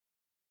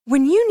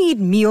When you need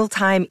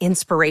mealtime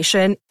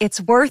inspiration,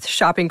 it's worth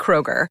shopping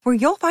Kroger, where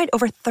you'll find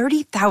over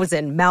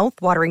 30,000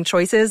 mouth-watering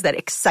choices that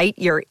excite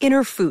your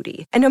inner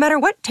foodie. And no matter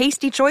what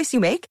tasty choice you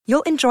make,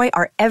 you'll enjoy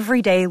our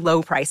everyday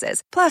low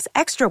prices, plus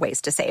extra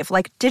ways to save,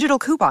 like digital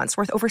coupons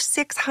worth over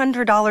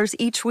 $600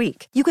 each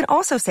week. You can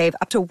also save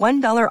up to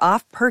 $1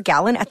 off per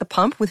gallon at the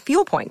pump with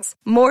fuel points.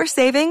 More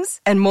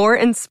savings and more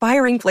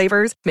inspiring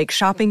flavors make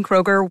shopping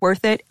Kroger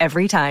worth it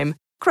every time.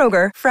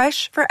 Kroger,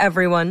 fresh for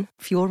everyone.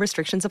 Fuel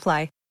restrictions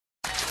apply.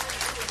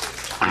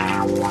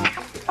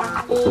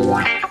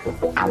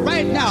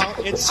 Right now,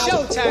 it's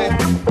showtime.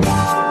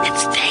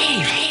 It's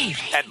Dave.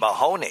 And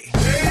Mahoney.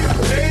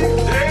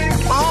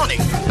 Dave. Mahoney.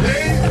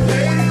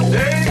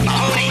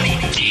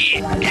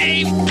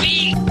 Dave.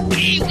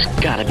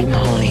 Gotta be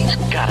Mahoney.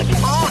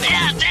 Mahoney.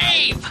 Yeah,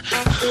 Dave.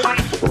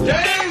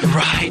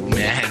 Right,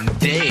 man.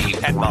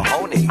 Dave. And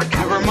Mahoney.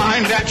 Never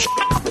mind that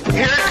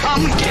Here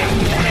comes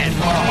Dave and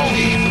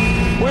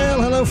Mahoney.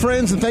 Well, hello,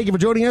 friends, and thank you for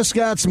joining us.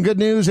 Got some good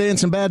news and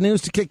some bad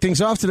news to kick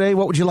things off today.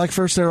 What would you like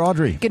first there,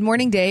 Audrey? Good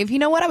morning, Dave. You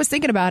know what? I was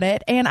thinking about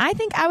it, and I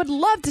think I would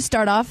love to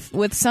start off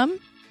with some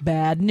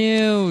bad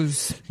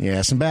news.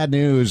 Yeah, some bad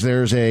news.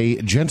 There's a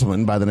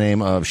gentleman by the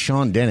name of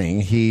Sean Denning.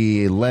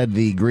 He led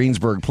the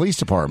Greensburg Police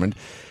Department,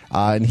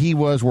 and he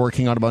was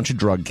working on a bunch of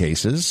drug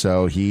cases.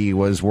 So he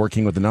was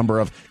working with a number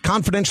of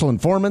confidential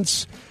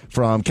informants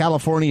from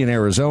California and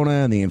Arizona,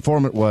 and the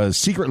informant was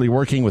secretly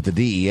working with the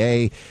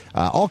DEA,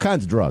 all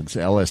kinds of drugs,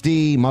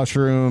 LSD,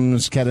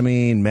 mushrooms,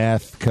 ketamine,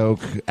 meth,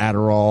 coke,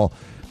 Adderall,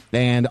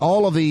 and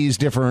all of these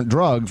different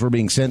drugs were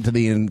being sent to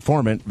the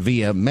informant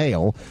via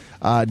mail.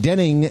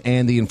 Denning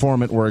and the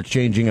informant were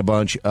exchanging a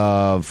bunch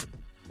of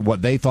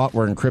what they thought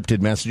were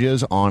encrypted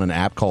messages on an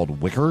app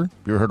called Wicker.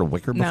 You ever heard of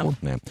Wicker before?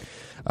 No.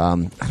 I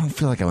don't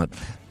feel like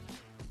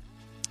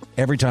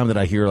every time that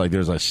I hear like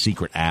there's a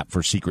secret app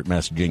for secret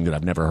messaging that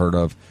I've never heard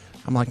of,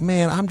 I'm like,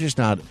 man, I'm just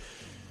not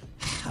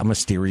a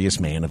mysterious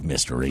man of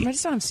mystery. I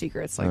just don't have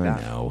secrets like that.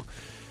 No.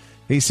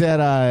 He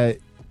said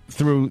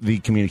through the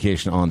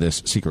communication on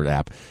this secret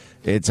app,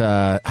 it's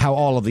how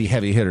all of the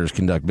heavy hitters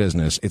conduct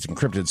business. It's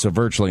encrypted, so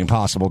virtually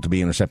impossible to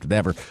be intercepted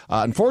ever.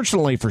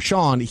 Unfortunately for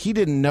Sean, he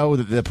didn't know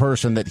that the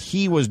person that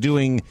he was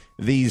doing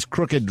these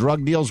crooked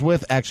drug deals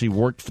with actually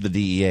worked for the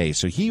DEA.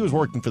 So he was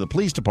working for the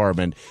police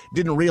department,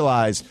 didn't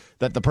realize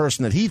that the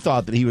person that he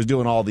thought that he was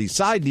doing all these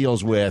side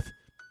deals with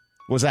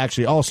was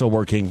actually also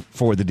working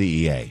for the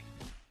DEA.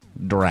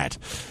 Drat.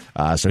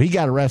 So he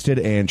got arrested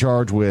and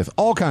charged with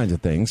all kinds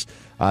of things.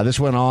 This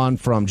went on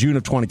from June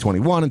of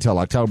 2021 until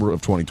October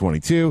of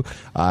 2022.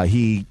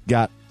 He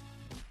got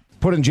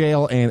put in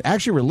jail and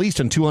actually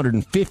released on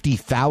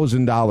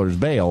 $250,000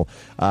 bail.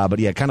 But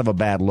yeah, kind of a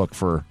bad look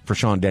for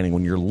Sean Denning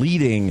when you're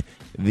leading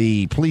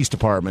the police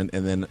department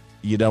and then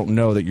you don't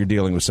know that you're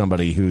dealing with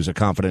somebody who's a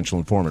confidential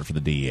informant for the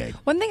DEA.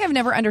 One thing I've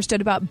never understood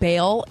about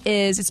bail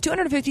is it's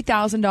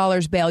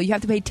 $250,000 bail. You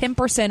have to pay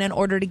 10% in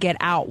order to get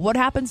out. What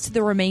happens to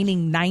the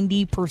remaining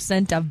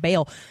 90% of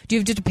bail? Do you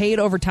have to pay it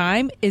over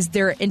time? Is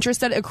there interest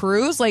that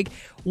accrues? Like,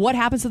 what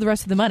happens to the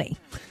rest of the money?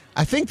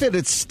 I think that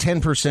it's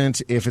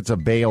 10% if it's a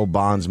bail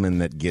bondsman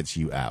that gets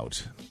you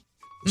out.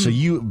 So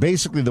you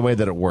basically the way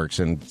that it works,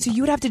 and so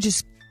you would have to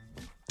just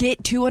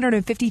get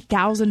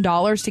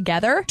 $250,000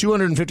 together?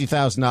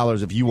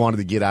 $250,000 if you wanted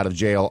to get out of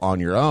jail on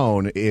your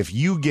own. If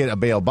you get a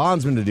bail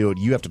bondsman to do it,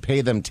 you have to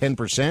pay them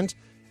 10%,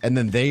 and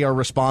then they are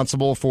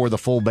responsible for the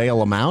full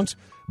bail amount.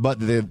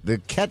 But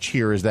the catch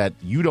here is that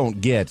you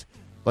don't get,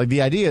 like,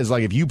 the idea is,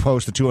 like, if you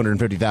post the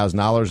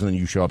 $250,000 and then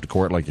you show up to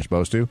court like you're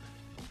supposed to,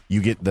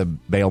 you get the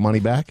bail money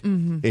back.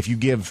 Mm-hmm. If you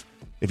do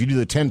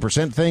the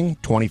 10% thing,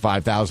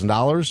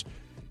 $25,000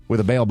 with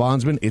a bail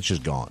bondsman, it's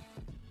just gone.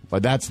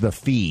 But that's the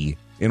fee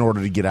in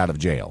order to get out of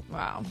jail.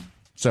 Wow.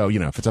 So,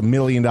 if it's $1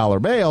 million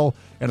bail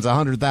and it's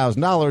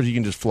 $100,000, you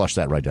can just flush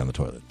that right down the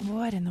toilet.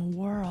 What in the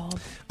world?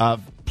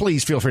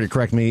 Please feel free to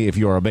correct me if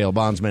you're a bail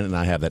bondsman and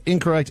I have that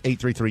incorrect.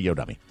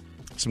 833-YO-DUMMY.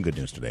 Some good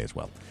news today as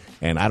well.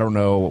 And I don't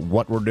know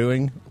what we're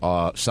doing.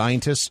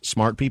 Scientists,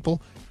 smart people,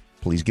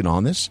 please get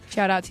on this.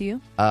 Shout out to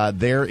you.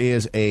 There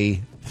is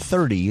a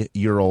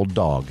 30-year-old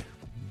dog.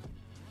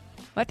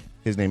 What?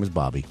 His name is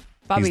Bobby.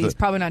 Bobby's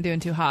probably not doing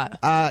too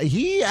hot.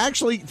 He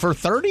actually, for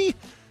 30,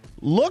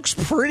 looks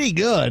pretty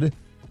good.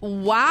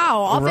 Wow.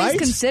 All right? things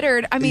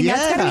considered. I mean,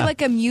 that's got to be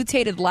like a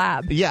mutated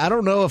lab. Yeah, I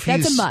don't know if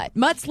That's a mutt.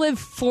 Mutts live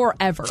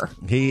forever.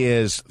 He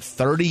is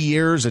 30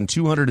 years and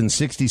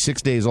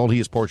 266 days old. He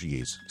is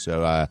Portuguese.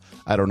 So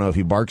I don't know if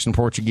he barks in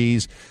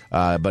Portuguese,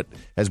 but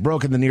has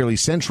broken the nearly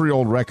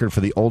century-old record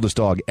for the oldest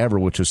dog ever,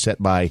 which was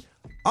set by,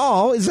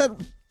 is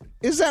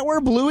that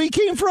where Bluey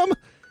came from?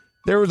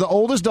 The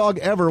oldest dog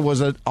ever was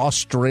an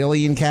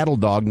Australian cattle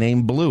dog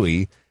named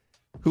Bluey,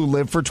 who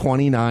lived for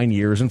 29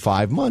 years and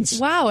 5 months.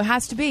 Wow, it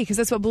has to be, because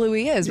that's what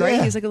Bluey is, right?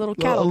 Yeah. He's like a little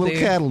cattle dude.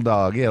 Cattle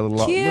dog. Yeah, little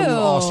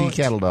Aussie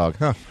cattle dog.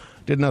 Huh.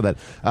 Didn't know that.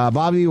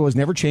 Bobby was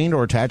never chained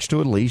or attached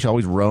to a leash,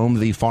 always roamed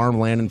the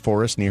farmland and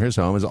forest near his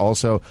home, is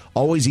also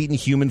always eaten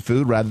human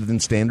food rather than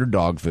standard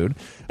dog food.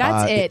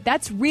 That's it.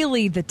 That's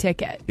really the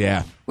ticket.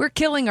 Yeah. We're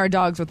killing our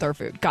dogs with our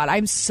food. God,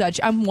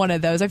 I'm one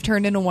of those. I've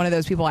turned into one of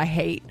those people I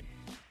hate.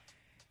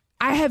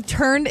 I have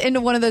turned into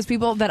one of those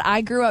people that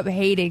I grew up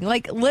hating.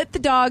 Like, let the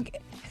dog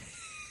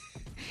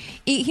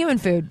eat human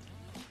food.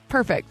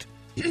 Perfect.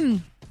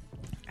 I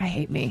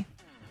hate me.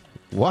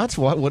 What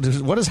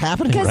is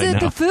happening because right now?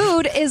 The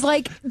food is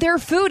like, their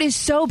food is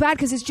so bad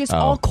because it's just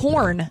all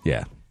corn.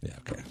 Yeah,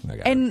 okay. I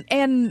got it.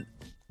 And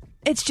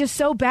it's just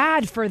so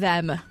bad for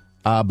them.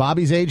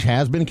 Bobby's age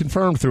has been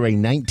confirmed through a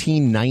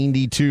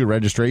 1992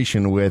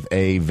 registration with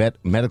a vet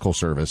medical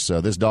service.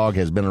 So this dog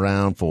has been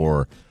around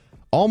for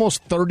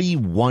almost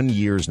 31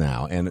 years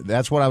now. And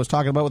that's what I was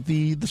talking about with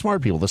the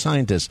smart people, the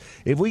scientists.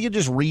 If we could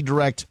just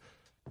redirect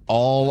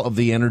all of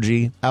the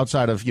energy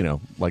outside of,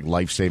 like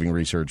life-saving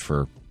research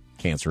for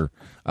cancer.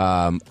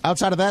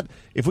 Outside of that,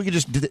 if we could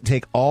just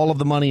take all of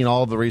the money and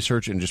all of the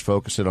research and just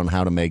focus it on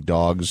how to make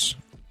dogs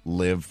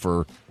live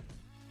for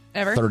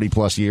 30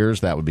 plus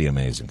years, that would be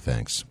amazing.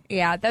 Thanks.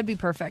 Yeah, that'd be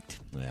perfect.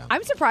 Yeah.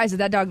 I'm surprised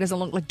that dog doesn't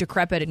look like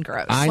decrepit and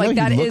gross. I know, like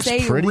that he is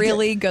looks a pretty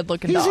really good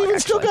looking dog. He's even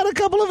still got a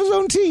couple of his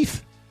own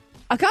teeth.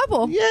 A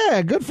couple?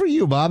 Yeah, good for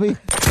you, Bobby.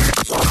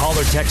 Call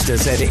or text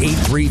us at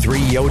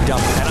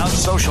 833-YO-DUMP and on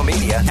social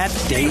media at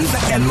Dave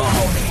and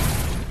Mahoney.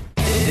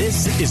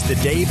 This is the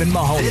Dave and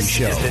Mahoney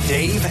Show. This is the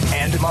Dave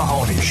and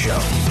Mahoney Show.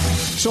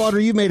 So,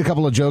 Audrey, you made a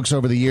couple of jokes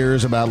over the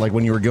years about, like,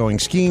 when you were going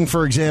skiing,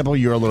 for example,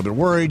 you're a little bit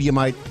worried you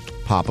might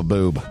pop a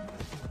boob.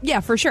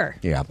 Yeah, for sure.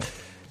 Yeah.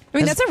 I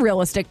mean, that's a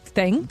realistic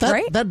thing,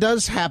 right? That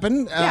does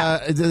happen. Yeah.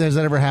 Has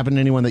that ever happened to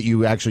anyone that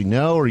you actually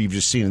know, or you've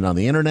just seen it on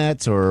the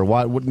internet, or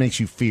what makes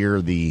you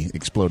fear the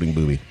exploding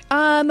boobie?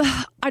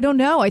 I don't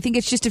know. I think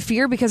it's just a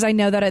fear because I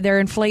know that they're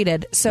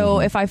inflated. So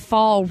if I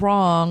fall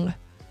wrong,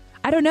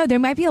 I don't know. They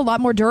might be a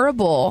lot more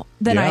durable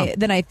than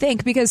I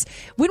think. Because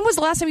when was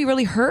the last time you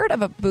really heard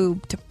of a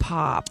boob to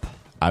pop?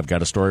 I've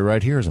got a story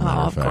right here, as a matter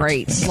of fact. Oh,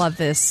 great. Love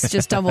this.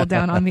 Just double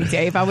down on me,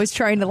 Dave. I was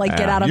trying to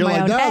get out of my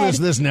own head.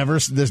 This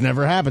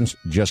never happens.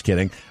 Just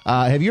kidding.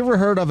 Have you ever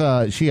heard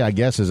of she, I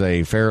guess, is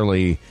a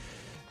fairly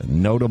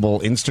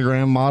notable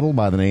Instagram model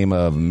by the name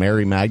of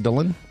Mary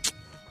Magdalene?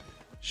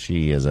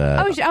 She is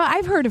a...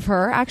 I've heard of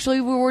her.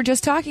 Actually, we were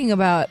just talking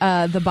about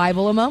the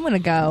Bible a moment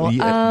ago.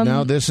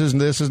 No, this is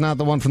not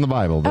the one from the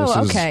Bible. This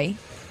okay.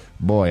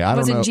 Boy, I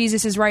don't know. Wasn't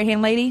Jesus'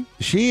 right-hand lady?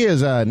 She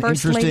is an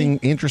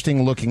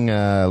interesting looking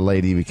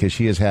lady because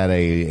she has had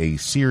a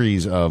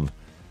series of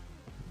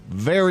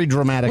very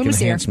dramatic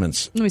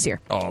enhancements. Let me see her.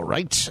 All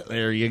right,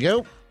 there you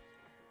go.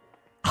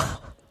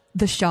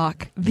 The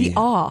shock, the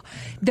awe.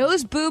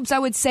 Those boobs, I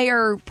would say,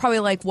 are probably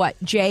like what,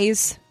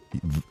 J's?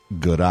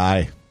 Good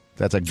eye.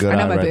 That's a good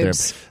eye right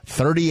boobs.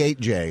 there.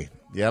 38J.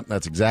 Yep,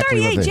 that's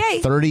exactly what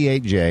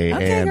 38J.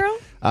 Okay, and girl.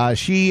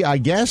 She, I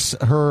guess,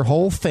 her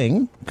whole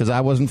thing, because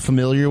I wasn't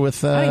familiar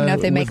with I don't even know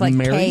if they make like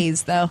Mary.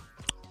 K's, though.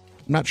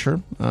 Not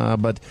sure,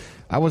 but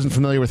I wasn't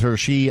familiar with her.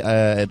 She,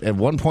 at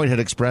one point, had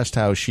expressed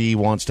how she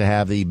wants to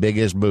have the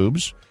biggest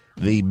boobs,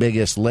 the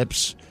biggest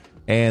lips,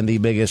 and the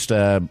biggest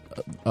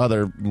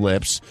other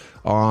lips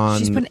on...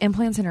 She's putting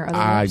implants in her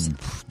other lips?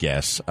 I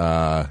guess.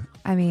 I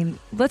mean,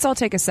 let's all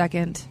take a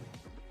second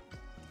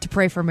to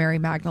pray for Mary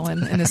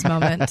Magdalene in this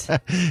moment.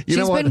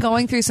 She's been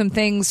going through some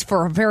things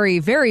for a very,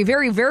 very,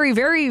 very, very,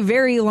 very,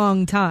 very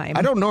long time.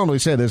 I don't normally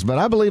say this, but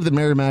I believe that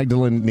Mary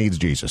Magdalene needs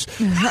Jesus.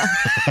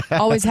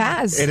 Always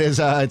has. It is.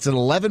 It's an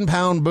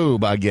 11-pound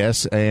boob, I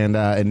guess, and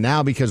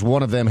now because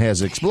one of them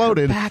has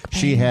exploded,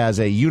 she has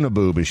a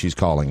uniboob, as she's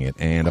calling it,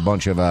 and a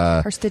bunch of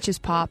her stitches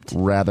popped.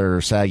 Rather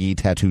saggy,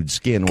 tattooed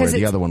skin, where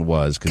the other one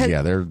was. Because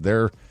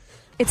they're.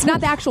 It's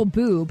not the actual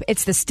boob.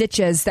 It's the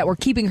stitches that were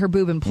keeping her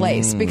boob in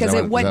place because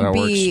it wouldn't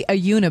be a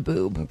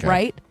uniboob,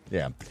 right?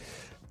 Yeah.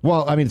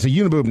 Well, I mean, it's a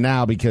uniboob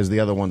now because the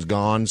other one's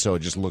gone, so it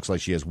just looks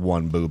like she has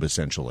one boob,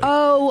 essentially.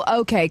 Oh,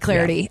 okay.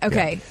 Clarity. Yeah,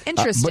 okay. Yeah.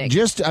 Interesting. But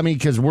just, I mean,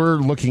 because we're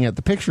looking at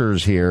the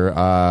pictures here,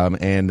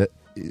 and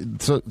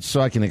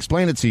so I can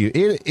explain it to you.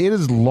 It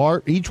is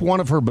large. Each one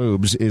of her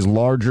boobs is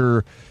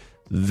larger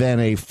than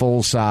a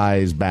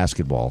full-size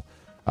basketball.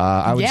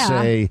 I would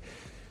say...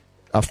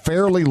 A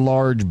fairly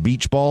large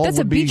beach ball. That's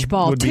a beach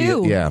ball,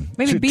 too. Yeah.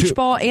 Maybe beach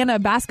ball and a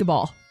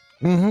basketball.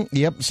 Mm-hmm.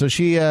 Yep. So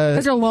she...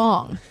 Because they're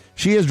long.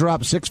 She has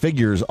dropped 6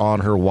 figures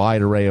on her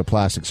wide array of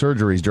plastic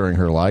surgeries during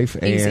her life.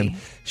 Easy. And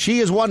she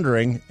is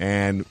wondering,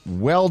 and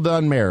well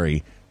done,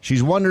 Mary,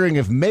 she's wondering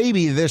if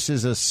maybe this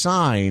is a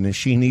sign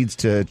she needs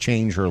to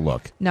change her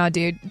look. No,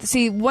 dude.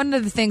 See, one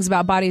of the things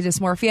about body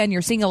dysmorphia, and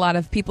you're seeing a lot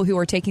of people who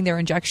are taking their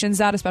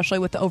injections out, especially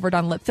with the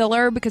overdone lip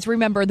filler, because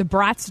remember, the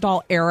Bratz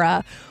doll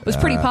era was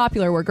pretty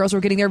popular where girls were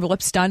getting their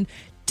lips done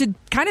to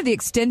kind of the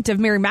extent of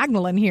Mary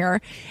Magdalene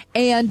here.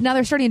 And now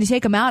they're starting to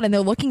take them out, and they're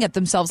looking at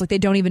themselves like they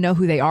don't even know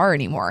who they are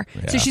anymore.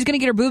 Yeah. So she's going to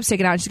get her boobs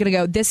taken out, and she's going to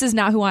go, this is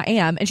not who I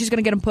am, and she's going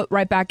to get them put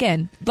right back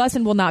in.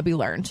 Lesson will not be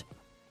learned.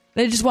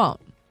 They just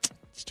won't.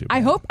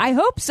 I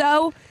hope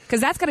so, because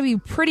that's going to be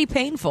pretty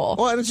painful.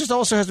 Well, and it just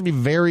also has to be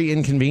very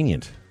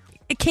inconvenient.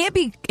 It can't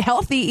be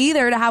healthy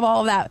either to have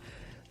all of that,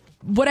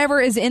 whatever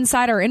is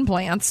inside our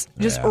implants,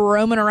 just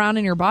roaming around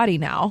in your body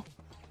now.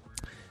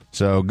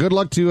 So good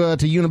luck to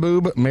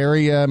Uniboob,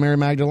 Mary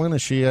Magdalene,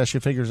 as she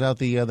figures out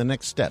the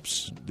next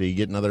steps. Do you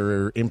get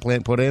another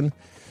implant put in,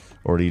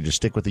 or do you just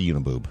stick with the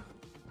Uniboob?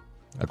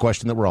 A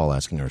question that we're all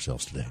asking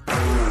ourselves today.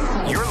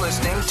 You're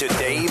listening to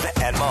Dave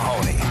and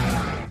Mahoney.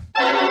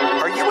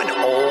 Are you an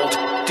old?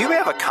 Do you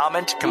have a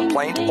comment,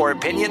 complaint, or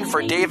opinion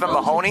for Dave and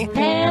Mahoney?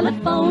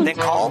 Then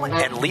call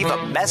and leave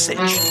a message.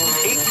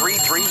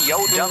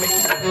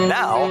 833-YO-DUMMY.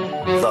 Now,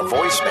 the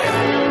voicemail.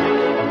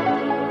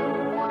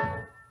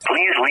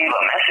 Please leave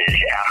a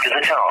message after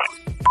the tone.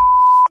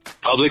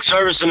 Public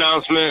service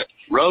announcement.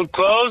 Road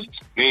closed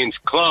means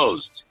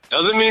closed.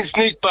 Doesn't mean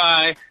sneak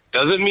by.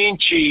 Doesn't mean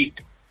cheat.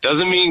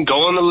 Doesn't mean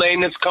go in the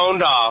lane that's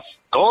coned off.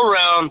 Go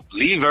around.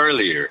 Leave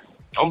earlier.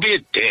 Don't be a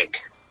dick.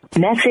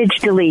 Message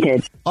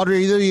deleted.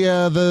 Audrey, are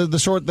you the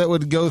sort that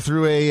would go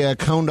through a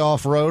coned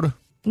off road?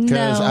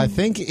 Because No. I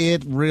think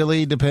it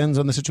really depends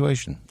on the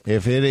situation.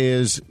 If it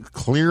is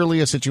clearly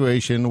a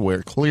situation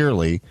where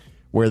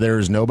there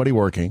is nobody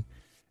working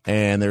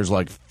and there's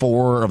like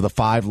 4 of the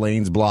 5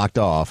 lanes blocked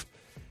off,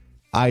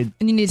 And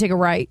you need to take a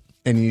right.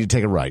 and you need to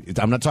take a right.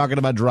 I'm not talking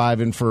about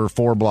driving for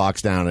 4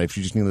 blocks down. If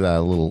you just need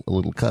a little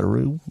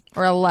cutaroo.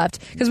 Or a left.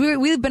 Because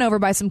we've been over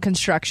by some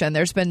construction.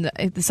 There's been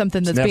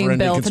something that's being never-ending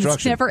built. And it's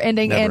construction. never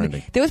ending. Never And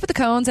ending. they always put the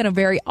cones in a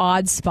very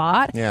odd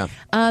spot. Yeah.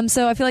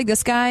 So I feel like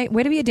this guy,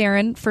 way to be a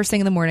Darren first thing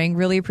in the morning.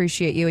 Really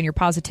appreciate you and your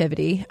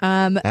positivity.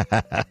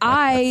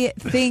 I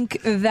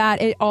think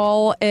that it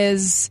all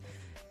is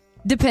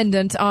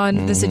dependent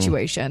on the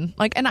situation.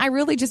 And I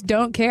really just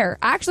don't care.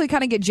 I actually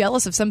kind of get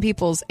jealous of some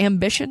people's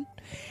ambition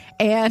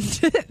and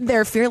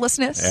their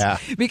fearlessness. Yeah.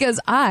 Because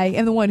I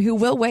am the one who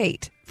will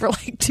wait for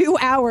 2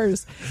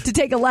 hours to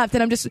take a left,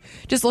 and I'm just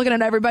looking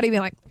at everybody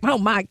being like, oh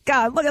my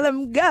God, look at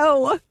them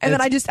go. And then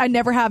I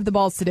never have the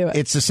balls to do it.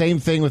 It's the same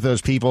thing with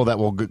those people that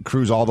will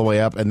cruise all the way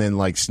up and then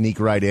sneak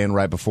right in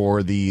right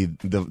before the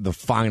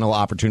final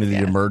opportunity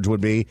to merge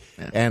would be.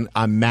 Yeah. And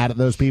I'm mad at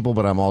those people,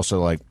 but I'm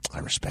also like, I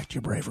respect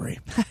your bravery.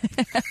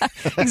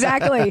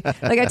 Exactly.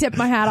 I tip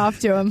my hat off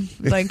to him.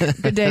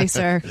 Good day,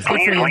 sir. Good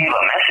Please for leave a you.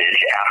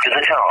 message after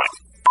the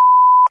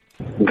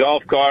tone.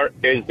 Golf cart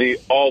is the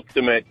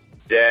ultimate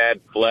dad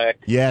flex.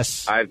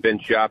 Yes. I've been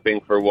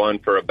shopping for one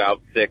for about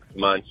 6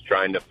 months,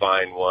 trying to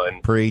find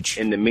one. Preach.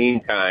 In the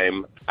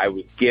meantime, I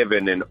was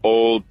given an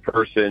old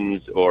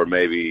person's or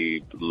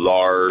maybe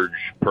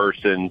large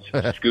person's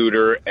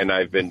scooter, and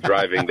I've been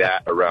driving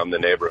that around the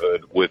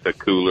neighborhood with a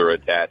cooler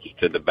attached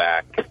to the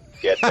back.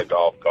 Get the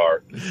golf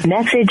cart.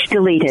 Message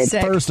deleted.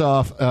 Sick. First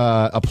off,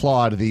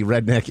 applaud the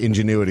redneck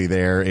ingenuity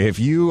there. If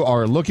you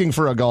are looking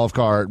for a golf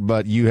cart,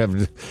 but you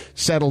have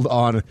settled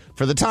on,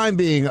 for the time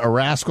being, a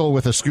rascal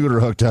with a scooter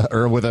hooked up,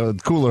 or with a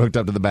cooler hooked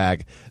up to the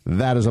back,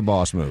 that is a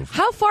boss move.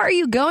 How far are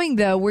you going,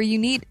 though, where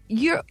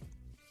you're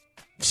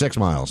 6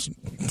 miles.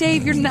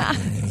 Dave, you're not.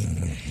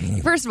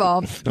 First of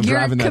all, I'm your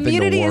driving that thing to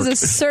community is work. a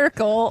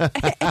circle,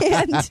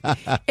 and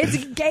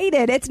it's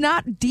gated. It's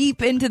not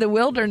deep into the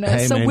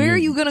wilderness. Hey, so man, where are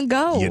you going to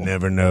go? You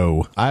never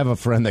know. I have a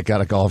friend that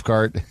got a golf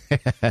cart,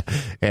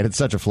 and it's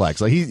such a flex.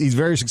 He's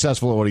very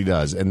successful at what he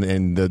does,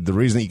 and the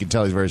reason that you can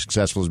tell he's very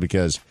successful is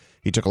because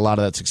he took a lot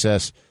of that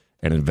success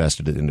and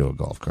invested it into a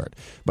golf cart.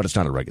 But it's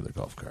not a regular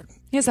golf cart.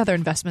 He has other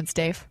investments,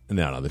 Dave.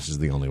 No, this is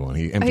the only one.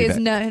 He has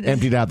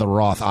emptied out the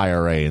Roth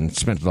IRA and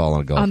spent it all on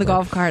a golf cart. On the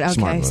golf cart, okay.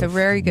 Smart move. So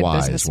very good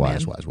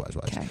businessman. Wise.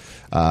 Okay.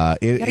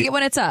 You Gotta get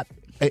when it's up.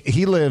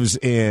 He lives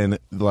in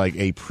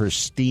a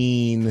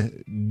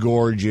pristine,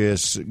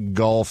 gorgeous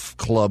golf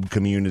club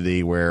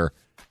community where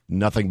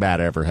nothing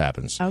bad ever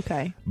happens.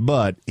 Okay.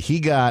 But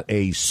he got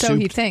a So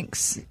he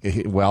thinks.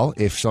 Well,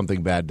 if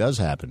something bad does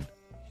happen,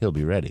 he'll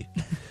be ready.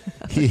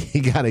 He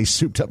got a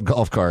souped-up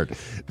golf cart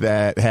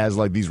that has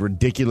these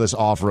ridiculous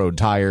off-road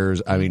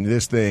tires. I mean,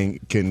 this thing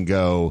can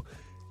go.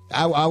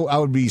 I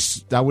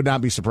would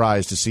not be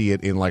surprised to see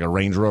it in a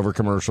Range Rover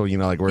commercial.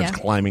 Where it's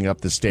climbing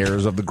up the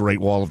stairs of the Great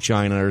Wall of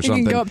China or something.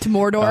 You can go up to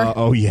Mordor.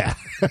 Oh yeah.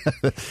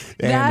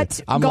 That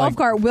golf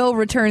cart will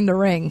return the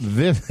ring.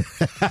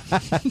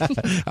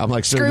 I'm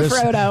like, sir, Screw this,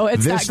 Frodo.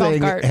 It's this that golf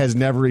thing cart. has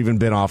never even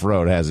been off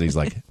road, has it? He's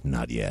like,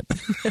 not yet.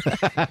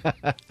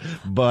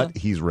 But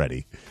he's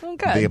ready.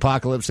 Okay. The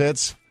apocalypse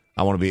hits.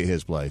 I want to be at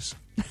his place.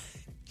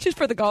 Just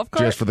for the golf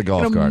cart? Just for the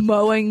golf cart.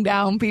 Mowing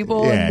down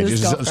people Yeah, in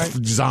this just golf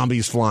cart.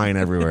 zombies flying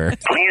everywhere.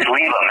 Please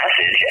leave a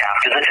message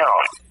after the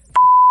tone.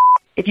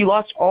 If you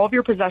lost all of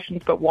your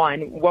possessions but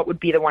one, what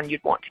would be the one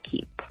you'd want to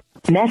keep?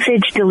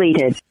 Message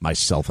deleted. My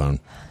cell phone.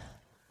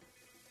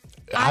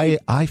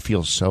 I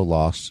feel so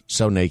lost,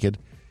 so naked.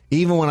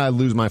 Even when I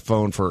lose my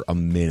phone for a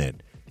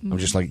minute, I'm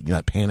just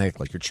that panic,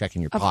 you're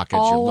checking your pockets.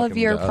 All you're of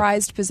your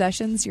prized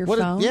possessions, your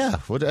phone? Yeah.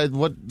 What?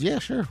 Yeah,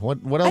 sure. What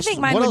else? I think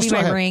mine what would else be do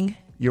I my have? ring.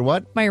 Your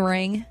what? My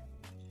ring.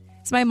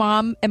 It's my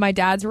mom and my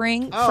dad's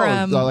ring. Oh,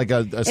 from like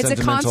a it's a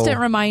sentimental- constant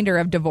reminder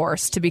of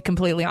divorce, to be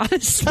completely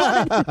honest.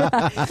 But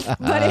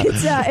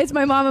it's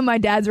my mom and my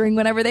dad's ring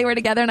whenever they were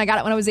together, and I got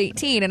it when I was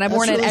 18, and I've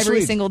worn it really every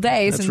sweet. single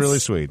day That's since. really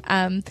sweet.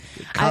 I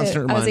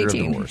Constant was reminder of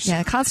 18. divorce.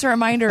 Yeah, constant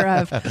reminder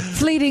of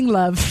fleeting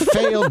love.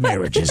 Failed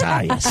marriages.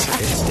 Ah, yes.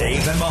 It's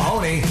Dave and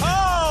Mahoney.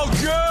 Oh,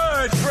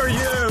 good for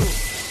you.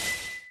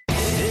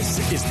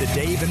 is the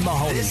Dave and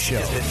Mahoney Show.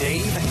 This is the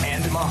Dave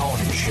and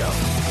Mahoney Show.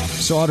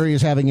 So Audrey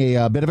is having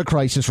a bit of a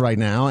crisis right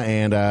now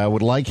and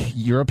would like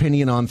your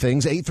opinion on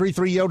things.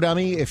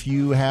 833-YO-DUMMY if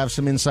you have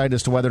some insight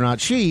as to whether or not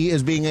she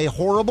is being a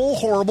horrible,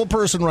 horrible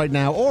person right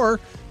now or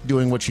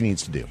doing what she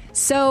needs to do.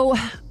 So,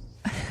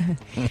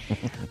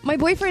 my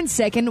boyfriend's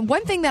sick, and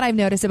one thing that I've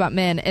noticed about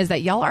men is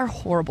that y'all are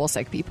horrible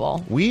sick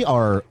people. We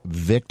are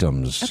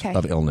victims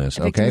of illness.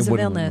 Victims of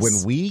when, illness.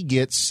 When we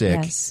get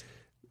sick, Yes.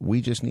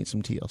 we just need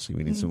some TLC.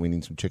 We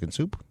need some chicken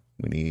soup.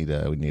 We need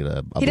a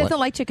He doesn't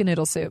like chicken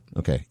noodle soup.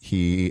 Okay,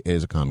 he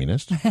is a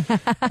communist.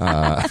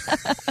 Why?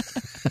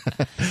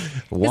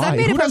 I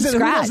made it from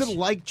scratch. Who doesn't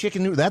like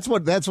chicken noodle? That's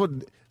what.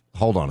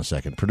 Hold on a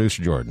second,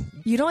 producer Jordan.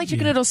 You don't like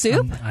chicken noodle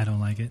soup? I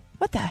don't like it.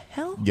 What the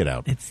hell? Get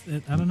out.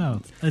 I don't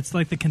know. It's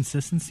like the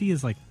consistency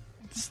is like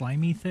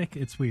slimy thick.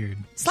 It's weird.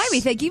 Slimy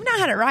thick. You've not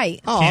had it right.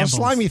 Oh, Campbell's.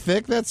 slimy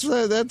thick. That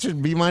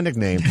should be my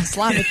nickname.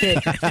 Slimy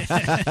thick. So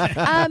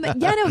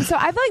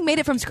I've like made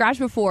it from scratch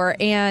before,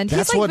 and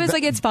he's like, it's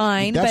like it's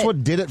fine. That's but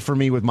what did it for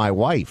me with my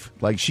wife.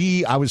 Like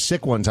I was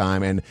sick one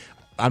time, and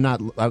I'm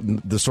not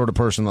the sort of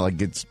person that like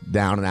gets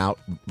down and out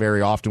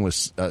very often with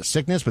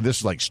sickness, but this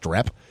is like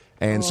strep.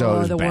 And so it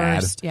was the bad.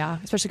 worst. Yeah,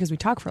 especially because we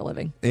talk for a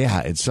living.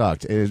 Yeah, it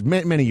sucked. It was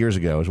many years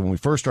ago. It was when we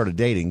first started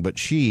dating, but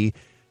she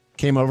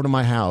came over to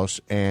my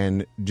house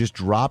and just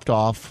dropped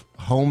off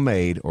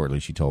homemade, or at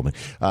least she told me,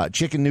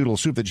 chicken noodle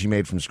soup that she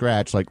made from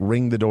scratch, like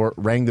rang the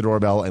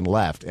doorbell and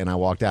left. And I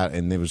walked out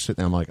and they was sitting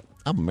there. I'm like,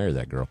 I'm going to marry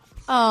that girl.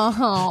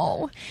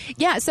 Oh.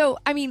 Yeah, so,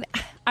 I mean,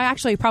 I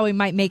actually probably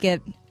might make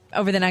it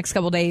over the next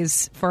couple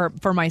days for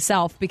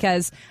myself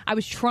because I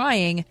was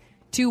trying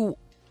to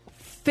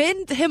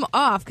fend him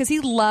off because he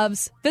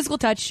loves physical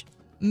touch.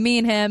 Me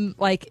and him,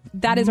 like,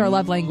 that is our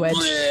love language.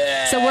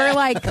 So we're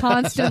like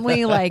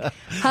constantly like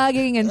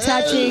hugging and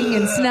touching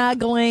and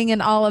snuggling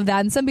and all of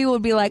that. And some people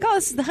would be like, "Oh,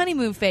 this is the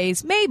honeymoon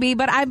phase." Maybe,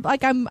 but I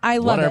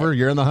love Whatever, it.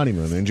 you're in the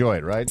honeymoon. Enjoy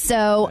it, right?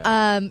 So,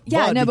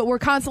 but we're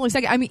constantly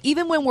second. I mean,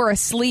 even when we're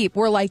asleep,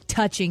 we're like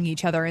touching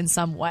each other in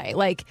some way.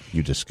 Like,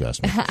 you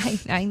disgust me.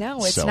 I know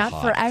it's So not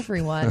hot. for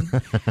everyone.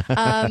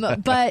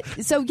 But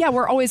so yeah,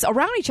 we're always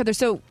around each other.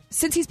 So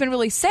since he's been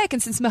really sick,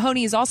 and since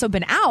Mahoney has also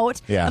been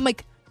out, Yeah. I'm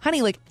like,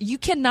 honey, like, you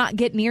cannot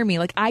get near me.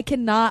 Like, I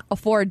cannot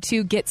afford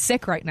to get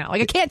sick right now.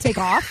 Like, I can't take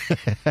off.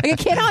 Like, I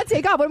cannot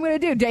take off. What am I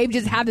going to do? Dave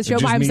just have the show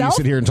Just by me himself?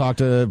 sit here and talk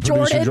to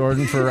producer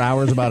Jordan for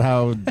hours about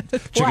how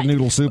chicken What?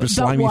 noodle soup is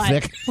About slimy what?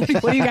 thick.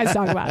 What are you guys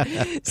talking about?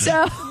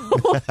 So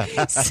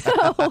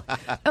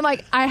I'm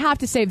like, I have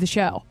to save the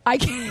show. I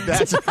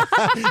can't.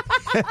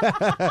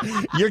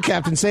 You're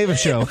Captain Save a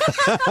Show. So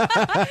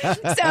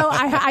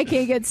I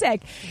can't get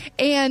sick,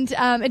 and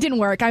it didn't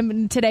work.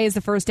 Today is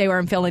the first day where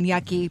I'm feeling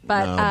yucky,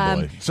 but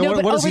Oh, boy. So no,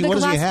 what but does over he the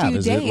last have? few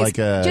Is days, it like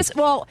a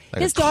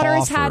his daughter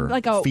has cough had or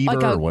like a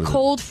fever or what is it?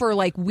 cold for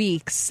like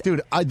weeks.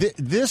 Dude,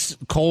 this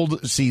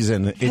cold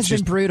season Has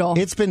been brutal.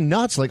 It's been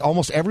nuts. Like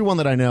almost everyone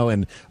that I know,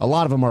 and a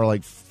lot of them are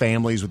like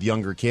families with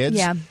younger kids.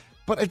 Yeah.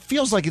 But it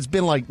feels like it's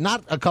been like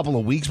not a couple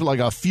of weeks, but like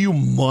a few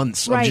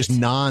months of Right. just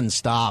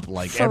nonstop.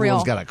 Like For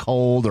everyone's real. got a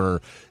cold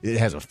or it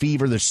has a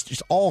fever. There's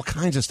just all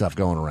kinds of stuff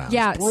going around.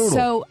 Yeah, It's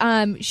brutal.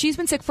 so she's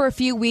been sick for a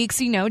few weeks,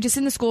 just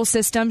in the school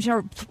system.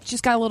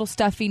 She's got a little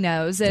stuffy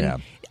nose. And Yeah.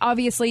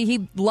 obviously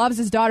he loves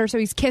his daughter, so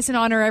he's kissing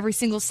on her every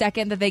single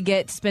second that they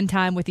get to spend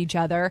time with each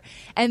other.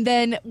 And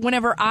then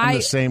whenever I'm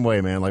the same way,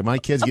 man. Like my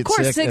kids of get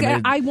course, sick.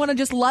 and they- I want to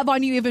just love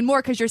on you even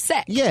more because you're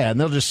sick. yeah, and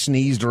they'll just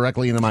sneeze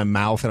directly into my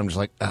mouth, and I'm just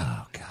like,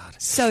 oh, God.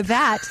 So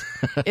that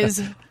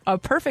is a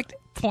perfect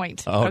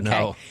point. Oh, okay.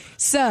 no.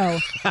 So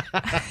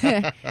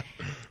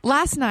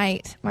last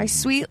night, my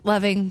sweet,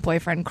 loving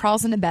boyfriend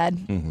crawls into bed,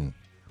 Mm-hmm.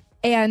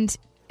 and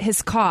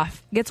his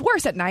cough gets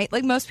worse at night,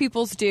 like most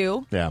people's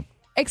do. Yeah.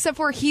 Except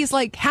for he's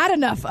like had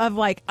enough of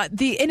like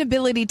the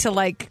inability to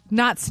like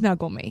not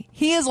snuggle me.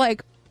 He is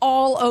like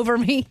all over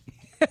me,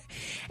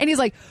 and he's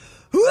like.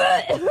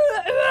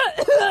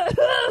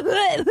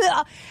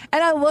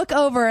 And I look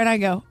over and I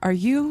go, "Are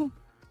you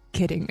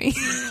kidding me?"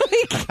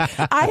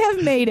 Like, I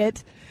have made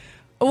it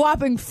a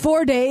whopping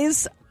 4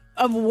 days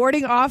of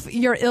warding off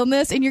your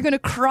illness, and you're going to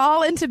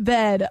crawl into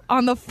bed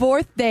on the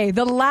fourth day,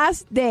 the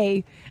last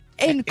day,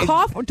 and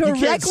cough You can't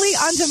directly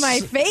onto my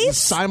face?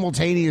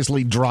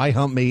 Simultaneously dry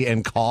hump me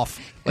and cough.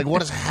 Like,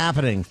 what is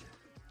happening?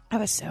 I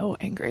was so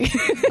angry.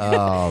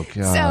 Oh,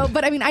 God. So,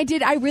 but I mean, I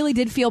really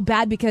did feel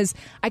bad because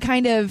I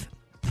kind of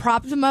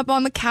propped him up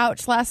on the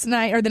couch last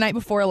night or the night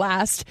before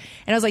last,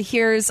 and I was like,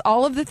 here's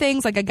all of the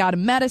things. Like, I got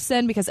him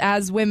medicine because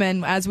as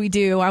women, as we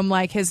do, I'm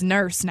like his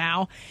nurse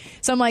now.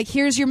 So I'm like,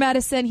 here's your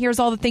medicine, here's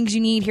all the things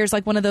you need, here's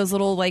like one of those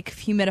little like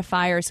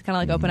humidifiers to kind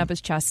of like open up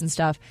his chest and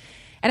stuff.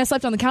 And I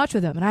slept on the couch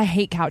with him, and I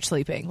hate couch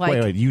sleeping. Like,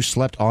 Wait, you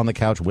slept on the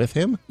couch with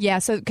him? yeah,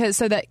 so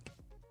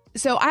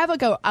I have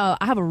like I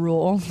have a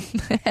rule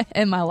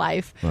in my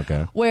life,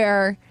 Okay.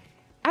 where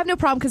I have no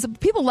problem because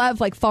people love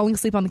like falling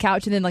asleep on the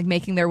couch and then like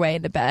making their way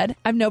into bed.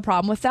 I have no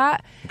problem with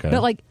that. Okay.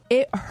 But like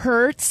it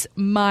hurts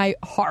my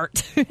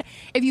heart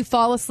if you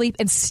fall asleep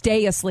and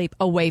stay asleep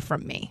away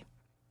from me.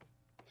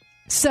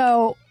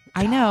 So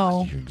I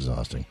know. You're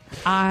exhausting.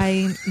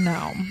 I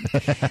know.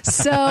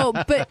 So,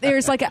 but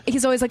there's like,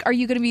 he's always like, are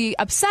you going to be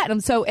upset?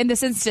 And so in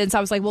this instance,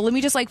 I was like, well, let me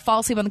just like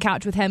fall asleep on the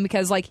couch with him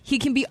because like he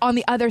can be on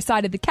the other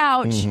side of the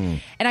couch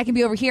and I can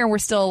be over here and we're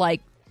still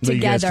like So together.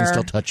 you guys can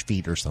still touch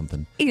feet or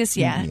something. He just,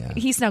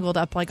 he snuggled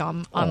up like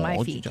on my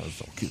feet. That was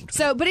so cute.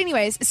 So, but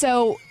anyways,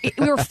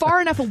 we were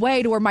far enough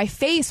away to where my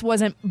face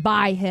wasn't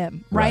by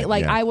him, right?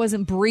 Like I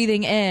wasn't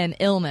breathing in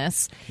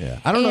illness. Yeah,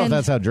 I don't know if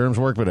that's how germs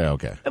work, but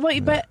okay.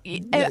 But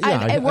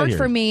it worked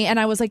for me, and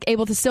I was like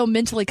able to still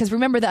mentally. Because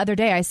remember the other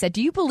day I said,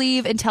 "Do you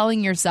believe in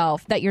telling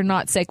yourself that you're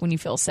not sick when you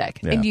feel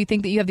sick? Yeah. And do you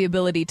think that you have the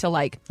ability to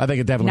like? I think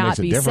it definitely not makes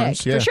a be difference.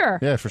 sick Yeah. for sure.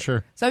 Yeah, for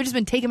sure. So I've just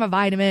been taking my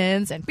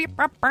vitamins and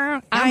I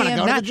gonna am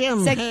go to not the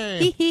gym. sick. Hey.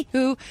 Hee hee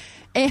hoo,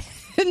 and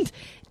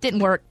didn't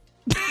work.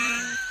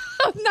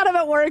 None of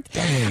it worked.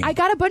 Dang. I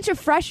got a bunch of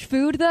fresh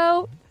food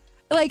though.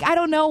 Like, I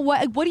don't know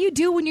what do you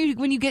do when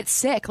you get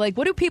sick? Like,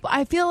 what do people?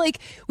 I feel like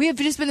we have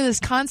just been in this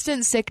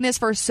constant sickness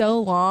for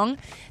so long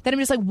that I'm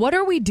just like, what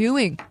are we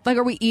doing? Like,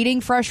 are we eating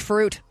fresh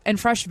fruit and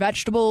fresh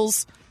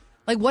vegetables?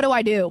 Like, what do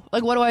I do?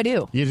 Like, what do I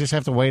do? You just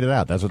have to wait it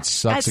out. That's what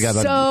sucks. That's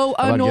about so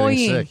getting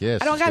annoying. sick.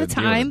 Yes, I don't got the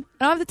time.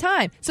 I don't have the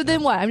time. So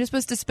then what? I'm just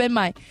supposed to spend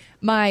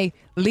my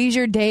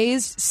leisure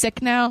days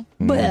sick now?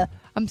 Blech.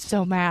 I'm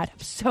so mad. I'm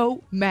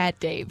so mad,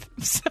 Dave.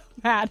 I'm so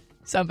mad.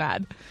 So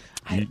mad.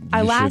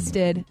 I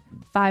lasted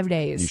 5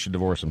 days. You should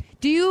divorce him.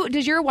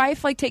 Does your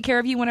wife like take care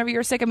of you whenever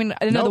you're sick? I mean,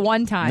 I know the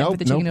one time. Nope, with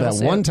the chicken noodle that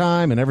soup. one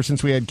time, and ever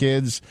since we had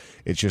kids,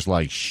 it's just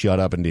like, shut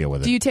up and deal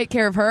with it. Do you take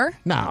care of her?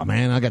 No,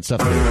 man, I got stuff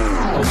to do.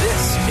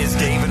 This is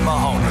Dave and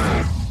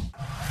Mahoney.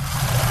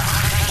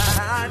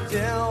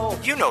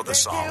 You know the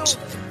songs.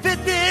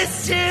 But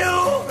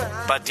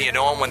do you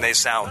know them when they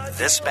sound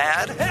this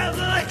bad?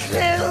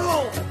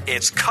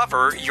 It's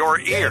Cover Your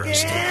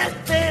Ears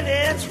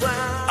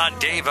on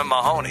Dave and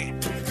Mahoney.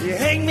 You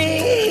hang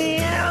me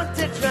out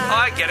to dry. Oh,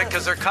 I get it,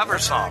 because they're cover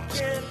songs.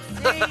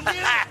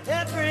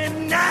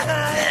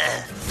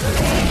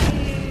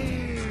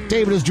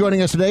 David is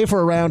joining us today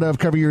for a round of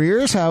Cover Your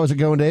Ears. How is it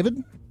going,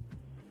 David?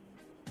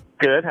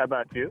 Good. How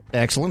about you?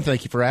 Excellent.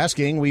 Thank you for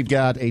asking. We've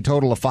got a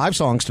total of 5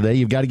 songs today.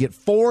 You've got to get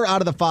 4 out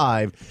of the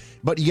 5,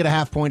 but you get a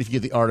half point if you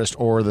get the artist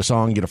or the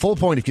song. You get a full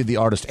point if you get the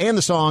artist and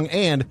the song.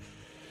 And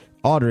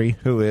Audrey,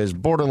 who is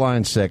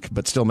borderline sick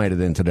but still made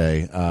it in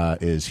today,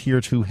 is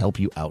here to help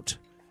you out.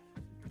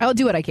 I'll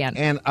do what I can.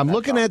 And I'm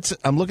looking at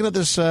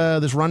this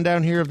this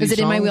rundown here of these songs. Is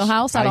it in my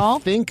wheelhouse at all? I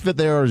think that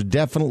there is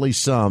definitely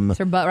some. Is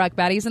there butt rock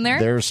baddies in there?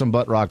 There's some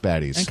butt rock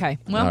baddies. Okay.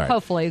 Well, All right.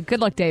 hopefully. Good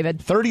luck,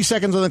 David. 30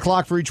 seconds on the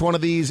clock for each one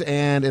of these.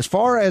 And as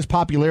far as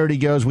popularity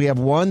goes, we have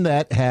one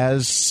that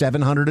has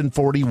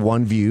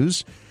 741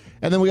 views.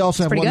 And then we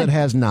also have one that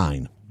has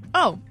 9.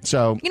 Oh.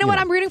 So You know what?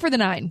 I'm rooting for the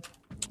 9.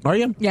 Are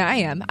you? Yeah, I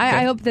am.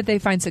 I hope that they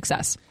find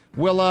success.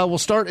 We'll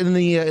start in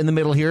the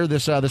middle here.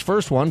 This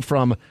first one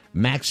from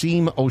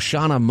Maxime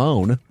Oshana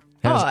Moan.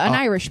 An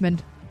Irishman.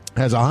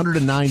 Has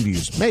 109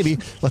 views. Maybe.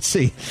 Let's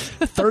see.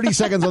 30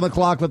 seconds on the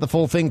clock. Let the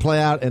full thing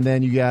play out, and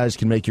then you guys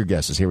can make your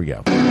guesses. Here we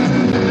go.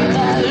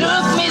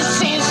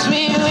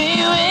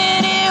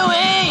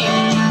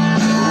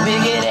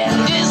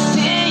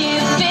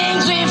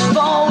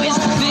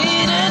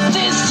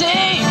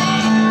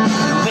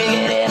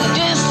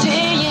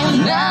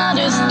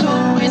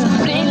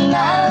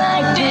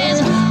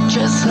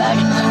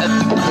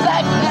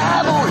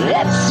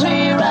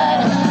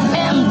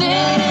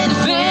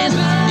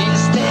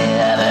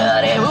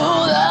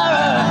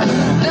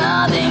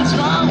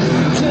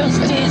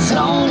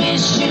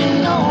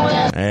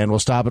 And we'll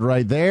stop it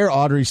right there.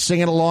 Audrey's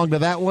singing along to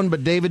that one,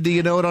 but David, do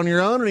you know it on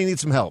your own, or do you need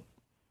some help?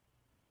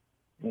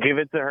 Give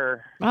it to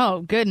her.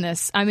 Oh,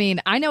 goodness. I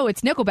mean, I know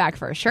it's Nickelback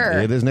for sure.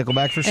 It is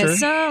Nickelback for sure. And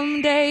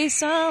someday,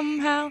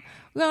 somehow,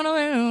 we're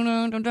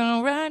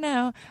gonna right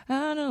now.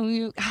 I know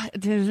you.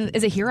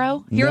 Is it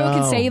Hero? Hero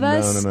Can Save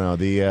Us? No.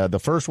 The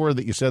first word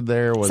that you said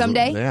there was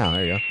Someday? Yeah,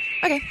 there you go.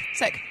 Okay,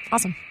 sick.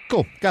 Awesome.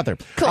 Cool. Got there.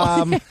 Cool.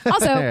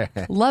 Also,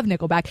 love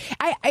Nickelback.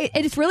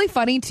 It's really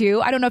funny, too.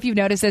 I don't know if you've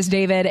noticed this,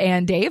 David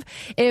and Dave.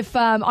 If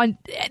on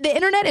the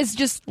internet is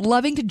just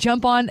loving to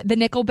jump on the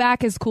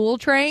Nickelback is cool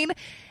train.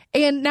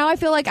 And now I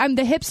feel like I'm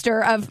the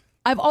hipster of,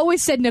 I've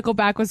always said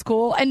Nickelback was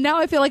cool, and now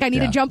I feel like I need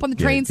to jump on the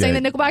train saying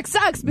that Nickelback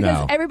sucks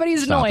because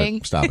everybody's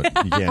annoying. Stop it.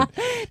 You can't.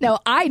 No,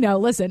 I know.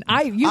 Listen,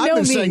 I've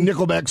been saying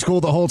Nickelback's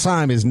cool the whole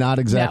time is not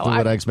exactly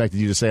what I expected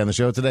you to say on the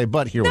show today,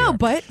 but here we are. No,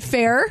 but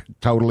fair.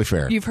 Totally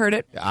fair. You've heard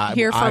it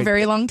here for a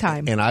very long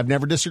time. And I've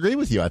never disagreed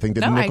with you. I think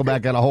that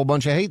Nickelback got a whole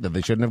bunch of hate that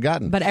they shouldn't have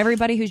gotten. But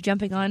everybody who's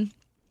jumping on,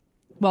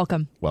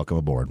 welcome. Welcome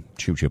aboard.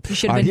 Choo choo. You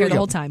should have been here the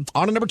whole time.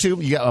 On to number 2.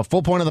 You got a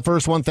full point on the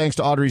first one thanks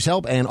to Audrey's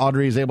help, and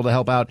Audrey is able to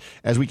help out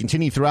as we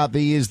continue throughout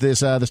these.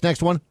 This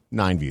next one,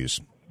 9 views.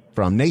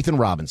 From Nathan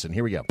Robinson.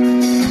 Here we go.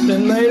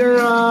 Then later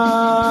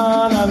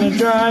on the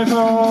drive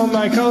home,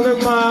 I called her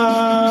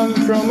mom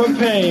from a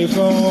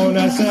payphone.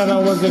 I said I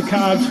was a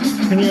cop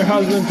and your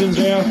husband's in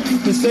jail.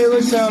 The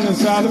sailor sound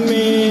inside of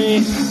me,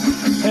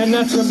 and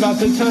that's about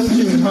the time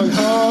to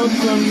hug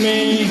from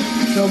me.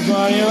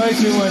 Nobody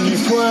likes you when you're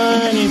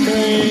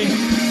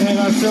 23, and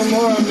I some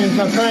more. I mean,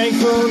 my prank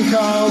phone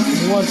calls.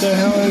 What the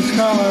hell is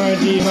caller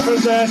ID? My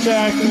possess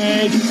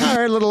activate. All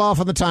right, a little off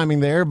on the timing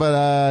there,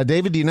 but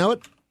David, do you know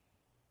it?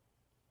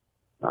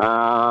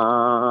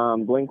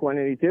 Blink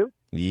 182.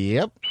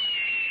 Yep.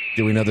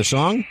 Do we know the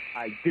song?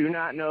 I do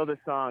not know the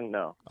song.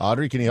 No.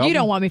 Audrey, can you help? You me?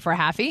 don't want me for a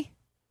halfie?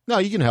 No,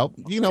 you can help.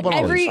 You can help on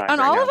all these. On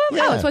all of them?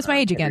 Yeah. Oh, it's What's My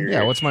Age Again?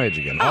 Yeah, What's My Age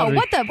Again? Oh, Audrey.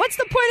 what's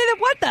the point of the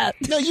what the?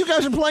 No, you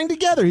guys are playing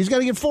together. He's got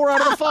to get 4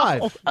 out of the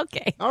 5. Oh,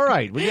 okay. All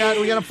right, we got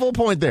a full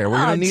point there. We're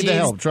going to need the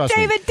help. Trust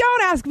me. David,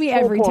 don't ask me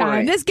every Full time.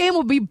 point. This game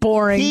will be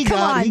boring. He Come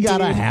on, got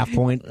dude. a half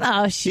point. Oh,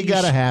 sheesh. He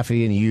got a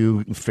halfie, and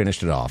you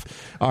finished it off.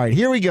 All right,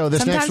 here we go. This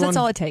Sometimes next one that's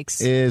all it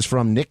takes. is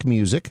from Nick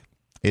Music.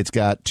 It's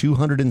got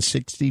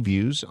 260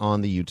 views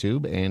on the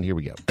YouTube, and here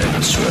we go.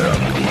 I swear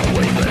I'm on my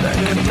way, but I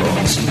can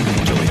bronze.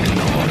 Join the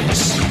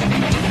noise.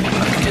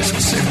 I guess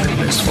it's the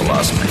best for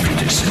last my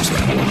future seems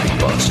like only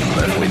buzz. You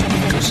left with me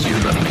because you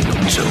left me no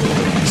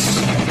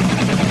choice.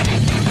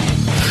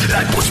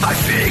 I push my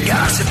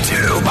fingers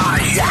into my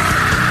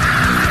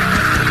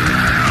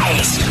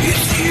eyes.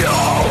 It's the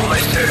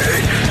only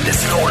thing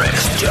that's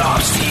honest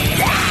jobs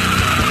the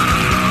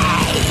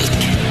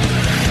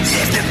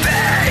if the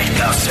pain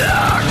goes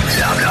on,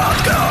 I'm not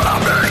gonna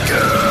make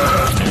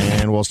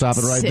it. And we'll stop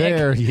it right Sick.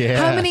 there. Yeah.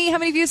 How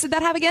many views did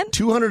that have again?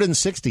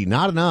 260.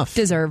 Not enough.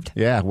 Deserved.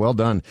 Yeah, well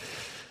done.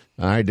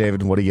 All right,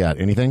 David, what do you got?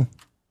 Anything?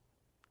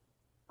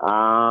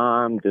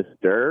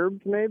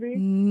 Disturbed, maybe?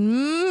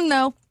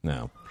 No.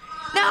 No.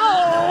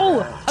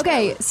 No!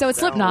 Okay, so it's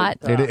Slipknot.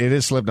 It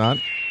is Slipknot.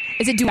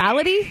 Is it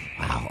Duality?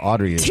 Wow,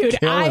 Audrey is Dude,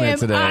 killing it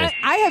today.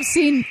 I have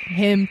seen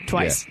him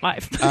twice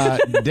live.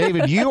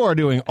 David, you are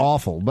doing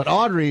awful, but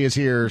Audrey is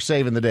here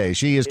saving the day.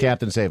 She is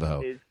Captain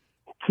Save-A-Ho.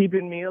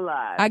 Keeping me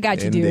alive. I got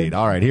you, Indeed. dude.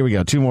 All right, here we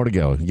go. 2 more to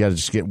go. You got to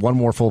just get 1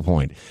 more full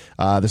point.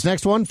 This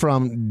next one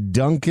from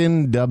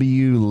Duncan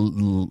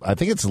W. I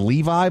think it's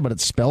Levi, but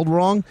it's spelled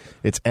wrong.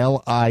 It's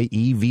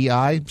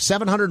Lievi.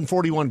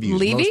 741 views.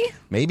 Levy?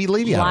 Maybe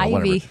Levy. I don't know,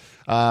 Livey.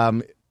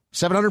 whatever.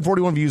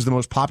 741 views, the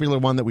most popular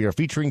one that we are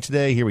featuring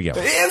today. Here we go.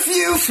 If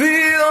you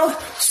feel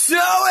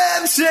so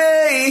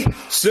empty,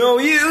 so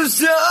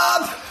used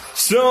up,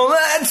 so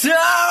let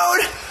down.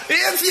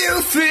 If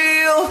you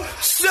ffeel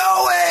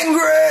so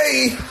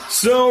angry,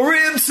 so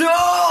ripped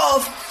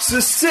off, so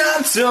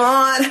stepped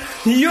on,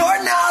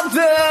 you're not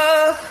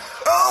the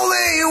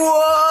only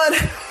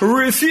one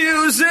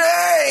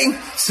refusing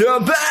to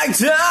back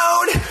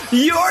down.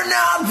 You're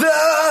not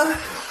the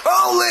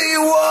only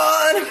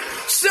one,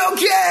 so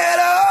get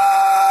up.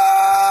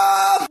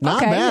 Not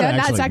Okay, bad, yeah,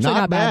 that's actually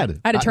not bad.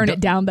 I had to turn it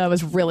down, though. It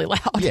was really loud.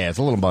 Yeah, it's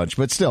a little much,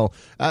 but still,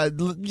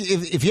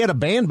 if you had a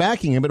band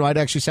backing him, it might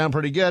actually sound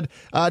pretty good.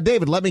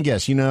 David, let me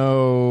guess. Do you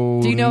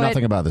know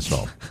nothing about this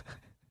film?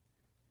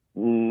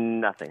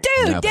 Nothing.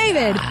 Dude, Nothing.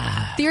 David.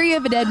 Theory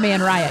of a Dead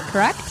Man Riot,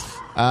 correct?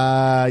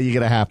 You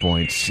get a half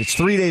point. It's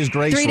 3 Days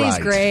Grace. 3 Days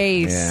right.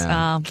 Grace.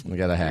 Yeah, we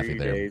got a halfie 3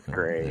 there. Days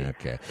Grace.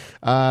 Okay.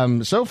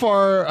 So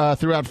far,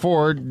 throughout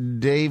 4,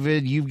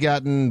 David, you've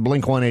gotten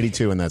Blink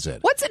 182, and that's it.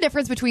 What's the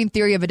difference between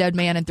Theory of a Dead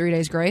Man and 3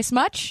 Days Grace?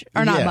 Much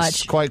or not Yes,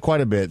 much?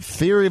 quite a bit.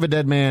 Theory of a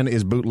Dead Man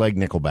is bootleg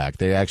Nickelback.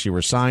 They actually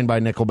were signed by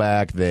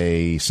Nickelback.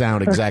 They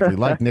sound exactly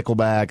like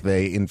Nickelback.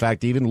 They, in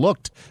fact, even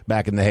looked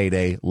back in the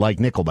heyday like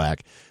Nickelback.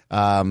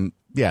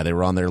 Yeah, they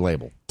were on their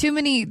label.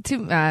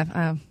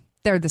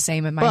 They're the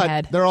same in my But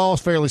head. they're all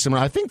fairly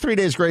similar. I think 3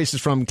 Days Grace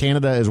is from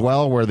Canada as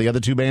well, where the other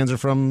 2 bands are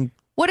from.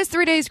 What does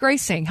 3 Days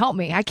Grace sing? Help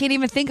me. I can't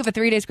even think of a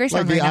 3 Days Grace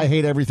Like song the right now. I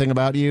Hate Everything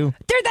About You.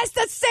 Dude, that's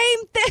the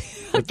same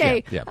thing.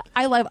 Okay. Yeah.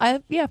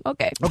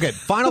 Okay. Okay,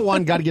 final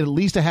one. Got to get at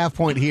least a half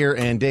point here.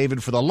 And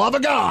David, for the love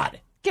of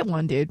God. Get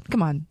one, dude.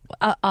 Come on.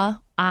 A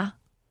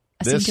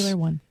This singular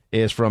one.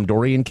 is from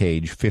Dorian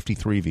Cage,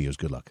 53 views.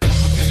 Good luck.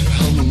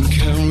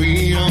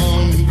 Carry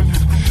on.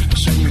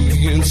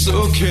 It's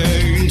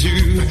okay to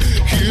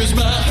here's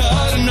my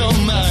heart and all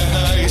my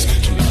eyes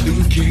to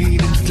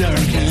locate the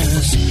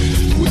darkness.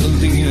 Will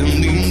the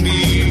ending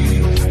be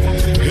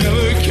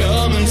ever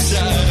come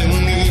inside of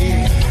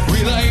me?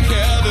 Will I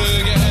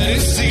ever get to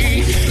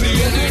see the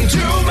ending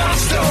to my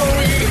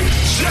story?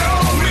 Show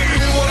me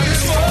what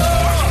it's for.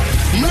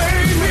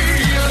 Make me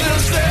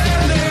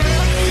understand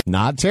it.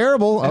 Not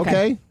terrible.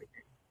 Okay.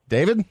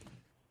 David?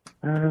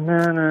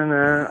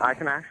 No. I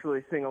can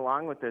actually sing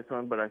along with this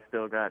one, but I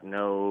still got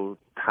no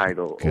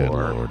title. Good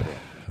Lord.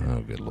 Oh,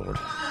 good Lord.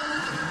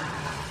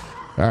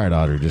 All right,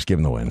 Audrey, just give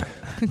him the win.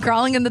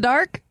 Crawling in the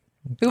Dark?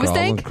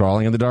 Hoobastank?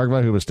 Crawling in the Dark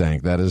by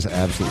Hoobastank. That is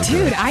absolutely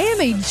Dude, correct. I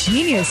am a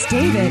genius,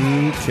 David.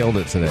 You killed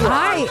it today.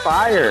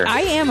 Fire.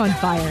 I am on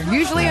fire.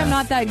 Usually I'm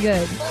not that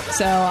good.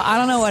 So I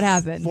don't know what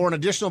happened. For an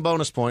additional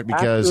bonus point,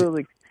 because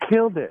Absolutely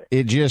killed it.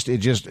 it just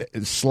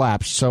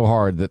slaps so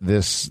hard that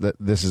this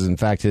is in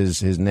fact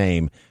his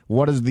name.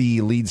 What is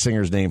the lead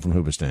singer's name from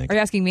Hoobastank? Are you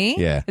asking me?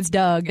 Yeah. It's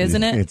Doug,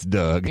 isn't it? It's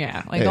Doug.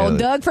 Yeah, like Hell, old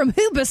Doug from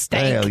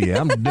Hoobastank. Hell yeah,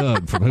 I'm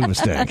Doug from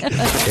Hoobastank.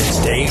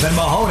 It's Dave and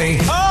Mahoney.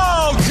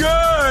 Oh,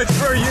 good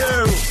for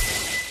you.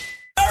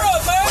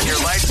 When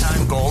your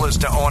lifetime goal is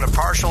to own a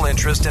partial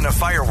interest in a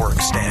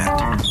fireworks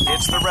stand,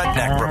 it's the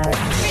Redneck Report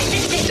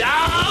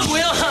Dog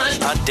will hunt.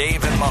 on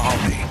Dave and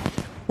Mahoney.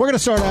 We're going to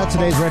start out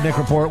today's Redneck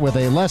Report with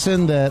a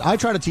lesson that I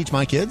try to teach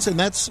my kids, and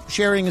that's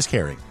sharing is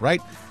caring,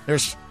 right?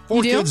 There's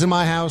 4 kids in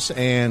my house,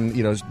 and,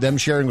 you know, them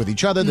sharing with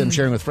each other, them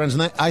sharing with friends,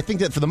 and I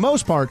think that for the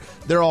most part,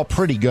 they're all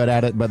pretty good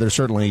at it, but there's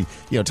certainly,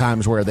 you know,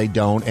 times where they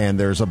don't, and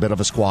there's a bit of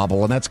a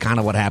squabble, and that's kind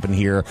of what happened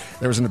here.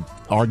 There was an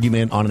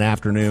argument on an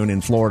afternoon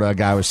in Florida. A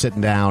guy was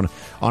sitting down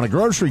on a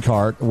grocery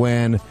cart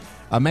when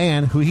a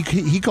man who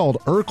he called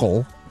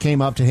Urkel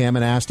came up to him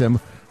and asked him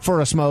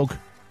for a smoke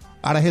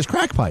out of his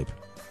crack pipe.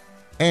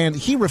 And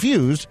he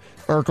refused,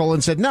 Urkel,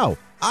 and said, "No,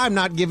 I'm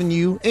not giving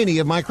you any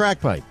of my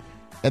crack pipe."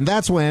 And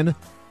that's when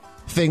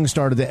things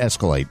started to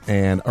escalate,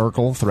 and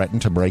Urkel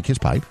threatened to break his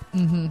pipe.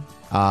 And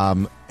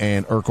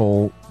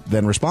Urkel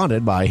then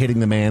responded by hitting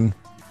the man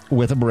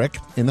with a brick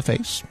in the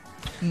face,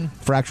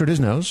 fractured his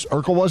nose.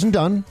 Urkel wasn't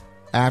done.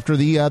 After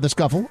the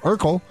scuffle,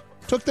 Urkel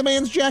took the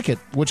man's jacket,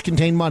 which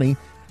contained money,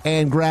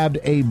 and grabbed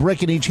a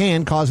brick in each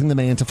hand, causing the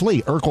man to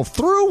flee. Urkel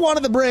threw one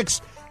of the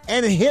bricks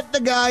and hit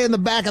the guy in the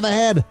back of the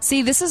head.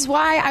 See, this is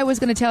why I was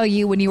going to tell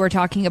you when you were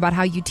talking about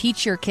how you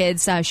teach your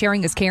kids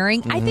sharing is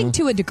caring. I think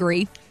to a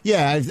degree.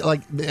 Yeah,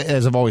 like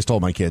as I've always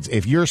told my kids,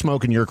 if you're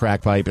smoking your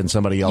crack pipe and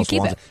somebody else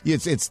wants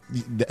it,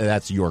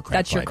 that's your crack pipe.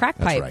 That's your crack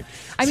pipe. That's right.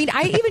 I mean,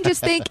 I even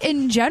just think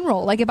in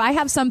general, like if I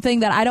have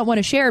something that I don't want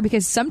to share,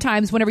 because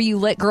sometimes whenever you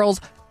let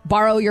girls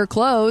borrow your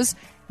clothes,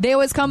 they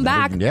always come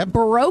back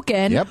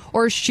broken,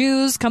 or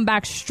shoes come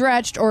back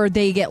stretched, or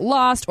they get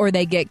lost, or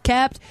they get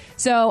kept.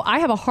 So I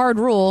have a hard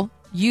rule.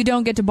 You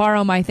don't get to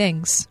borrow my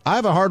things. I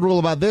have a hard rule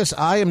about this.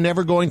 I am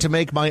never going to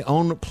make my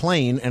own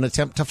plane and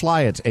attempt to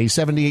fly it. A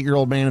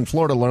 78-year-old man in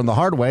Florida learned the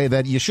hard way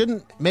that you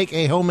shouldn't make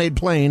a homemade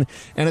plane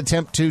and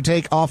attempt to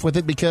take off with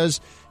it, because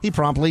he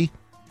promptly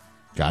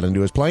got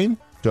into his plane,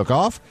 took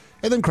off,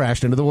 and then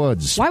crashed into the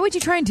woods. Why would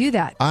you try and do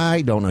that?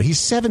 I don't know. He's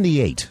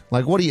 78.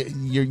 Like, what do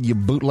you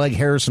bootleg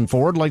Harrison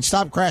Ford? Like,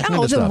 stop crashing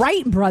into stuff. The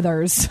Wright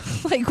brothers.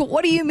 Like,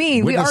 what do you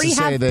mean? We already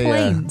have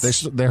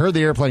planes. They heard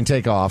the airplane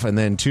take off, and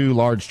then 2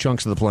 large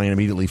chunks of the plane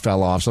immediately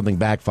fell off. Something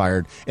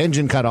backfired.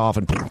 Engine cut off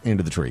and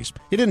into the trees.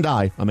 He didn't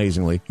die,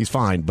 amazingly. He's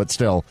fine, but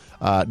still,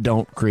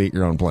 don't create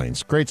your own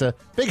planes. Creates a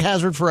big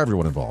hazard for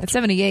everyone involved. At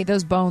 78,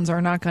 those bones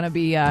are not going to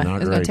be... it's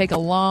going to take a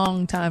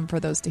long time for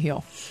those to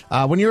heal.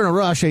 When you're in a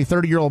rush, a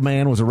 30-year-old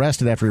man was arrested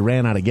after he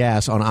ran out of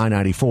gas on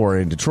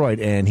I-94 in Detroit,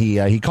 and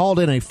he called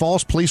in a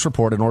false police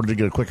report in order to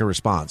get a quicker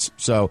response.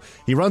 So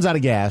he runs out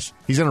of gas.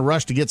 He's in a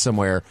rush to get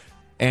somewhere,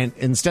 and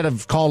instead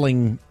of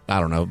calling,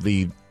 I don't know,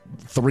 the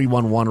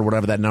 311 or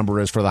whatever that number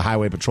is for the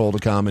highway patrol to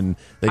come and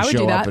they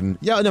show up, and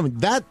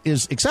that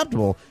is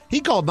acceptable. He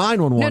called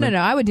 911. No,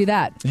 I would do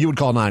that. You would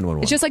call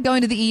 911. It's just like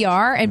going to the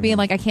ER and being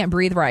like, I can't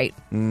breathe right.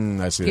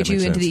 I see. Get you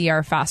into the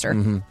ER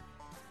faster.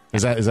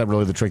 Is that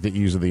really the trick that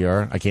you use at the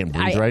ER? I can't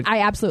breathe right?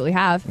 I absolutely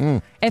have.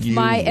 If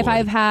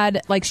I've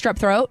had like strep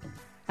throat,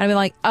 I'd be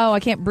like, oh,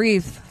 I can't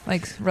breathe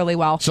like really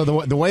well. So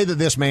the way that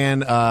this man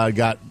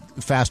got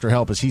faster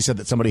help is he said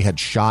that somebody had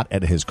shot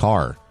at his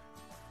car.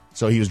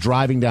 So he was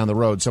driving down the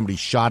road, somebody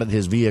shot at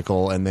his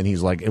vehicle, and then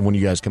he's like, and when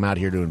you guys come out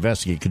here to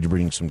investigate, could you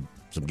bring some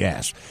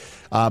gas?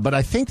 But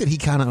I think that he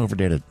kind of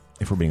overdid it,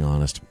 if we're being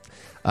honest,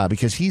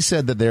 because he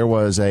said that there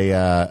was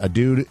a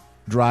dude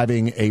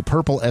driving a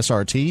purple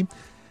SRT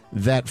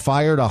that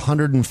fired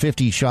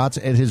 150 shots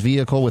at his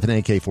vehicle with an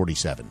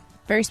AK-47.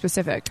 Very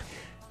specific.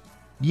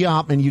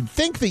 Yeah, and you'd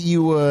think that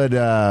you would...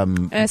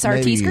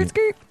 SRT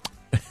skirt?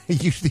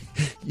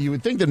 You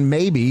would think that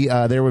maybe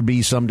there would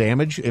be some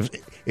damage.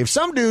 If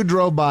some dude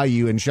drove by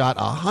you and shot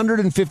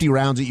 150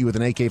 rounds at you with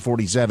an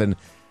AK-47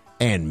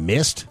 and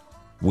missed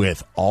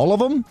with all of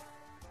them...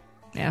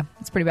 Yeah,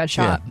 it's a pretty bad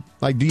shot. Yeah.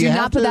 Like, do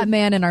not put that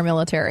man in our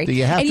military. Do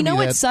you have and you to know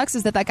what that? Sucks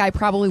is that guy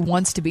probably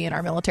wants to be in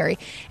our military.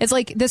 It's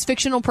like this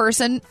fictional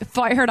person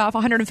fired off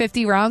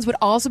 150 rounds would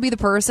also be the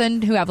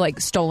person who have like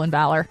stolen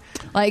valor,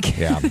 like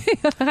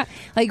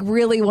like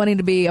really wanting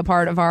to be a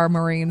part of our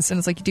Marines. And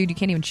it's like, dude, you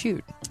can't even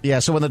shoot. Yeah.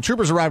 So when the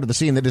troopers arrived at the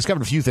scene, they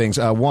discovered a few things.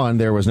 One,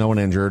 there was no one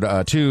injured.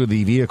 Two,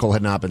 the vehicle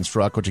had not been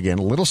struck, which again,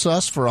 a little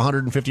sus for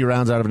 150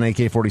 rounds out of an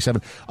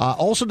AK-47.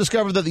 Also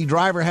discovered that the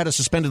driver had a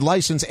suspended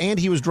license and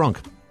he was drunk.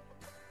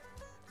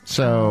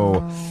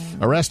 So,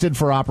 arrested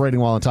for operating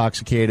while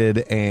intoxicated,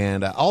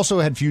 and also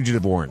had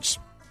fugitive warrants.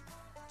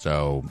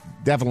 So,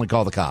 definitely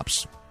call the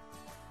cops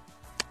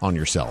on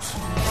yourself.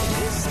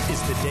 This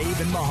is the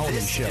Dave and Mahoney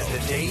Show. This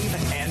is the Dave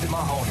and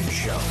Mahoney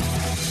Show.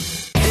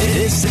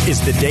 This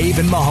is the Dave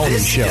and Mahoney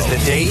Show. This is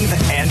the Dave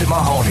and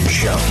Mahoney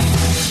Show.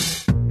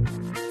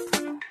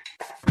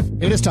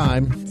 It is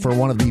time for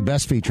one of the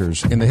best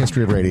features in the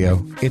history of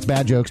radio. It's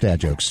Bad Jokes, Dad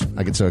Jokes.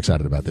 I get so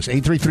excited about this.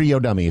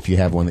 833-YO-DUMMY if you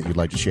have one that you'd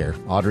like to share.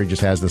 Audrey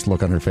just has this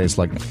look on her face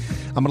like,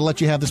 I'm going to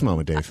let you have this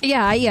moment, Dave.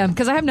 Yeah, I am,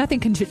 because I have nothing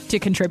to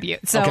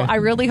contribute. So I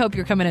really hope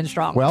you're coming in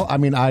strong. Well, I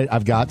mean,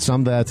 I've got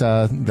some that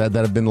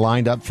have been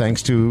lined up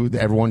thanks to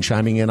everyone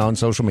chiming in on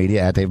social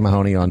media at Dave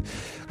Mahoney on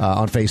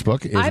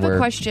Facebook. I have a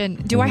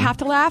question. Do I have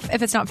to laugh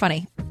if it's not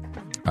funny?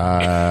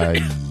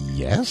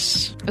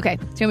 Yes. Okay.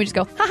 So you want me to just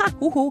go, ha ha,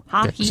 hoo hoo,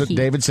 ha hee So hee.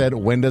 David said,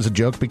 when does a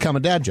joke become a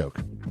dad joke?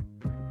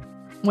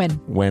 When?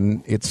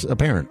 When it's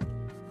apparent.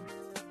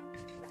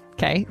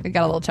 Okay, it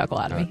got a little chuckle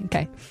out of me.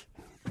 Okay.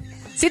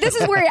 See, this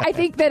is where I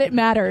think that it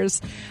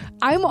matters.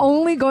 I'm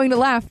only going to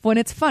laugh when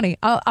it's funny.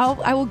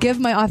 I will give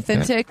my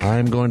authentic.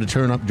 I'm going to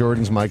turn up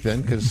Jordan's mic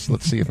then, because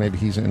let's see if maybe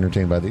he's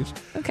entertained by these.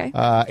 Okay.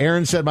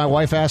 Aaron said, my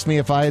wife asked me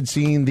if I had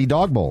seen the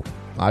Dog Bowl.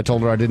 I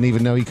told her I didn't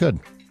even know he could.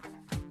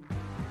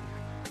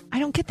 I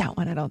don't get that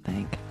one, I don't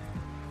think.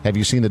 Have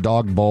you seen the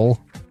Dog Bowl?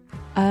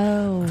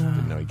 Oh.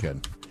 Didn't know he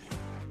could.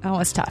 That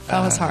was tough.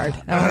 That was hard.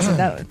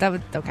 That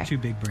was okay. Too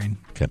big brain.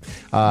 Okay.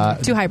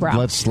 Too highbrow.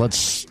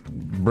 Let's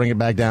bring it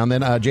back down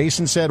then.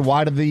 Jason said,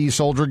 why did the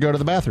soldier go to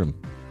the bathroom?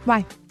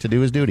 Why? To do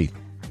his duty.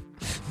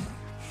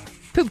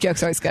 Poop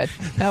joke's always good.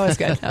 That was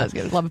good.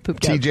 Love a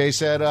poop joke. TJ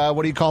said,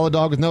 what do you call a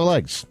dog with no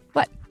legs?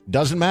 What?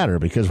 Doesn't matter,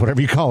 because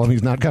whatever you call him,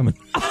 he's not coming.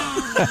 This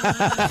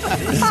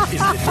is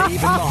the Dave and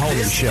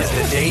Mahoney Show.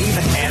 The Dave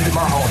and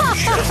Mahoney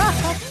Show.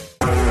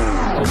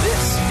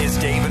 This is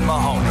Dave and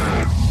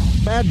Mahoney.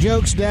 Bad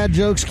jokes, dad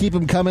jokes, keep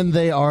them coming.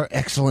 They are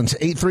excellent.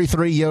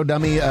 833 Yo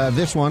Dummy.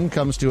 This one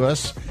comes to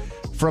us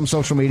from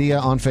social media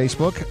on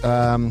Facebook.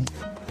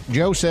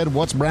 Joe said,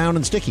 what's brown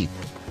and sticky?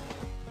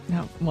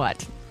 No,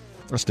 what?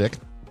 A stick.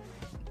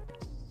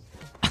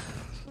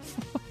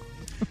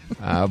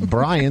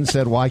 Brian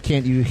said, why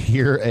can't you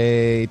hear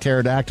a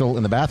pterodactyl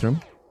in the bathroom?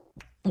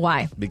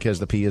 Why? Because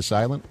the P is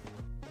silent.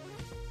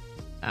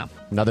 Oh.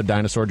 Another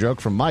dinosaur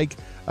joke from Mike.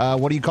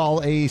 What do you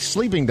call a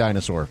sleeping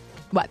dinosaur?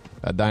 What?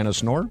 A dino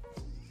snore?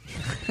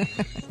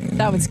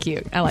 That one's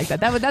cute. I like that.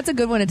 That's a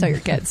good one to tell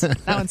your kids. That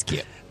one's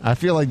cute. I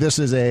feel like this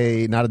is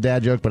not a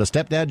dad joke, but a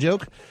stepdad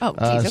joke. Oh,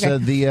 geez, okay.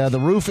 Said the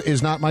roof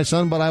is not my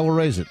son, but I will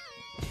raise it.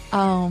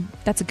 Oh,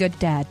 that's a good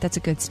dad. That's a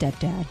good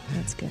stepdad.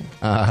 That's good.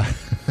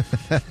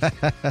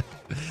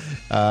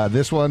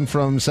 This one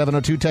from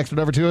 702 texted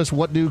over to us.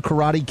 What do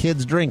karate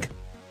kids drink?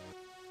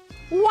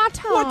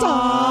 Water.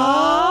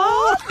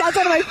 That's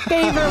one of my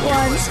favorite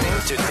ones. Listening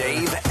to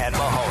Dave and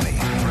Mahoney.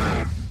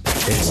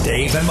 It's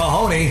Dave and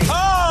Mahoney.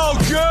 Oh,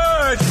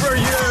 good for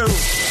you.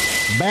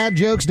 Bad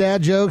jokes,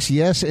 dad jokes.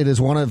 Yes, it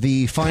is one of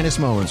the finest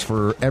moments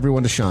for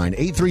everyone to shine.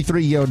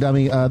 833 Yo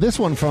Dummy. This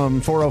one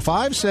from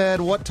 405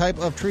 said, what type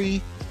of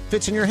tree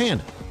fits in your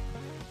hand?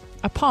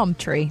 A palm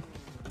tree.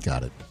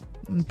 Got it.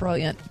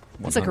 Brilliant.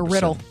 It's 100%. like a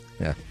riddle.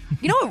 Yeah.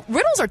 You know,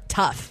 riddles are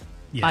tough.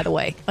 Yeah. By the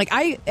way, like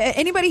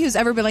anybody who's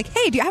ever been like,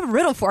 "Hey, do you have a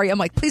riddle for you?" I'm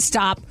like, "Please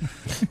stop!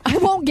 I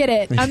won't get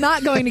it. I'm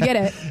not going to get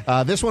it."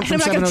 This one from I'm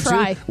not gonna 702.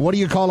 try. What do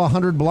you call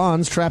 100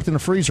 blondes trapped in a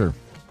freezer?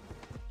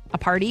 A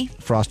party?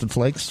 Frosted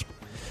Flakes.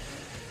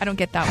 I don't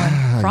get that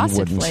one.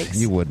 Frosted Flakes.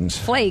 You wouldn't.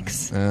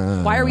 Flakes.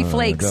 Why are we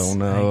flakes? I don't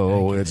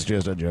know. It's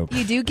just a joke.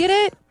 You do get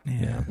it?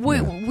 Yeah. Why?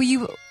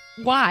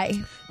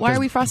 Why are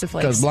we Frosted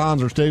Flakes? Because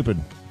blondes are stupid.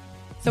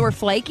 So we're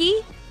flaky?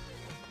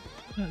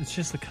 No, it's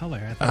just the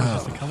color. I thought it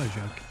was just a color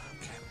joke.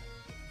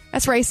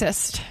 That's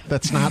racist.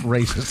 That's not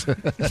racist.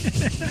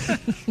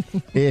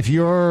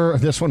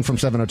 This one from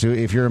 702,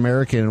 if you're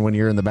American when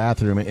you're in the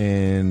bathroom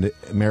and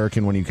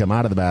American when you come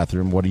out of the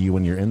bathroom, what are you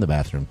when you're in the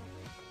bathroom?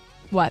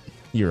 What?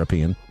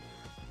 European.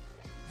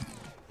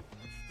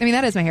 I mean,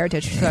 that is my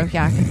heritage, so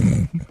yeah.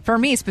 For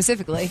me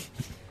specifically,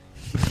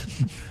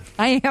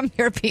 I am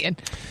European.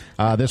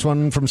 This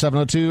one from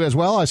 702 as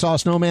well. I saw a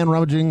snowman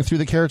rummaging through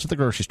the carrots at the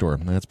grocery store.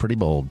 That's pretty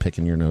bold,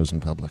 picking your nose in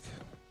public.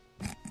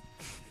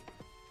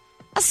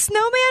 A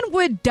snowman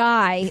would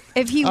die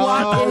if he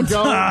walked in.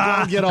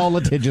 Don't get all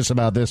litigious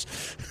about this.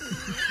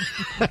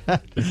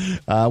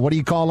 What do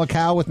you call a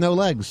cow with no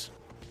legs?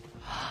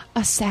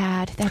 That's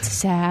sad.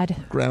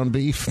 Ground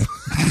beef.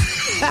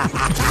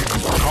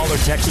 Call or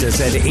text us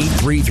at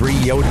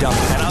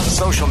 833-YO-DUMB and on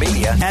social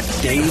media at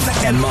Dave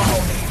and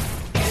Mahoney.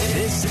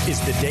 This is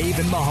the Dave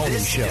and Mahoney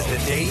Show. This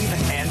is the Dave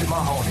and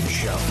Mahoney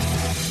Show.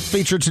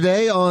 Featured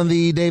today on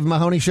the Dave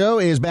Mahoney Show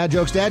is Bad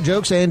Jokes, Dad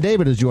Jokes, and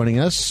David is joining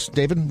us.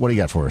 David, what do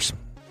you got for us?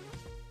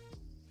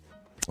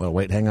 Well,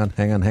 wait, hang on.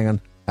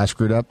 I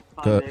screwed up.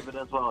 David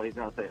as well. He's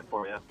going to say it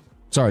for you.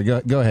 Sorry,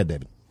 go ahead,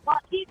 David. What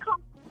do you call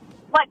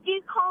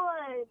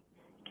a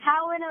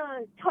cow in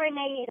a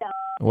tornado?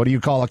 What do you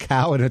call a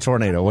cow in a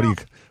tornado?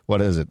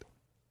 What is it?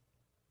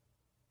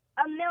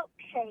 A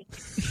milkshake.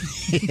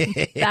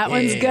 That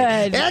one's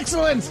good.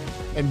 Excellent.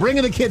 And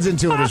bringing the kids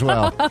into it as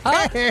well.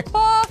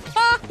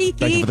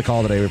 Thank you for the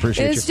call today. We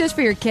appreciate It's just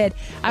for your kid.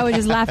 I was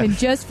just laughing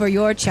just for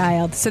your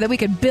child so that we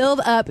could build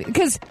up.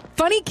 Because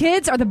funny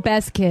kids are the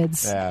best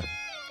kids. Yeah.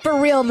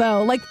 For real,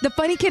 though. Like the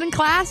funny kid in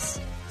class,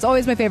 it's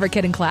always my favorite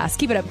kid in class.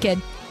 Keep it up,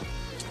 kid.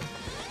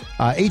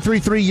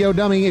 833 Yo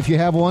Dummy, if you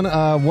have one.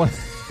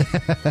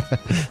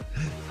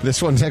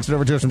 This one texted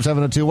over to us from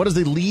 702. What is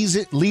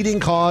the leading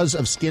cause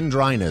of skin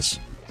dryness?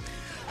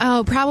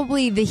 Oh,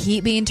 probably the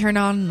heat being turned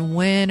on in the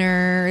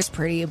winter. It's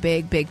pretty a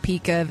big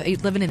peak of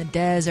living in the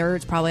desert.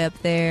 It's probably up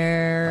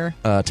there.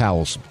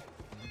 Towels.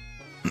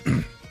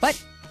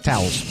 What?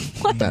 Towels.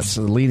 What? That's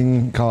the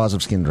leading cause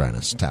of skin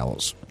dryness.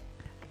 Towels.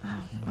 I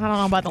don't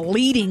know about the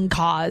leading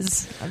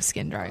cause of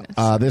skin dryness.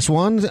 This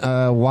one,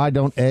 why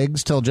don't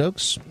eggs tell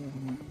jokes?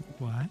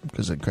 Why?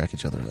 Because they crack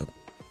each other up.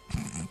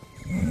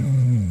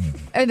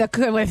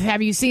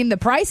 Have you seen the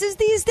prices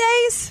these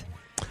days?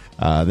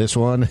 This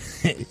one,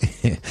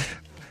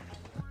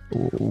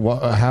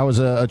 How is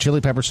a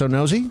chili pepper so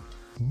nosy?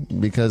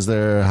 Because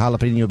they're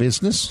jalapeno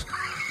business.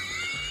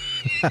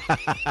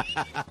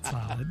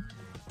 Solid.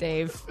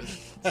 Dave.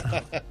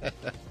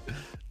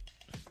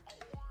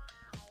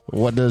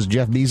 What does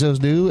Jeff Bezos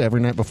do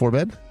every night before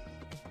bed?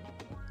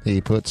 He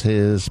puts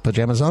his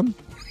pajamas on.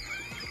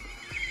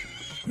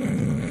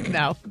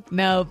 No.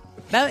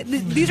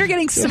 These are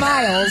getting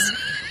smiles,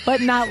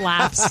 but not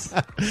laughs.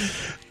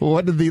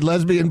 What did the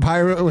lesbian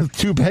pirate with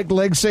two pegged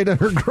legs say to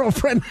her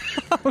girlfriend?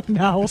 Oh,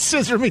 no.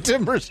 Scissor me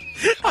timbers.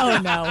 Oh,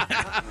 no.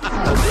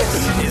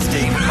 This is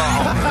Dave and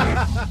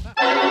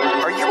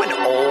Mahoney. Are you an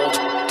old?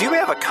 Do you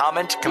have a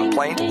comment,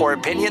 complaint, or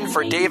opinion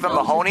for Dave and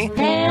Mahoney?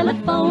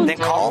 Then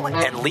call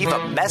and leave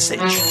a message.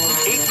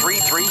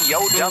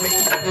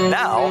 833-YO-DUMMY.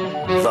 Now,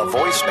 the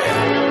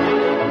voicemail.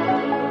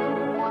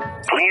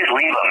 Please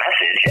leave a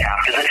message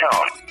after the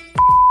tone.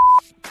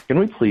 Can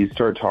we please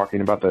start talking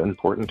about the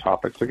important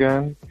topics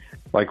again?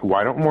 Like,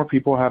 why don't more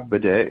people have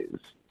bidets?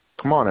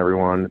 Come on,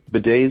 everyone.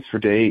 Bidets for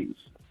days.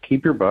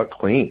 Keep your butt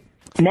clean.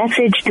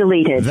 Message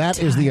deleted. That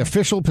is the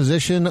official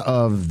position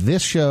of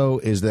this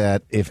show, is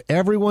that if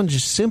everyone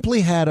just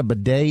simply had a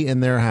bidet in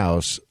their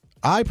house,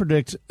 I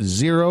predict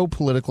zero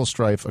political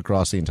strife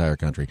across the entire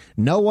country.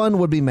 No one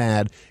would be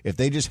mad if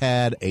they just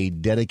had a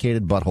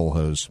dedicated butthole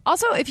hose.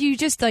 Also, if you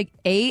just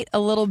ate a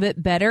little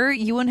bit better,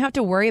 you wouldn't have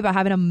to worry about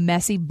having a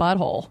messy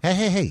butthole.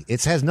 Hey.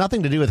 It has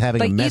nothing to do with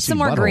having a messy butthole. Eat some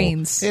more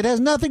greens. It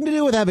has nothing to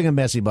do with having a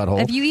messy butthole.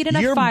 If you eat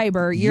enough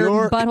fiber,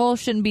 your butthole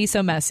shouldn't be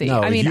so messy.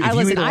 No,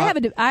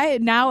 I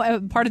now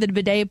am part of the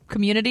bidet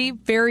community,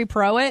 very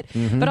pro it,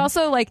 but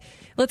also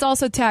let's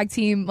also tag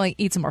team,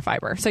 eat some more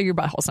fiber so your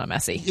butthole's not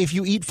messy. If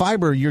you eat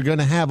fiber, you're going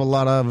to have a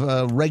lot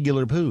of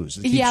regular poos.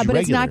 Yeah, but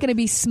it's not going to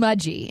be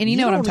smudgy. And you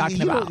know what I'm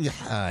talking about.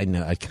 I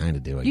know. I kind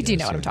of do. You do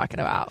know what I'm talking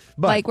about.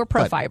 We're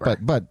pro fiber.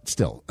 But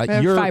still.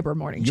 Your fiber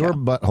morning show. Your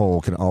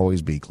butthole can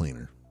always be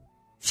cleaner.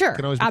 Sure,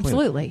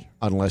 absolutely. Cleaner,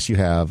 unless you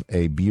have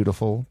a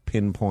beautiful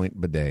pinpoint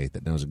bidet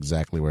that knows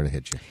exactly where to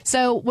hit you.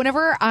 So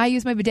whenever I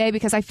use my bidet,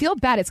 because I feel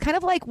bad, it's kind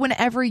of like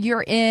whenever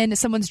you're in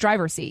someone's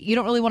driver's seat. You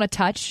don't really want to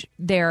touch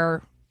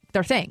their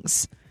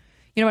things.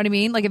 You know what I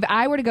mean? Like if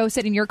I were to go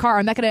sit in your car,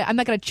 I'm not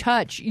gonna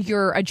touch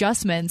your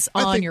adjustments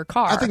on your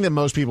car. I think that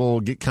most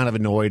people get kind of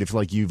annoyed if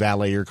you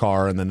valet your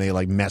car and then they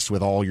mess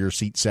with all your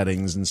seat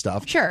settings and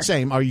stuff. Sure.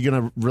 Same. Are you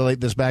going to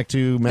relate this back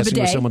to messing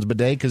with someone's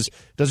bidet? Because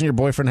doesn't your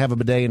boyfriend have a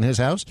bidet in his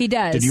house? He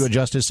does. Did you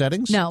adjust his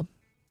settings? No.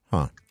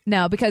 Huh.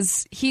 No,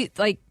 because he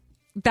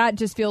that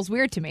just feels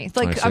weird to me.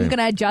 I'm going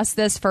to adjust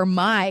this for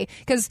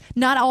because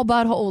not all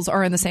buttholes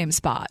are in the same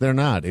spot. They're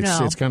not.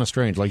 It's kind of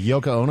strange. Like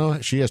Yoko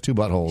Ono, she has two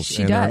buttholes,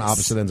 they're on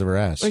opposite ends of her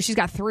ass. Well, she's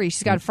got three.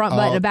 She's got a front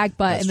butt and a back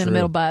butt and then a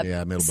middle butt.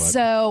 Yeah, middle butt.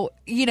 So,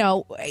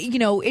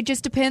 it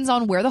just depends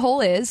on where the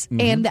hole is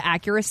and the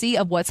accuracy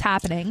of what's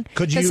happening.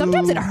 Because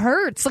sometimes it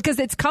hurts because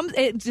it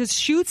just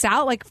shoots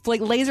out like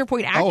laser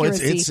point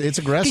accuracy. Oh, it's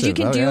aggressive. Because you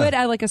can do it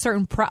at a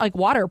certain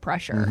water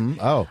pressure.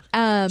 Oh.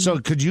 So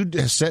could you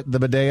set the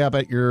bidet up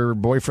at your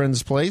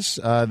boyfriend's place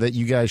that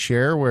you guys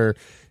share, where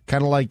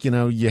kind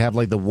of you have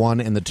the 1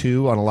 and the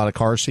 2 on a lot of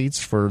car seats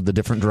for the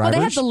different drivers?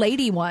 Well, they have the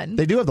lady one.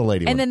 They do have the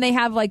lady one. And then they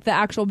have the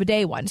actual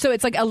bidet one. So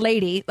it's a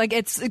lady.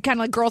 It's kind of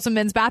like girls and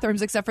men's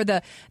bathrooms, except for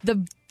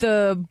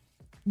the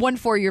one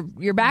for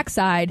your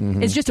backside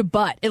is just a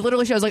butt. It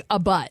literally shows a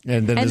butt.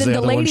 And then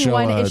the lady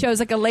one, it shows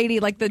a lady,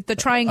 the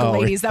triangle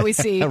ladies that we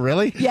see.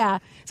 Really? Yeah.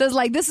 So it's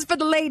this is for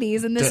the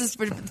ladies and this is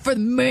for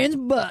the men's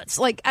butts.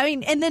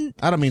 And then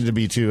I don't mean to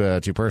be too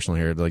personal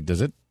here.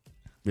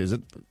 Is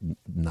it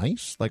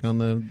nice? On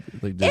the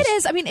it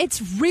is. I mean,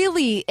 it's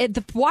really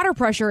the water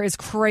pressure is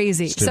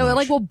crazy. So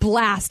it will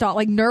blast out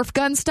Nerf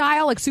gun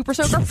style, super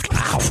soaker.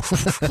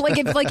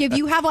 if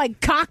you have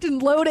cocked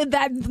and loaded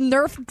that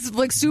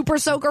Nerf super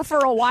soaker for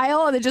a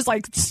while and it just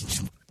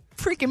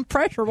freaking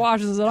pressure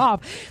washes it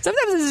off.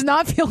 Sometimes it does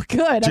not feel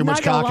good. Too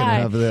much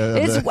cocking of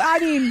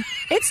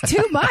it's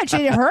too much.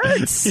 It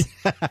hurts.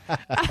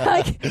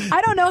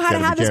 I don't know how to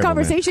have this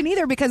conversation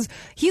either because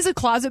he's a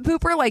closet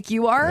pooper like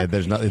you are. Yeah,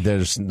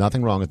 there's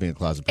nothing wrong with being a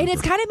closet pooper. And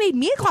it's kind of made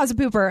me a closet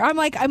pooper. I'm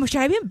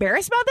should I be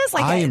embarrassed about this?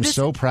 I am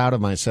so proud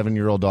of my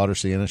 7-year-old daughter,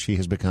 Sienna. She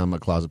has become a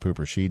closet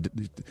pooper. She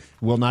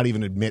will not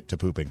even admit to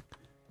pooping.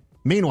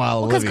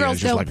 Meanwhile, Olivia girls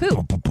is just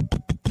don't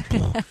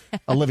poop.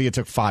 Olivia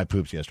took 5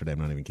 poops yesterday. I'm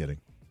not even kidding.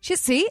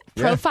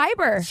 Pro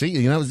fiber. See,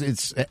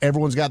 it's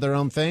everyone's got their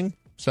own thing.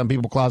 Some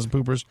people closet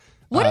poopers.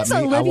 What is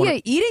Olivia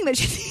eating that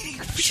she's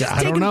eating? She's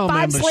I don't know, 5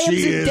 man, but slams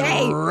she a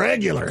day. is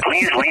regular.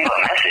 Please leave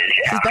a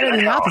message. She's better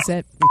than the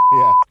opposite.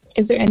 Yeah.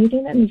 Is there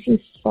anything that makes you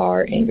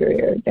far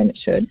angrier than it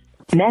should?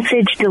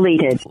 Message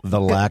deleted. The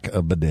lack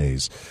of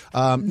bidets.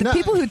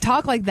 People who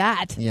talk like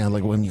that. Yeah,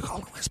 when you call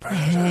them whisperers.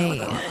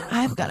 Hey,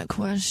 I've got a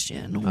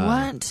question.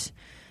 What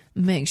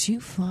makes you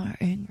far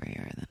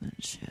angrier than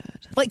it should?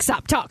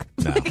 Stop, talk.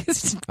 No,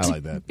 I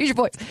like that. Use your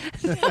voice.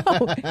 No,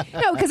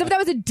 because if that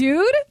was a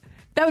dude,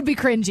 that would be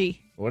cringy.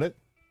 Would it?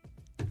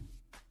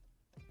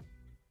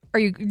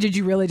 Did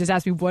you really just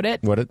ask me would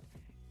it? Would it?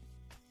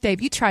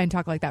 Dave, you try and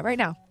talk like that right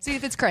now. See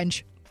if it's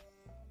cringe.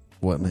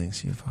 What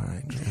makes you far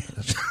angrier than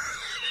it should?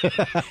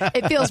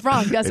 It feels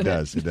wrong, doesn't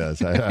it? It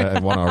does. I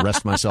want to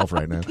arrest myself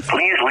right now. Please leave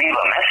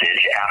a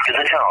message after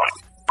the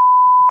tone.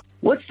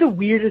 What's the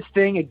weirdest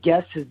thing a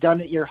guest has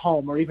done at your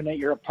home or even at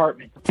your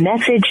apartment?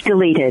 Message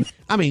deleted.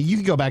 I mean, you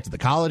can go back to the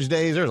college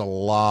days. There's a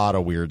lot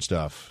of weird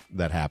stuff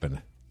that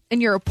happened.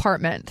 In your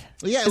apartment.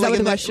 Yeah, Is that what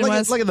the question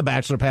was? Like in the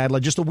bachelor pad,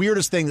 like just the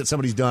weirdest thing that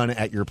somebody's done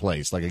at your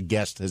place, like a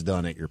guest has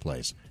done at your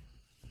place.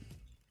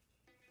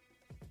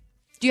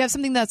 Do you have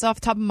something that's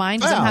off the top of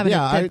mind? 'Cause I'm having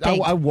to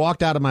think. I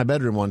walked out of my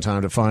bedroom one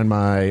time to find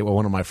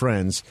one of my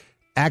friends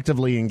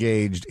actively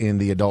engaged in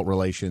the adult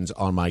relations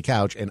on my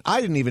couch, and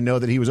I didn't even know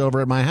that he was over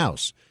at my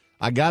house.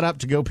 I got up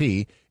to go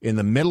pee in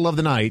the middle of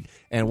the night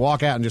and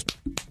walk out and just...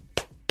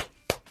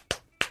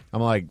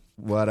 I'm like,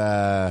 what,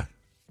 And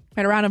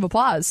a round of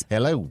applause.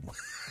 Hello.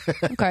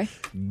 Okay.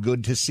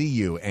 Good to see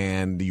you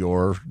and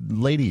your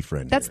lady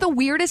friend. That's the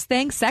weirdest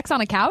thing, sex on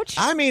a couch?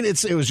 I mean,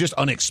 it was just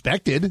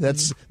unexpected.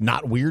 That's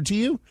not weird to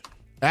you?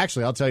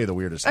 Actually, I'll tell you the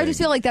weirdest thing. I just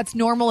feel like that's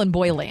normal in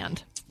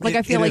Boyland. Like,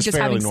 I feel It like is just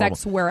fairly having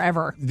sex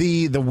wherever.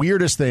 The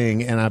weirdest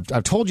thing, and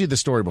I've told you the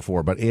story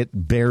before, but it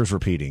bears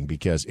repeating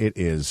because it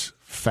is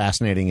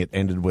fascinating. It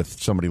ended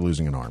with somebody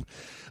losing an arm.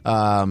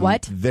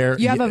 What?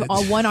 You have a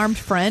one-armed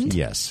friend?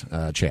 Yes,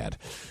 Chad.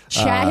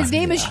 Chad. His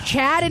name is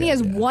Chad, and he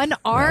has one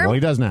arm? Yeah, well,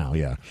 he does now,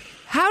 yeah.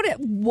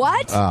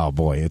 What? Oh,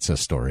 boy, it's a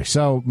story.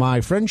 So my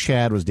friend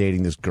Chad was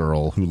dating this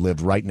girl who lived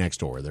right next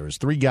door. There was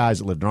 3 guys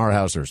that lived in our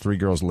house. There was 3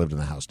 girls that lived in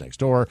the house next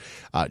door.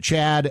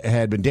 Chad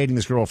had been dating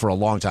this girl for a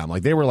long time.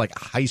 Like, they were like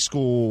high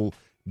school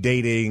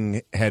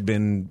dating, had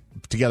been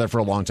together for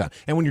a long time.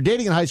 And when you're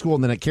dating in high school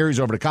and then it carries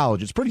over to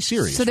college, it's pretty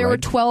serious. So there were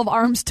 12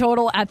 arms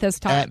total at this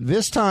time. At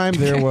this time,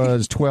 there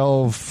was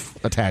 12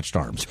 attached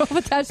arms. 12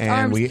 attached and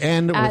arms. And we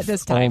end at with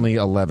this time. only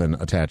 11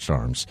 attached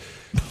arms.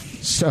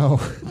 So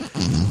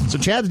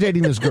Chad's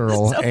dating this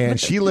girl, and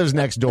she lives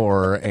next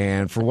door.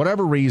 And for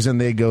whatever reason,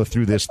 they go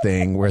through this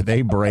thing where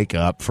they break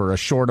up for a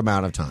short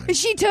amount of time.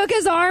 She took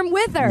his arm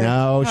with her.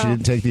 No, she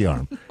didn't take the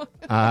arm.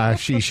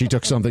 She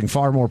took something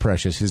far more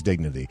precious, his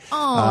dignity.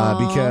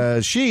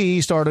 Because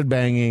she started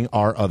banging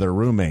our other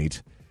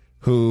roommate,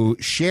 who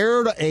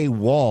shared a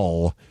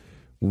wall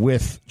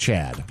with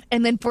Chad.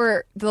 And then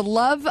for the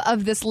love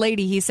of this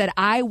lady, he said,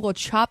 I will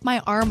chop my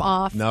arm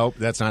off. Nope,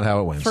 that's not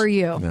how it went. For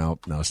you.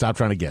 No, stop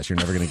trying to guess. You're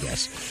never going to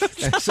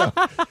guess.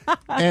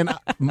 And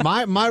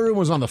my room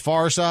was on the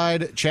far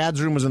side.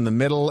 Chad's room was in the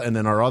middle, and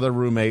then our other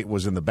roommate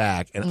was in the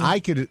back. And I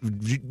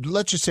could,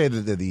 let's just say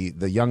that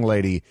the young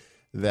lady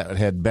that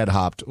had bed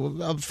hopped,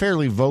 a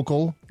fairly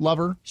vocal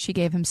lover. She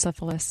gave him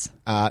syphilis.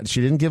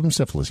 She didn't give him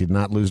syphilis. He did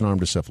not lose an arm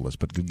to syphilis,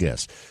 but good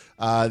guess.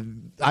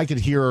 I could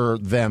hear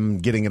them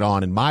getting it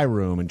on in my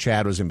room, and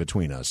Chad was in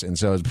between us, and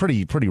so it was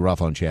pretty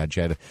rough on Chad.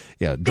 Chad,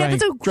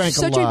 drank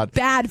such a lot. A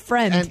bad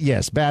friend. And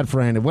yes, bad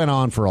friend. It went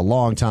on for a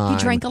long time.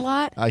 He drank a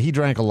lot. He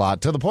drank a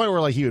lot to the point where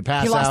like he would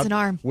pass He lost out an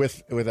arm.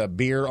 with a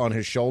beer on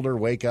his shoulder,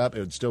 wake up, it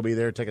would still be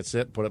there, take a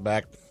sip, put it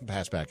back,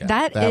 pass back out.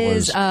 That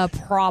is a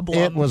problem.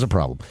 It was a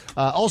problem.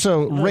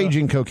 Also,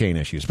 raging cocaine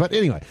issues. But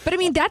anyway. But I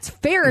mean, that's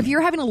fair. If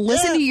you're having to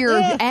listen to your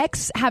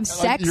ex have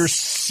sex. Like your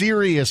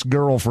serious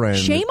girlfriend.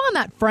 Shame on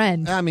that friend.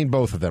 I mean,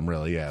 both of them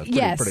really, yeah.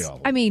 Yes. Pretty awful.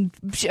 I mean,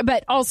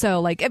 but also,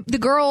 like, the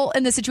girl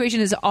in the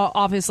situation is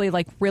obviously,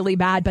 like, really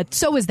bad, but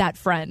so is that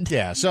friend.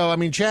 Yeah, so, I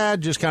mean,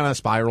 Chad just kind of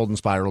spiraled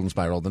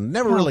and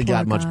never really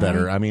got much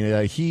better. I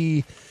mean,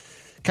 he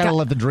kind of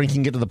let the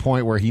drinking get to the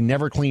point where he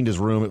never cleaned his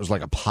room. It was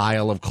like a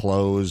pile of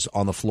clothes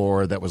on the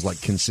floor that was,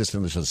 like,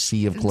 consistently just a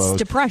sea of clothes.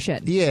 It's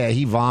depression. Yeah,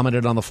 he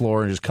vomited on the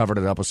floor and just covered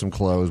it up with some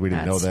clothes. We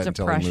didn't know that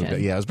until he moved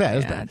it. Yeah, it was bad. It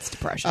was bad. It's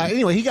depression.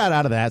 Anyway, he got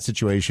out of that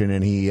situation,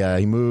 and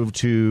he moved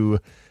to...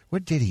 Where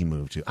did he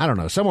move to? I don't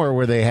know. Somewhere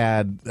where they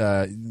had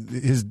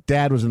his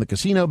dad was in the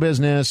casino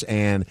business,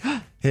 and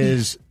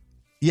his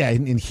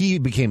and he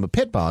became a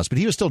pit boss, but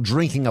he was still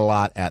drinking a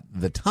lot at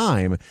the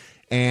time.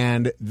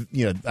 And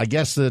I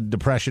guess the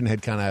depression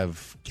had kind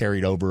of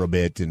carried over a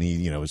bit, and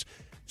he was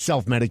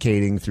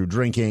self-medicating through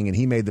drinking, and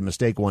he made the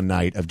mistake one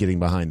night of getting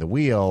behind the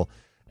wheel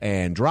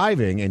and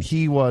driving, and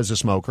he was a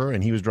smoker,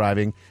 and he was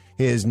driving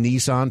his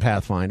Nissan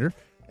Pathfinder.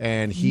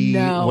 And he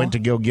went to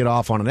go get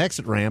off on an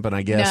exit ramp, and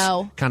I guess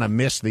kind of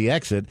missed the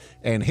exit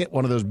and hit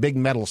one of those big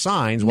metal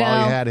signs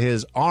while he had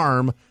his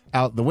arm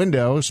out the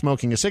window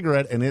smoking a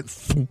cigarette, and it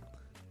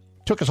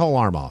took his whole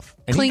arm off.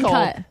 And Clean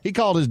cut. He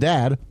called his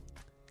dad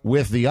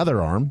with the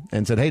other arm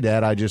and said, "Hey,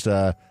 Dad, I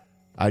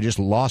just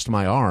lost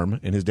my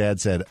arm." And his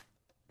dad said,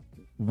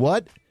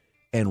 "What?"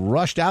 and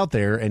rushed out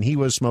there, and he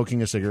was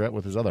smoking a cigarette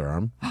with his other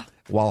arm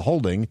while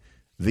holding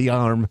the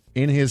arm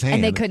in his hand,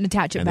 and they couldn't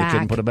attach it and back. They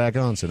couldn't put it back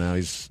on. So now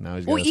he's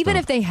well. Even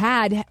if they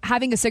had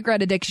having a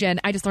cigarette addiction,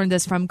 I just learned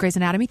this from Grey's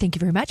Anatomy. Thank you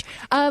very much.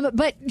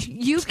 But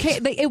you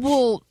can't. It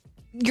will.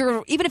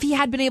 Even if he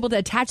had been able to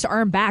attach the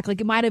arm back, like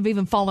it might have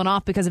even fallen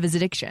off because of his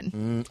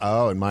addiction.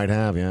 It might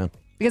have, yeah.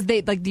 Because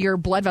your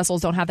blood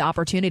vessels don't have the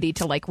opportunity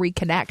to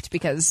reconnect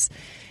because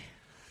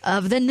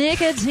of the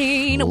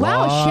nicotine.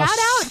 Wow, shout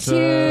out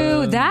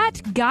to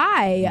that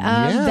guy.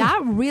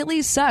 That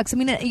really sucks. I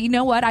mean, you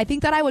know what? I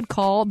think that I would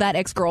call that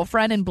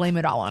ex-girlfriend and blame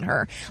it all on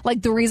her.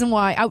 Like the reason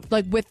why,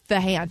 with the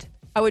hand.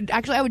 I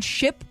would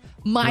ship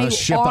my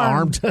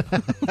armed.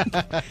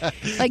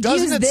 Like,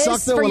 Doesn't use it this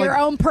suck, though, for when, your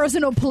like- own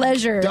personal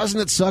pleasure. Doesn't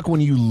it suck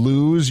when you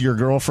lose your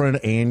girlfriend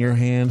and your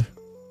hand?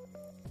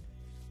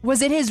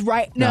 Was it his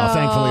right? No,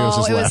 thankfully it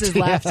was his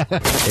left. his left.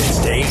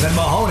 It's Dave and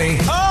Mahoney.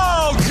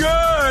 Oh,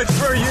 good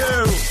for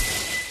you.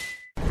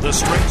 The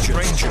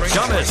strangest,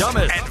 dumbest,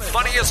 and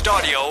funniest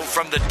audio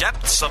from the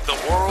depths of the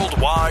World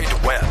Wide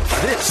Web.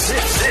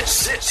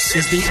 This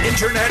is the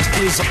Internet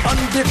is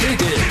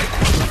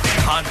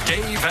Undefeated on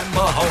Dave and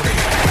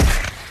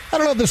Mahoney. I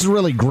don't know if this is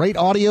really great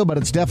audio, but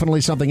it's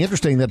definitely something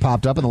interesting that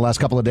popped up in the last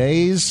couple of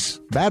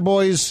days. Bad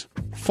Boys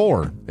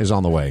 4 is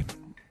on the way.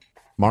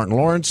 Martin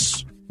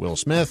Lawrence, Will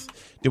Smith.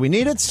 Do we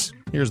need it?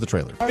 Here's the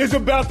trailer. It's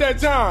about that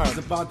time. It's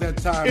about that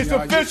time. It's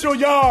y'all. official,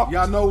 y'all.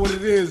 Y'all know what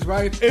it is,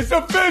 right? It's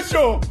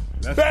official.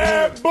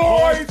 Bad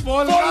Boys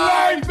for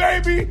life,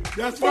 baby.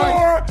 That's for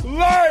right.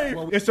 life.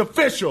 It's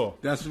official.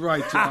 That's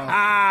right,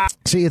 y'all.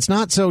 See, it's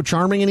not so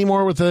charming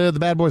anymore with the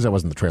Bad Boys. That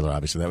wasn't the trailer,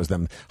 obviously. That was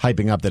them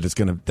hyping up that it's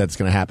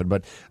gonna happen.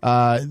 But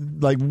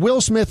like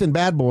Will Smith in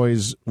Bad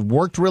Boys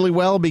worked really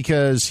well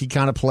because he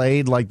kind of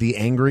played like the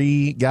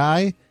angry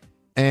guy.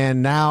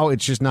 And now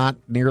it's just not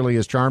nearly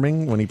as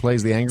charming when he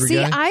plays the angry guy.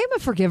 See, I am a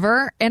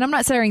forgiver, and I'm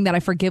not saying that I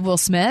forgive Will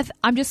Smith.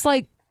 I'm just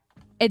like,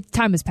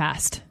 time has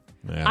passed.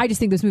 Yeah. I just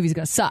think this movie's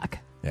going to suck.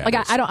 Yeah,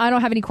 like I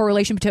don't have any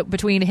correlation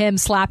between him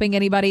slapping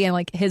anybody and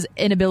like his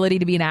inability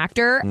to be an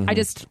actor.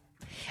 Mm-hmm.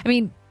 I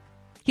mean,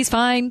 he's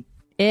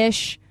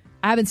fine-ish.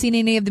 I haven't seen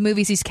any of the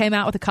movies. He's came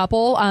out with a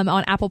couple on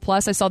Apple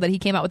Plus. I saw that he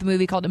came out with a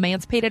movie called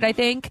Emancipated, I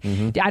think.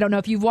 Mm-hmm. I don't know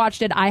if you've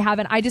watched it. I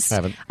haven't.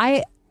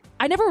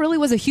 I never really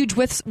was a huge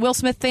Will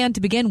Smith fan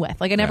to begin with.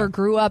 Like, I never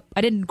grew up.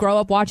 I didn't grow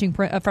up watching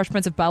Fresh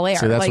Prince of Bel-Air.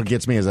 See, that's like, what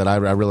gets me is that I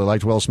really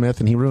liked Will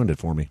Smith, and he ruined it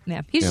for me.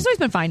 Yeah, he's just always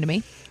been fine to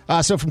me.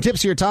 So from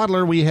Tipsy or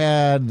Toddler, we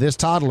had this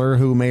toddler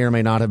who may or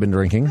may not have been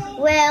drinking.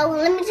 Well,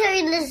 let me tell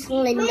you this,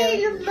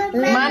 Linda.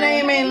 My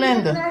name ain't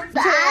Linda. If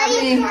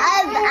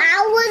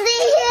I wasn't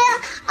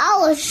here, I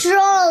would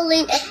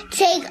surely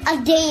take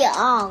a day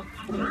off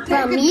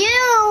from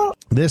you.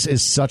 This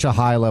is such a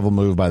high-level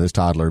move by this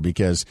toddler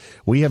because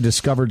we have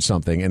discovered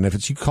something, and if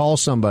it's you call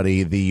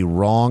somebody the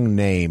wrong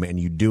name and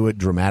you do it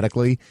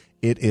dramatically,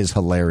 it is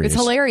hilarious. It's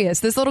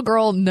hilarious. This little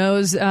girl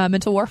knows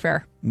mental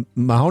warfare.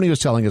 Mahoney was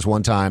telling us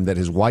one time that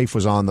his wife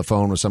was on the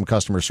phone with some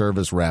customer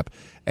service rep,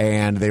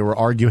 and they were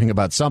arguing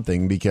about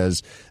something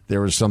because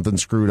there was something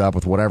screwed up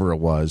with whatever it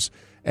was.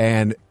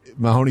 And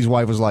Mahoney's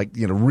wife was like,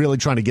 really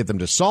trying to get them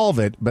to solve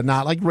it, but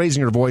not like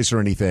raising her voice or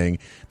anything,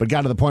 but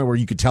got to the point where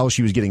you could tell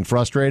she was getting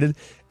frustrated.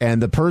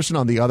 And the person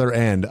on the other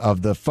end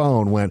of the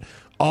phone went,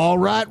 "All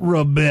right,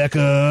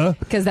 Rebecca."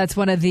 Because that's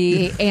one of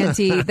the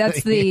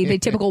that's the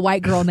typical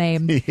white girl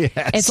name. Yes.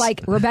 It's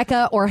like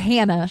Rebecca or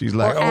Hannah. She's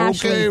like, or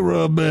Ashley. "Okay,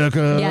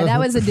 Rebecca." Yeah, that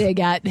was a dig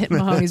at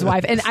Mahoney's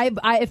wife. And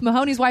I if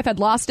Mahoney's wife had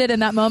lost it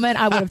in that moment,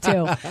 I would have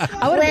too.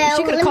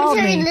 She could have called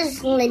me.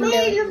 This,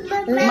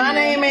 Linda. My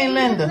name ain't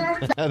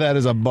Linda. That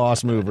is a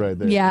boss move right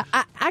there. Yeah,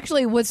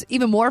 actually, what's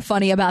even more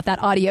funny about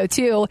that audio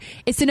too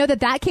is to know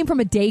that came from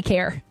a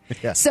daycare.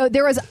 Yeah. So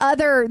there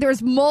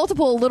was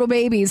multiple little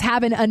babies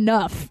having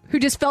enough who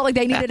just felt like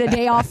they needed a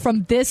day off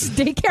from this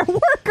daycare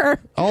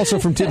worker. Also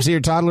from Tipsy or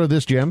Toddler,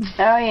 this Jim.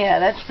 Oh, yeah,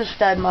 that's the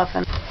stud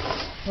muffin.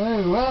 Hey,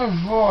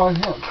 I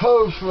can't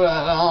pose for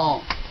that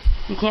long.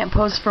 You can't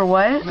pose for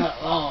what?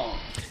 That long.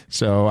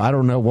 So I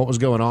don't know what was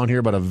going on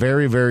here, but a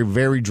very, very,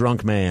 very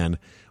drunk man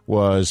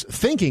was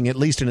thinking, at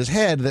least in his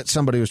head, that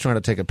somebody was trying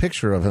to take a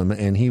picture of him,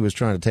 and he was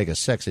trying to take a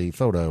sexy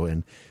photo,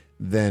 and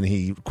then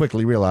he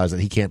quickly realized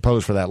that he can't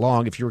pose for that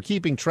long. If you were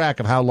keeping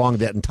track of how long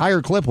that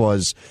entire clip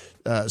was,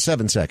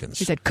 7 seconds.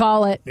 He said,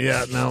 "Call it."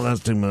 Yeah, no, that's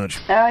too much.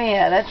 Oh,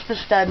 yeah, that's the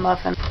stud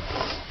muffin.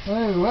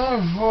 Hey,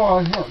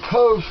 I can't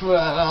pose for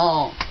that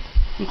long.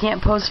 You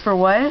can't pose for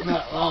what?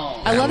 That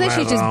long. I love that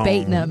she's just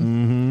baiting him.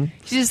 Mm-hmm.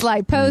 She's just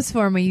like, "Pose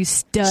for me, you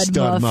stud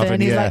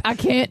muffin." He's yeah. like, "I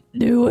can't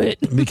do it."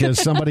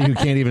 Because somebody who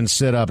can't even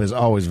sit up is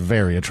always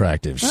very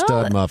attractive.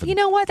 Stud muffin. You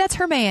know what? That's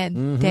her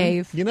man,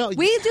 Dave. You know,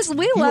 we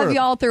love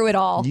y'all through it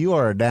all. You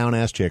are a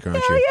down-ass chick, aren't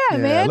Hell you? yeah,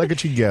 man. Look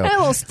at you go. That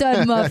little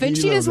stud muffin.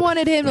 She just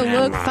wanted him to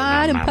look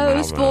fine and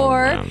pose for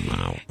her.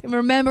 And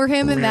remember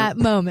him in that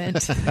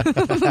moment.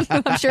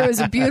 I'm sure it was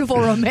a beautiful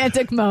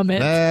romantic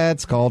moment.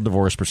 That's called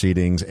divorce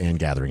proceedings and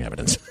gathering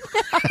evidence.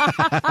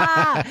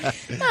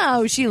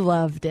 Oh, she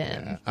loved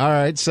him. All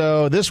right,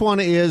 so this one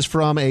is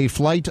from a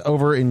flight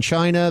over in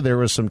China. There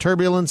was some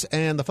turbulence,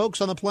 and the folks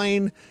on the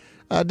plane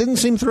didn't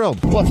seem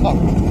thrilled. What's up?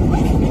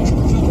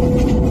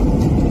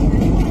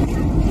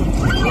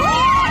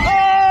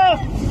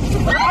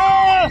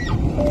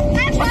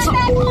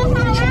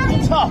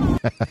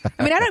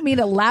 I mean, I don't mean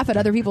to laugh at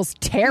other people's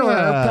terror,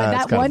 but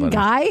that one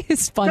guy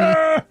is funny.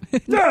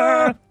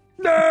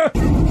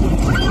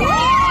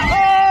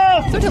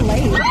 So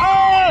delayed.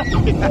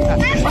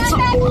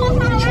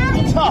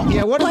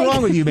 Yeah, what is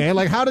wrong with you, man?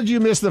 Like, how did you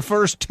miss the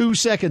first 2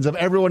 seconds of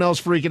everyone else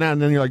freaking out,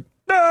 and then you're like,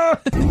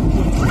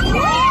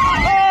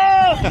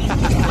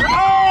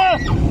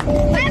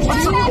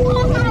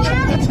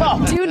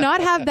 Do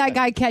not have that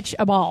guy catch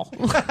a ball.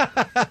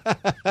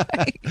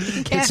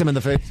 Hits him in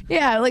the face.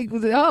 Yeah, like,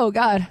 oh,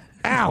 God.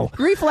 Ow.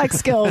 Reflex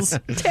skills.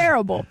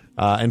 Terrible.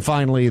 And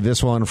finally,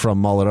 this one from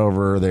Mullet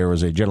Over. There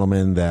was a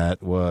gentleman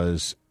that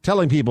was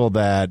telling people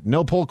that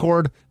no pull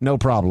cord, no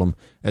problem,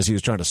 as he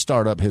was trying to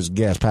start up his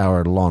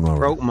gas-powered lawnmower.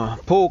 Broke my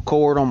pull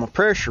cord on my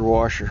pressure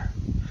washer.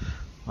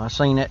 I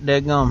seen that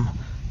daggum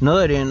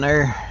nut in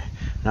there,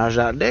 and I was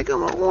like,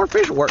 daggum, I want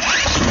fish work.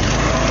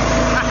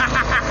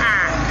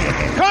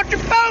 Country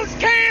folks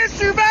can't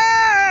survive.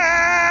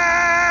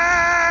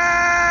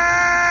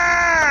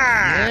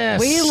 Yes.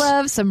 We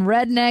love some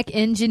redneck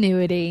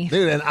ingenuity.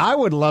 Dude, and I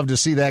would love to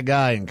see that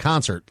guy in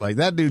concert. Like,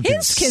 that dude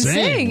can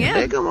sing.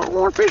 Yeah. Daggum, I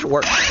want fish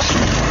work.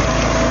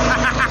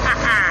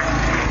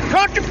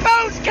 Country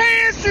folks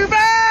can't survive.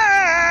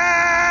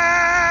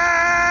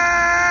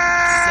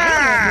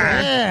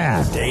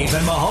 Yeah. Dave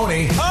and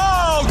Mahoney.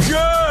 Oh,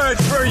 good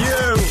for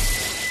you.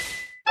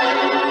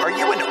 Are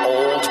you an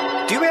old?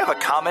 Do you have a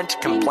comment,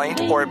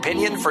 complaint, or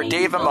opinion for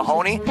Dave and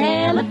Mahoney?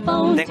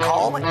 Then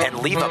call and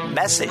leave a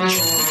message.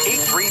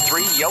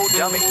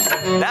 833-YO-DUMMY.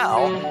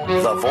 Now,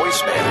 the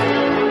voicemail.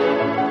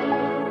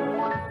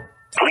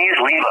 Please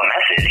leave a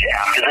message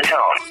after the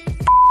tone.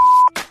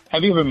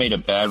 Have you ever made a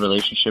bad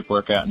relationship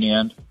work out in the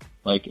end?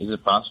 Like, is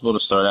it possible to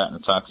start out in a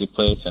toxic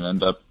place and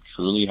end up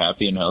truly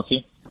happy and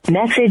healthy?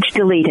 Message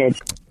deleted.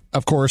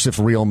 Of course, if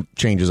real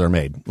changes are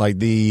made. Like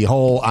the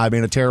whole, I'm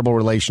in a terrible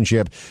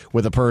relationship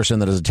with a person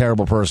that is a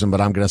terrible person, but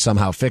I'm going to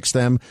somehow fix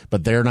them,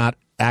 but they're not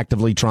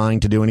actively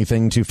trying to do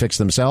anything to fix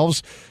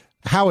themselves.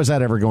 How is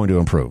that ever going to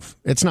improve?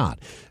 It's not.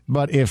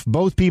 But if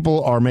both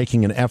people are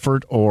making an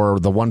effort, or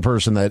the one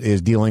person that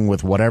is dealing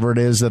with whatever it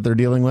is that they're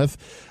dealing with,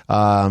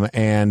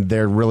 and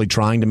they're really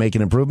trying to make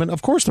an improvement,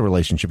 of course the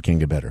relationship can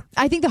get better.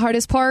 I think the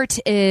hardest part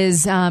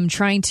is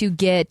trying to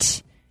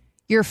get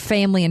your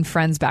family and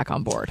friends back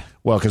on board.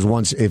 Well,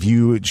 because if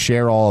you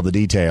share all the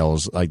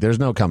details, like, there's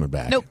no coming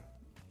back. Nope.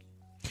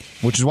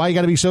 Which is why you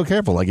got to be so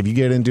careful. Like, if you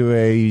get into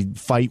a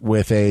fight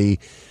with a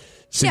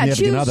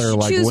significant other,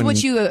 like, choose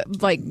what you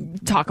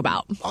talk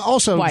about.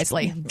 Also,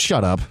 wisely.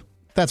 Shut up.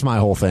 That's my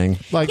whole thing.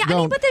 Like,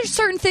 yeah, but there's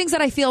certain things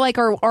that I feel like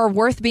are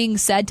worth being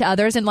said to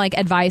others, and like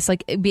advice,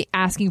 like be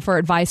asking for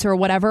advice or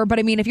whatever. But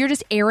I mean, if you're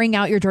just airing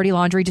out your dirty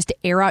laundry, just to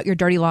air out your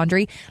dirty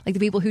laundry, like the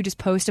people who just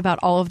post about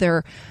all of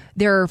their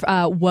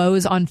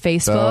woes on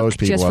Facebook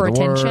just for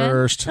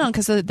attention, no,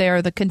 because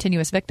they're the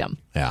continuous victim.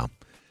 Yeah,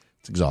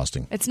 it's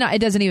exhausting. It's not. It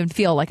doesn't even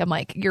feel like I'm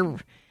like you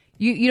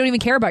don't even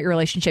care about your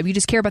relationship. You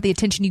just care about the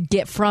attention you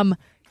get from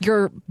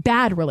your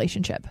bad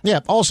relationship. Yeah.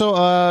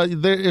 Also,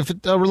 if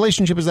a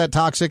relationship is that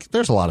toxic,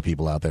 there's a lot of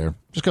people out there.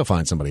 Just go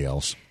find somebody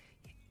else.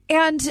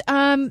 And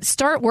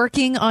start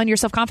working on your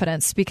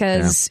self-confidence,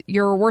 because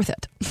you're worth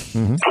it.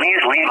 Mm-hmm.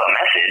 Please leave a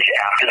message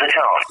after the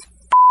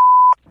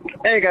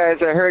tone. Hey, guys,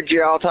 I heard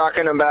you all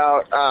talking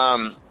about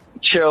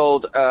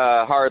chilled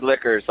hard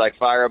liquors like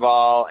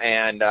Fireball.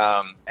 And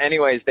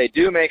anyways, they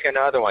do make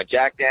another one.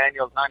 Jack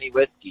Daniel's Honey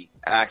Whiskey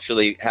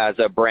actually has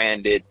a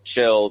branded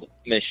chilled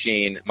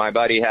machine. My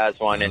buddy has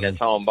one in his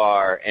home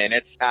bar, and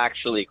it's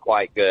actually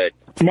quite good.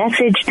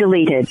 Message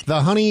deleted.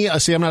 The honey,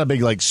 see, I'm not a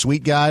big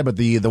sweet guy, but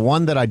the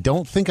one that I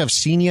don't think I've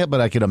seen yet, but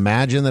I could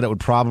imagine that it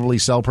would probably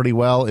sell pretty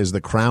well, is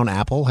the Crown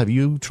Apple. Have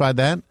you tried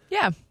that?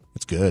 Yeah.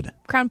 It's good.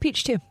 Crown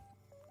Peach too.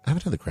 I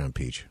haven't had the Crown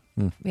Peach.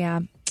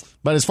 Yeah.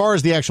 But as far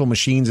as the actual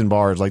machines in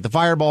bars, like the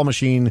Fireball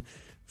machine,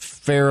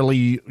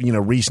 fairly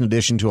recent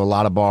addition to a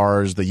lot of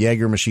bars. The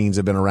Jaeger machines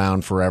have been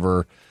around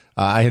forever.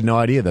 I had no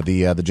idea that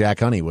the Jack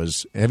Honey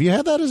was. Have you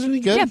had that? Is it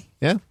any good?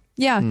 Yeah.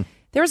 Yeah.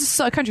 There was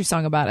a country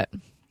song about it.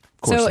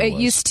 So it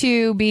used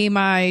to be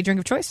my drink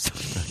of choice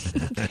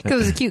because it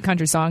was a cute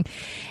country song.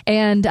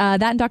 And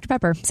that and Dr.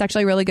 Pepper. It's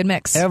actually a really good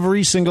mix.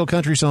 Every single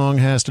country song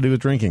has to do with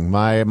drinking.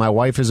 My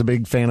wife is a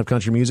big fan of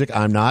country music.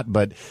 I'm not,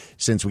 but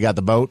since we got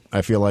the boat,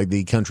 I feel like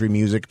the country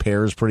music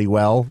pairs pretty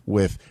well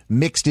with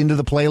mixed into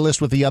the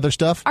playlist with the other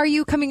stuff. Are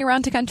you coming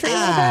around to country a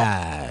little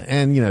bit?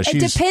 And, it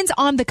depends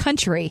on the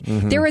country.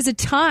 Mm-hmm. There was a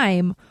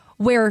time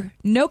where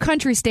no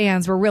country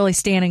stands were really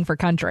standing for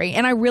country.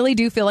 And I really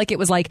do feel like it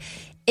was like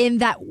in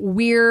that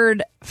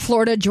weird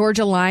Florida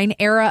Georgia Line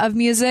era of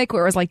music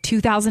where it was like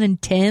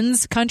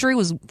 2010s, country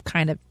was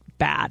kind of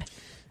bad.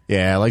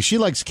 Yeah, like she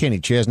likes Kenny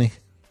Chesney.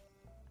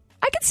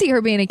 I could see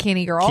her being a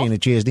Kenny girl. Kenny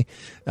Chesney.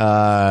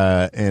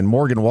 And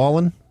Morgan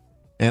Wallen.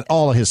 And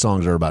all of his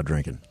songs are about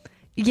drinking.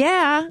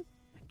 Yeah.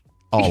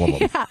 All of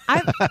them. Yeah,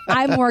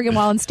 I'm Morgan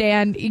Wallen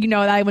stan. You know,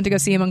 I went to go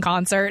see him in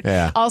concert.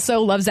 Yeah. Also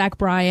love Zach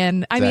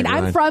Bryan.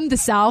 I'm from the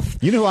South.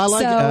 You know who I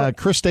like?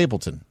 Chris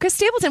Stapleton. Chris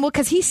Stapleton, well,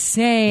 because he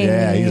sings.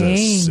 Yeah,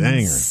 he's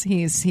a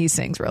singer. He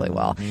sings really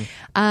well.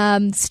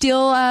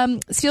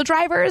 Steel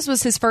Drivers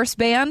was his first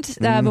band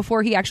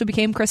before he actually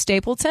became Chris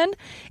Stapleton.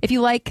 If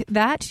you like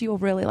that, you'll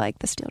really like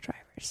the Steel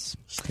Drivers.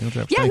 Steel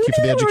Drivers. Yeah, Thank you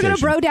for the education. We're going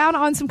to bro down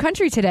on some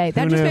country today.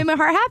 That just made my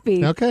heart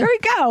happy. Okay. There we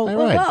go. All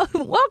right.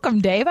 Well,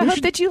 welcome, Dave. I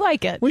hope that you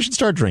like it. We should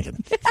start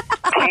drinking. Please leave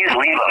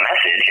a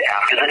message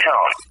after the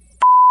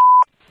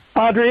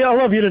tone. Audrey, I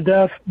love you to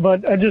death,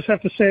 but I just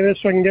have to say this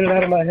so I can get it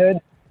out of my head.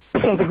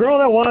 So the girl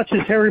that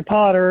watches Harry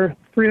Potter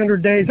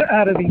 300 days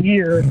out of the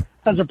year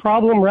has a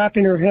problem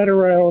wrapping her head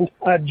around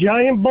a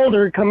giant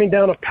boulder coming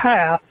down a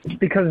path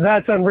because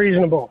that's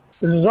unreasonable.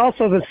 This is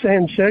also the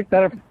same chick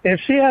that if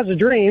she has a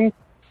dream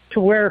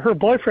to where her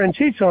boyfriend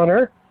cheats on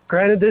her,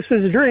 granted this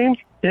is a dream,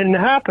 didn't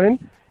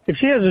happen, if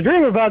she has a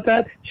dream about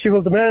that, she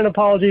will demand an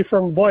apology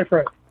from her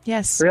boyfriend.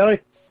 Yes. Really?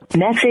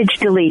 Message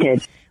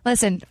deleted.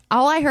 Listen,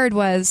 all I heard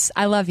was,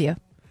 I love you.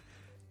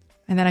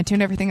 And then I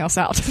tuned everything else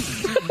out.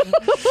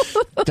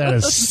 That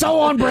is so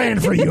on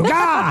brand for you.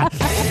 God!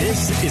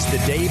 This is the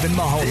Dave and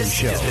Mahoney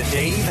Show. This is the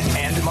Dave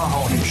and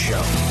Mahoney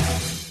Show.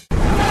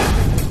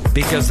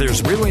 Because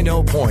there's really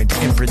no point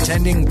in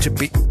pretending to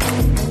be...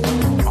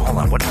 Hold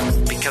on, what?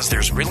 Because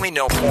there's really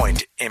no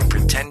point in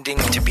pretending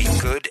to be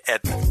good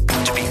at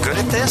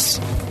this?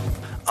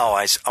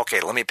 Oh,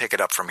 okay, let me pick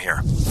it up from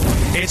here.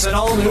 It's an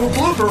all-new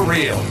blooper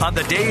reel on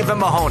the Dave and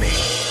Mahoney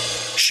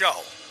Show.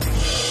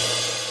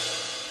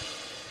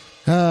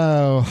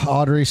 Oh,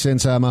 Audrey,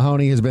 since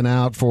Mahoney has been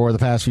out for the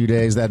past few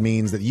days, that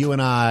means that you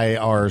and I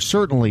are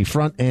certainly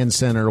front and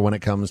center when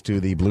it comes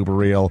to the blooper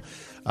reel.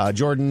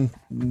 Jordan,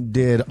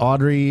 did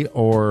Audrey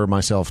or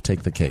myself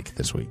take the cake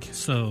this week?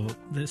 So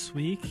this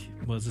week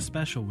was a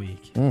special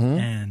week, Mhm.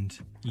 and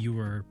you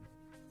were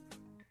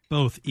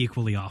both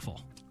equally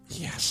awful.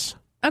 Yes.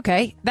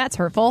 Okay, that's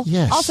hurtful.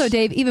 Yes. Also,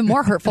 Dave, even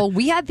more hurtful,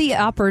 we had the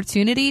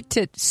opportunity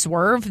to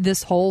swerve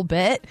this whole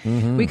bit.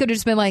 Mhm. We could have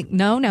just been like,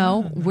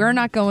 no, we're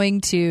not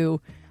going to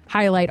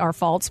highlight our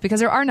faults because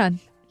there are none.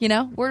 You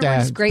know, we're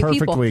just great perfect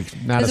people. week.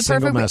 Not It was a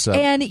single perfect week. mess up.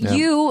 And Yep.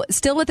 you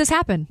still let this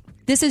happen.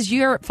 This is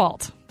your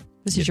fault.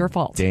 This is your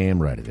fault. Damn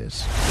right it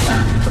is.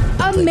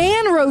 A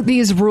man wrote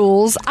these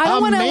rules. I don't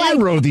A want to man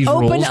wrote these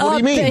open rules? What do up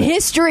you mean? the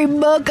history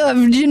book of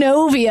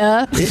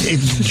Genovia.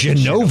 It's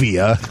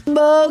Genovia.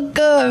 Book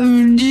of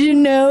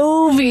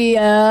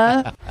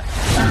Genovia.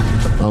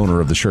 Owner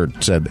of the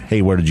shirt said,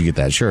 "Hey, where did you get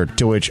that shirt?"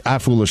 To which I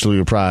foolishly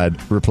replied,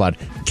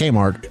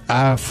 Kmart.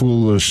 I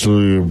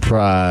foolishly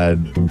replied.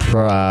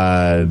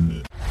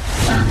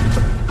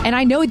 And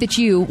I know that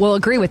you will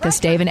agree with this,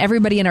 Dave, and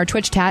everybody in our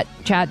Twitch chat,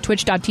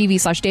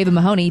 twitch.tv/Dave and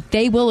Mahoney,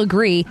 they will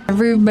agree.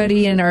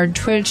 Everybody in our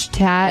Twitch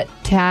chat.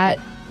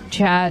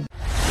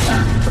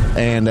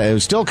 And it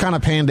was still kind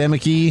of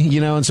pandemic-y,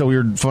 you know, and so we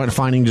were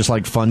finding just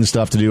like fun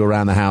stuff to do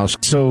around the house.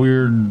 So we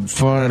were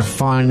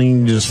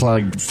finding.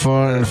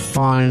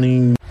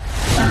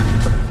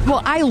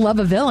 Well, I love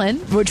a villain,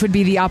 which would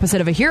be the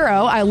opposite of a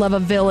hero. I love a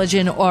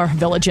villain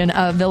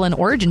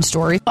origin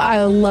story.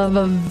 I love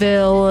a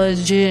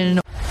villain.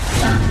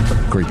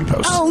 Creepy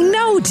post. Oh,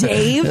 no,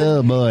 Dave.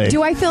 Oh, boy.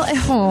 Do I feel...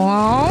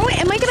 Oh,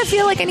 am I going to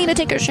feel like I need to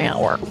take a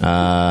shower?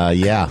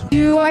 Yeah.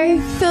 Do I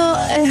feel...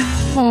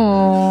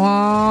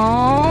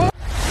 Oh.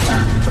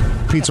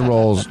 Pizza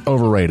rolls,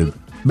 overrated.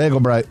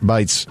 Bagel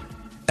bites,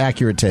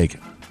 accurate take,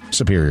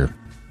 superior.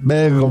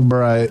 Bagel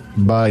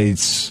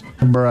bites,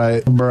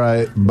 bright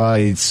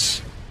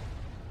bites.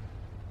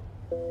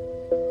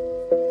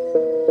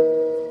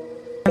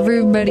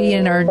 Everybody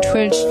in our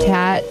Twitch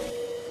chat.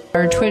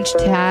 I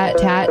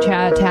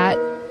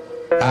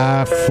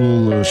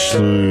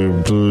foolishly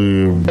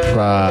blew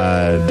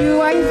pride.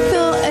 Do I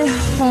feel...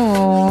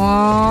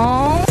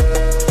 Oh.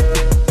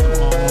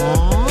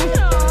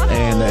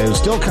 And it was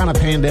still kind of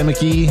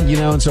pandemic-y, you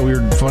know, and so we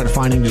were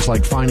finding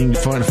fun.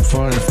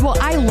 Well,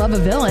 I love a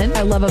villain.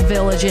 I love a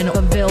villain. Book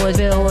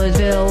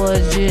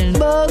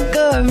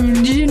of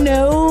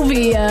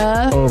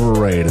Genovia.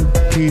 Overrated.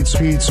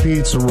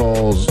 Pizza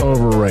rolls,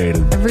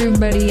 overrated.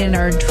 Everybody in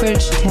our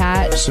Twitch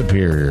chat.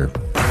 Superior.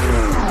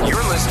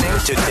 You're listening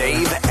to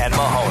Dave and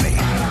Mahoney.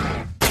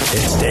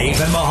 It's Dave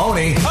and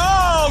Mahoney.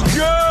 Oh,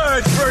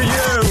 good for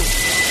you.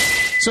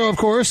 So, of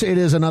course, it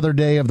is another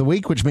day of the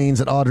week, which means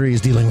that Audrey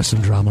is dealing with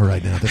some drama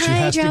right now that she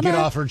has to get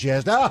off her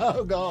chest.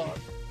 Oh, God.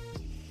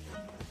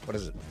 What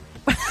is it?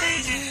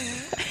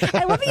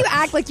 I love that you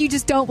act like you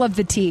just don't love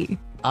the tea.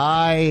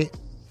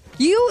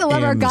 You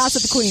love our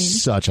gossip queen.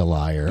 Such a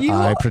liar.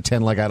 I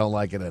pretend like I don't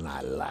like it, and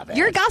I love it.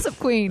 You're a gossip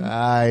queen.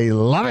 I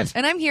love it.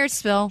 And I'm here to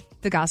spill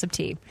the gossip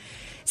tea.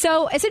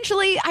 So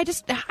essentially, I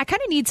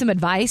kind of need some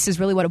advice is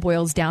really what it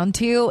boils down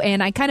to.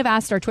 And I kind of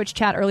asked our Twitch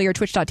chat earlier,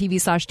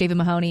 twitch.tv/David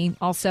Mahoney.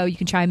 Also, you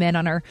can chime in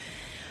on our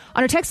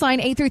text line,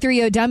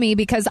 833-ODummy,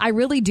 because I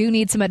really do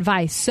need some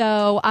advice.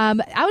 So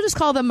I'll just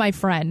call them my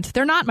friend.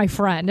 They're not my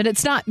friend, and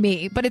it's not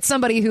me, but it's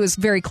somebody who is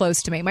very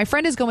close to me. My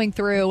friend is going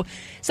through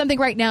something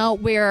right now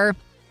where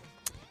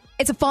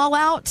it's a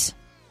fallout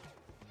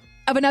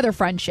of another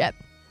friendship.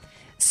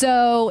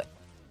 So...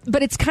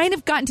 But it's kind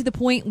of gotten to the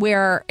point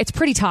where it's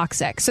pretty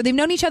toxic. So they've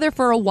known each other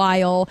for a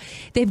while.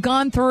 They've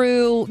gone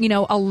through,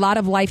 a lot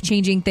of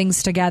life-changing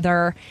things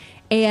together.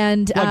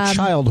 And like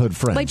childhood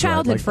friends. Like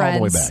childhood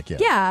friends. All the way back,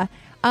 yeah.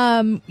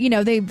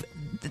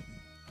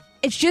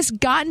 It's just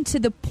gotten to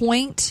the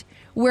point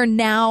where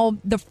now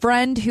the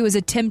friend who is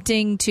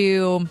attempting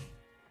to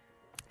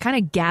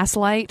kind of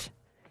gaslight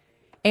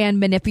and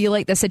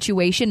manipulate the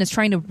situation is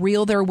trying to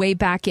reel their way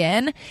back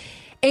in.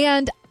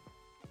 And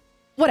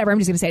whatever, I'm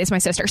just going to say it's my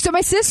sister. So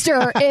my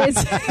sister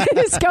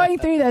is going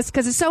through this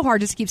because it's so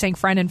hard just to keep saying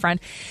friend and friend.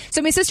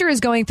 So my sister is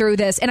going through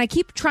this, and I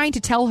keep trying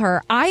to tell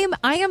her I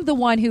am the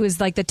one who is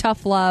like the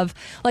tough love.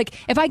 Like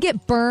if I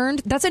get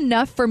burned, that's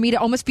enough for me to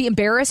almost be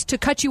embarrassed to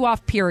cut you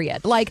off,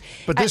 period. Like,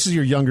 but this is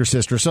your younger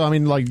sister, so I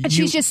mean, like, and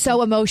she's just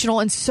so emotional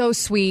and so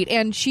sweet,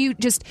 and she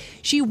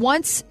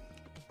wants,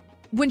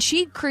 when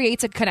she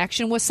creates a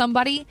connection with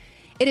somebody,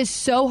 it is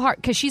so hard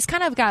because she's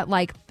kind of got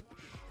like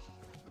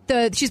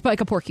she's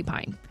like a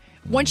porcupine.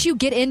 Once you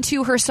get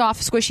into her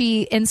soft,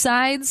 squishy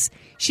insides,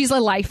 she's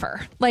a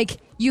lifer. Like,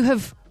 you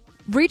have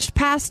reached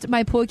past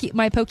my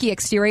pokey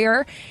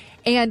exterior,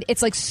 and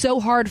it's like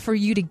so hard for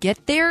you to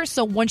get there.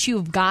 So once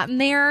you've gotten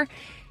there,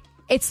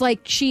 it's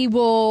like she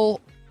will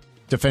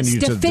defend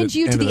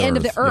you to the end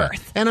of the earth.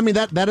 Yeah. And I mean,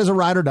 that is a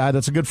ride or die.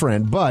 That's a good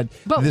friend. But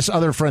this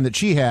other friend that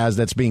she has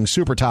that's being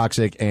super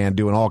toxic and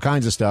doing all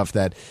kinds of stuff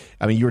that,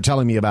 I mean, you were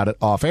telling me about it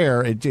off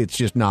air. It's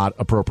just not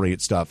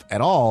appropriate stuff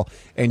at all.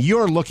 And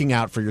you're looking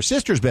out for your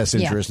sister's best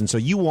interest. And so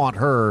you want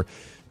her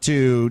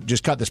to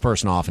just cut this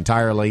person off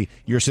entirely.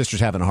 Your sister's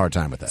having a hard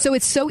time with that. So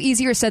it's so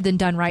easier said than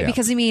done, right? Yeah.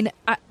 Because, I mean,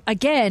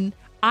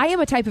 I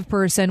am a type of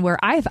person where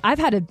I've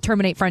had to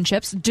terminate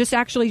friendships just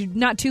actually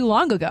not too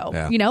long ago,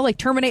 like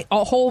terminate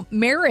a whole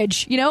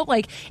marriage,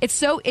 like it's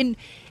so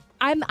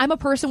I'm a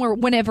person where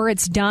whenever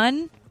it's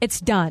done, it's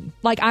done.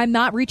 Like I'm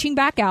not reaching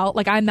back out.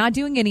 Like I'm not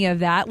doing any of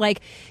that.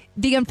 Like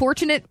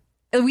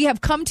we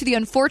have come to the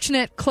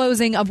unfortunate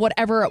closing of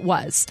whatever it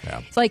was.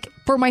 Yeah. Like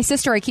for my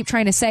sister, I keep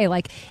trying to say,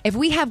 like, if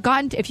you have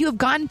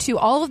gotten to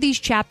all of these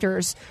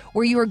chapters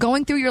where you are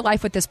going through your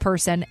life with this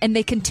person and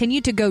they continue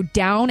to go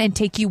down and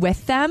take you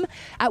with them,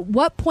 at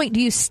what point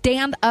do you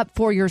stand up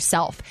for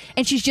yourself?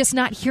 And she's just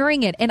not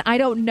hearing it. And I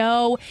don't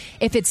know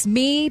if it's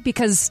me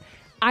because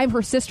I'm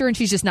her sister and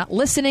she's just not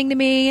listening to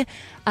me.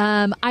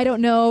 I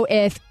don't know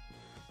if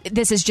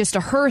this is just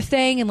a her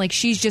thing and like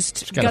she's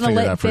just gonna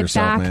let it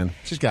back. Man.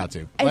 She's got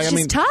to. It's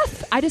just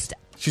tough.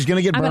 She's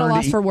gonna get burned. I'm at a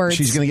loss for words.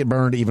 She's gonna get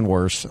burned even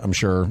worse, I'm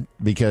sure,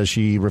 because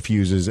she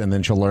refuses, and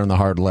then she'll learn the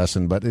hard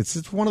lesson. But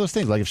it's one of those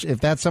things. Like if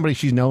that's somebody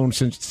she's known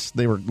since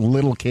they were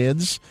little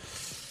kids.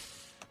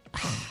 I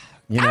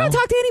don't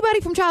talk to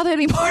anybody from childhood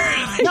anymore.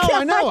 No,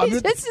 I know.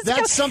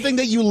 That's something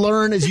that you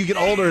learn as you get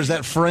older. Is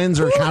that friends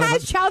are kind of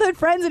has childhood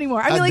friends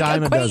anymore? I mean,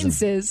 like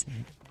acquaintances.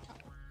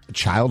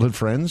 Childhood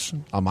friends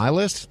on my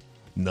list.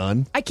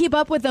 None. I keep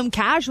up with them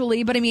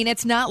casually, but I mean,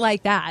 it's not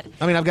like that.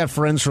 I mean, I've got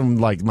friends from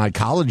like my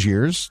college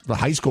years, the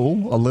high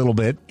school, a little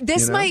bit.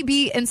 This might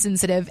be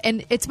insensitive,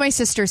 and it's my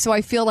sister, so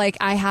I feel like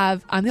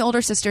I'm the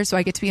older sister, so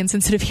I get to be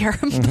insensitive here.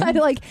 But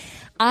like,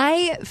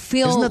 I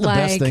feel Isn't that the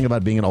best thing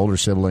about being an older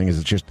sibling is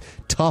it's just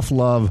tough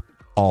love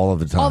all of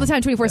the time. All the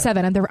time,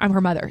 24/7. I'm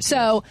her mother.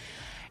 So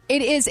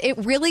it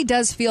really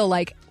does feel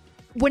like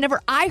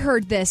whenever I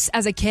heard this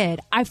as a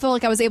kid, I feel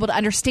like I was able to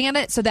understand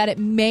it so that it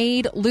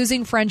made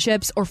losing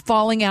friendships or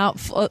falling out,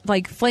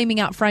 like flaming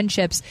out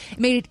friendships, it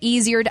made it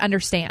easier to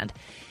understand.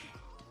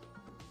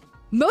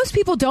 Most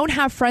people don't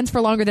have friends for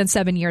longer than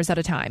 7 years at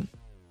a time.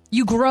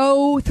 You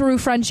grow through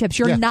friendships.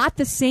 You're not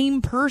the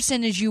same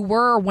person as you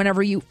were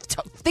whenever you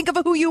think of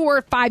who you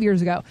were 5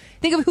 years ago.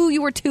 Think of who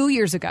you were 2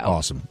 years ago.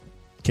 Awesome.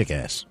 Kick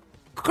ass.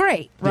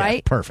 Great,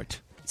 right? Yeah,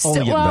 perfect.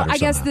 I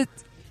guess that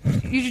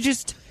you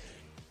just...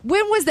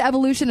 When was the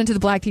evolution into the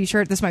black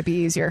T-shirt? This might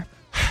be easier.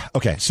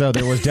 Okay, so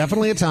there was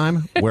definitely a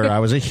time where I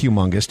was a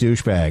humongous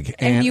douchebag.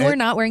 And you were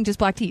not wearing just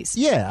black tees.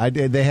 Yeah, I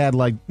did. They had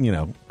like,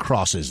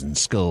 crosses and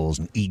skulls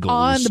and eagles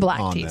on the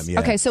black tees. Them,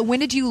 yeah. Okay, so when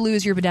did you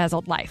lose your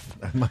bedazzled life?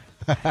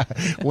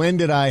 When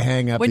did I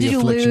hang up the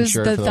affliction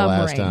shirt for the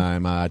last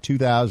time?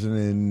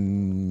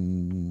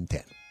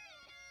 2010.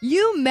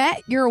 You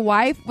met your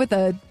wife with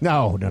a...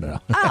 No.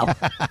 Oh.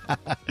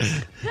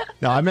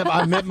 No, I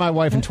met my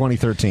wife in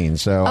 2013.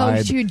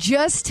 So you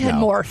just had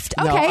morphed.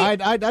 Okay.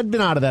 No, I'd been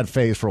out of that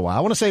phase for a while.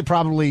 I want to say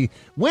probably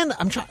when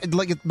I'm trying.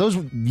 Like those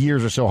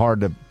years are so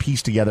hard to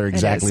piece together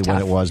exactly when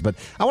it was, but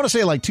I want to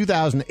say like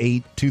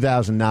 2008,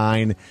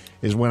 2009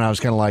 is when I was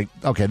kind of like,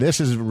 okay, this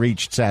has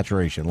reached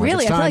saturation. Like,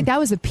 really, I feel like that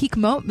was a peak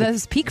moment. That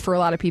was peak for a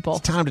lot of people.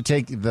 It's time to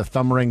take the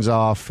thumb rings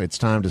off. It's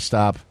time to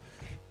stop.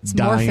 It's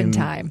morphin'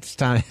 time. It's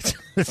time.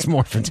 It's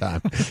morphin'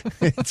 time.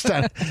 It's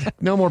time.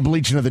 No more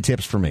bleaching of the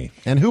tips for me.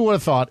 And who would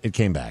have thought it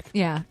came back?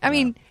 Yeah. I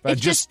mean, I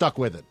just stuck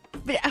with it.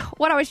 But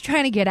what I was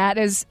trying to get at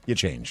is you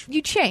change.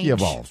 You change. You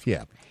evolve.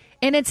 Yeah.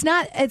 And it's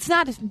not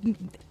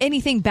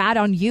anything bad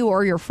on you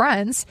or your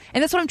friends.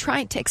 And that's what I'm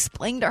trying to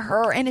explain to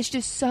her. And it's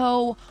just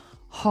so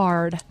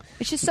hard.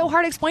 It's just so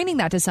hard explaining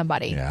that to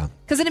somebody. Yeah.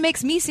 Because then it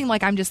makes me seem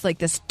like I'm just like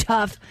this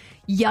tough,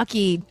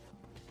 yucky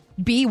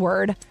B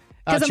word.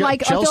 Because I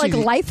feel like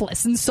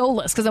lifeless and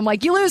soulless. Because I'm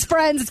like, you lose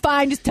friends, it's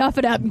fine, just tough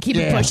it up and keep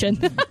it pushing.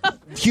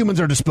 Humans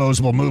are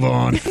disposable. Move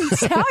on.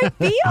 That's how I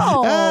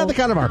feel. They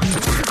kind of are.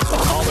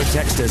 Call or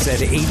text us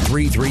at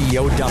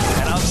 833-YO-DUMP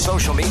and on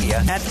social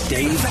media at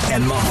Dave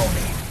and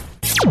Mahoney.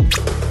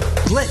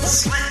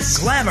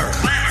 Glitz, glamour,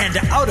 and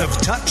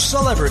out-of-touch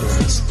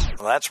celebrities.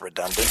 Well, that's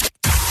redundant.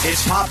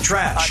 It's Pop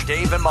Trash on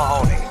Dave and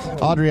Mahoney.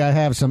 Audrey, I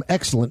have some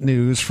excellent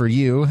news for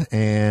you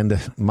and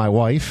my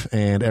wife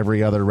and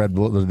every other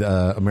red-blooded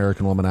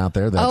American woman out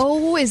there.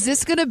 Oh, is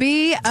this going to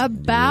be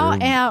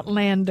about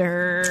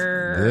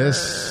Outlander?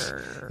 This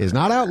is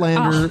not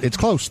Outlander. It's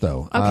close,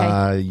 though.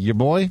 Okay. Your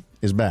boy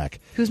is back.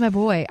 Who's my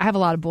boy? I have a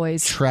lot of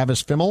boys.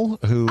 Travis Fimmel,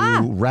 who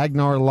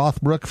Ragnar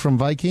Lothbrok from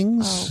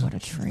Vikings. Oh, what a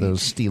treat.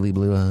 Those steely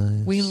blue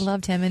eyes. We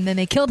loved him, and then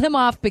they killed him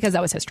off because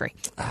that was history.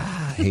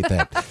 I hate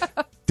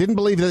that. Didn't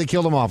believe that they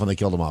killed him off when they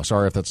killed him off.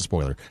 Sorry if that's a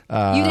spoiler.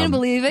 You didn't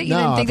believe it? You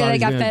didn't think that they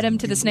got fed him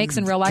to the snakes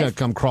in real life?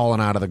 Come crawling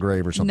out of the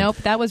grave or something. Nope,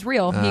 that was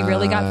real. He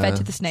really got fed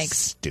to the snakes.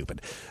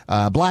 Stupid.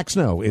 Black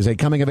Snow is a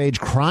coming-of-age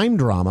crime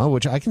drama,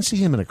 which I can see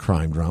him in a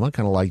crime drama,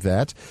 kind of like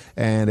that,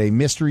 and a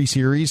mystery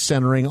series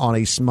centering on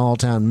a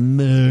small-town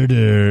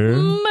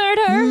murder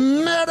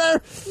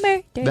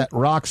that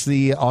rocks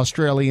the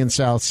Australian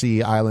South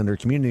Sea Islander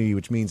community,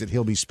 which means that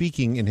he'll be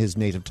speaking in his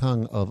native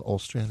tongue of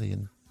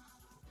Australian.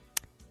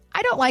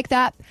 I don't like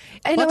that.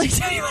 I know.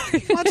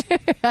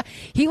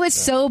 He was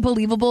so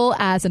believable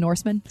as a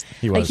Norseman.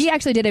 He was. Like, he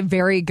actually did a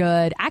very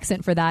good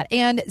accent for that.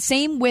 And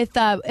same with,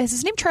 is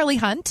his name Charlie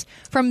Hunt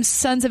from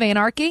Sons of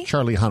Anarchy?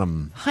 Charlie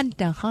Hunnam.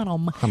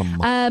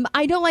 Hunnam.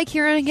 I don't like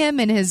hearing him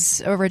in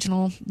his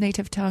original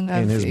native tongue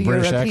of in his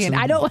British European. accent.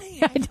 I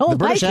don't The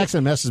British like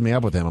accent messes me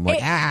up with him. I'm like,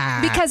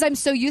 because I'm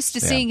so used to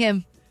seeing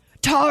him.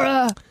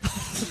 Tara.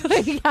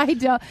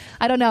 I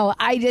don't know.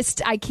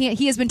 I can't.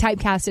 He has been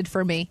typecasted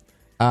for me.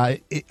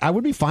 I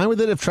would be fine with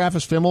it if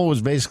Travis Fimmel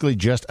was basically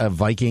just a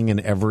Viking in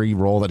every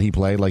role that he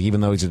played. Like, even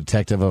though he's a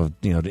detective of,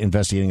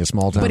 investigating a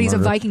small town But he's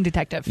murder. a Viking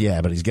detective.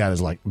 Yeah, but he's got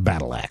his,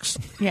 battle axe.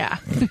 Yeah.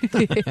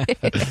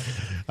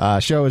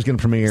 Show is going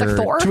to premiere, It's like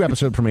Thor.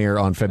 2-episode premiere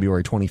on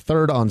February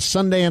 23rd on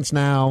Sundance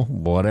Now,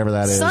 whatever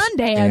that is.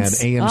 Sundance. And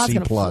That's AMC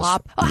gonna Plus.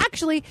 flop. Oh,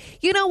 actually,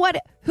 you know what?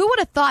 Who would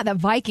have thought that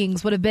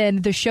Vikings would have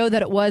been the show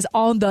that it was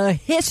on the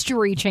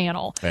History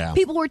Channel? Yeah.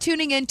 People were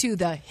tuning into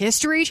the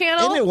History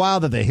Channel. Isn't it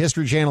wild that the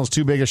History Channel's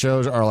two biggest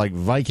shows are like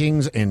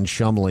Vikings and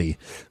Chumley?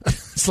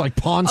 It's like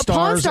Pawn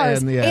Stars,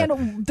 and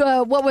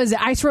the what was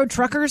it? Ice Road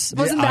Truckers?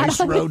 Wasn't that Ice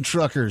on Road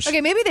Truckers?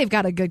 Okay, maybe they've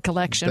got a good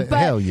collection, but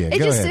hell yeah, it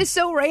go just ahead. is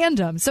so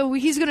random. So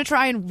he's going to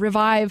try and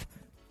revive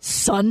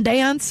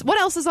Sundance. What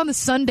else is on the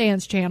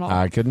Sundance Channel?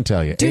 I couldn't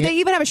tell you. Do they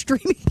even have a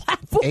streaming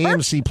platform?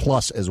 AMC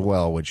Plus as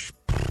well, which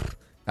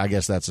I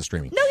guess that's a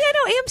streaming. No,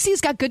 AMC's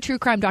got good true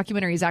crime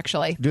documentaries,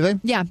 actually. Do they?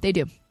 Yeah, they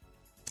do.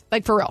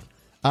 Like, for real.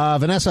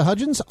 Vanessa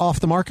Hudgens off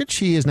the market.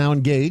 She is now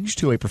engaged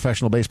to a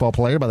professional baseball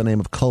player by the name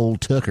of Cole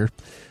Tucker.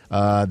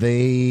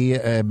 They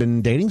have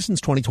been dating since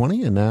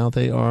 2020, and now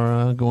they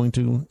are going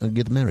to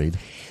get married.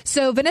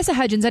 So Vanessa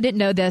Hudgens, I didn't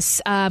know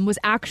this, was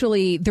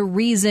actually the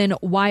reason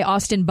why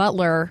Austin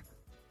Butler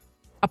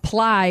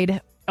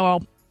applied.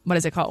 Well, what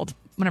is it called?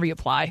 Whenever you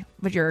apply,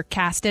 but you're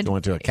casted. You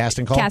went to a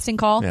casting call? Casting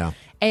call. Yeah.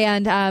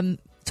 And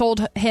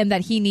told him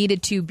that he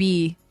needed to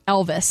be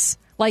Elvis.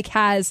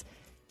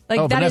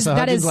 Vanessa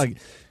Hudgens,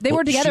 they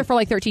were together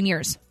for 13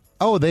 years.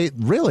 Oh, they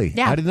really?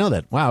 Yeah. I didn't know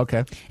that. Wow,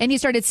 okay. And he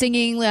started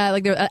singing,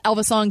 the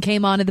Elvis song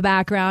came on in the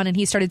background, and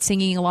he started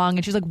singing along,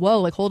 and she's like,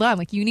 whoa, hold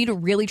on. You need to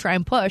really try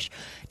and push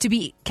to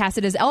be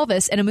casted as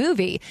Elvis in a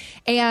movie.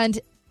 And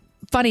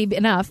funny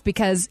enough,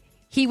 because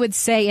he would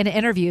say in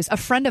interviews, a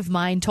friend of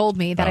mine told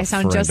me that I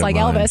sound just like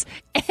Elvis,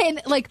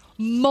 in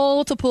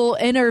multiple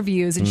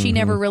interviews, and she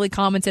never really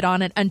commented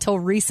on it until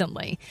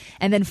recently.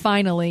 And then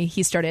finally,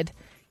 he started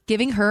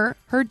giving her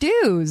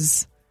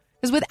dues.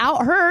 Because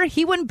without her,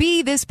 he wouldn't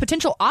be this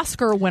potential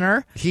Oscar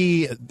winner.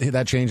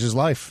 That changed his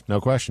life,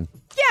 no question.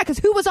 Yeah, because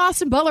who was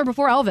Austin Butler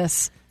before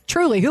Elvis?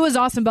 Truly, who was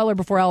Austin Butler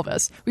before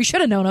Elvis? We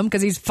should have known him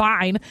because he's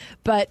fine,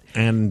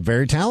 and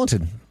very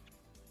talented.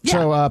 Yeah.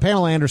 So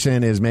Pamela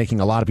Anderson is making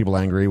a lot of people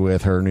angry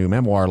with her new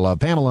memoir, Love,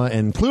 Pamela,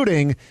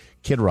 including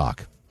Kid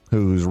Rock,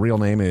 whose real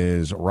name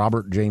is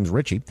Robert James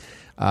Ritchie,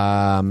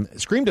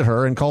 screamed at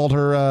her and called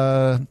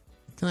her...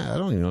 I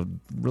don't even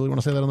really want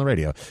to say that on the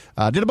radio.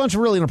 Did a bunch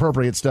of really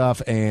inappropriate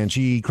stuff, and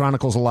she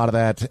chronicles a lot of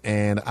that.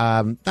 And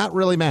I'm not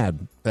really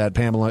mad that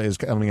Pamela is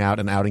coming out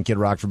and outing Kid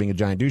Rock for being a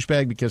giant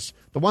douchebag, because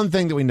the one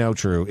thing that we know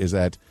true is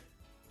that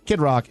Kid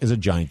Rock is a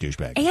giant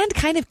douchebag. And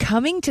kind of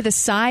coming to the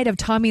side of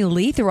Tommy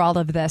Lee through all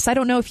of this. I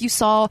don't know if you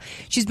saw,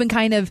 she's been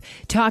kind of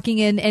talking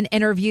in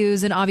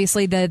interviews, and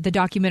obviously the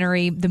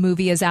documentary, the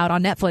movie is out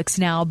on Netflix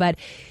now, but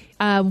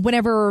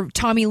whenever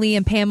Tommy Lee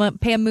and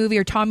Pam movie,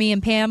 or Tommy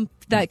and Pam,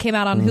 that came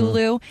out on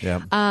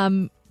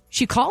Hulu,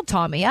 she called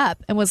Tommy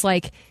up and was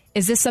like,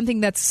 is this something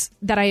that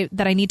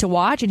I need to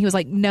watch? And he was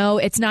like, no,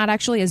 it's not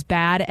actually as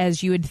bad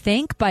as you would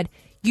think, but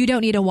you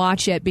don't need to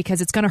watch it because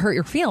it's going to hurt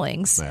your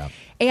feelings. Yeah.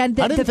 And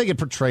I didn't think it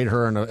portrayed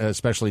her in an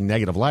especially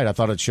negative light. I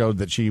thought it showed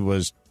that she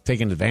was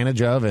taken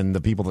advantage of, and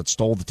the people that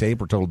stole the tape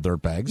were total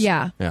dirtbags.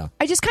 Yeah.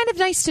 I just kind of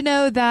nice to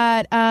know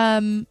that,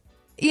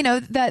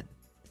 that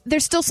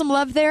there's still some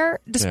love there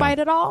despite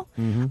it all.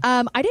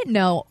 I didn't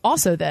know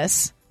also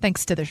this,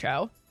 thanks to the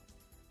show.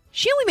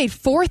 She only made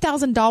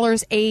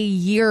 $4,000 a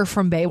year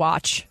from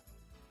Baywatch.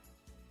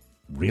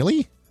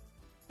 Really?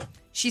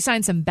 She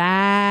signed some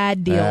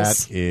bad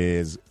deals. That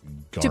is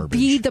garbage. To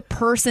be the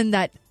person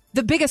that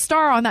the biggest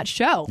star on that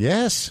show.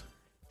 Yes.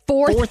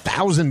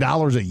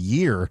 $4,000 a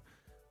year.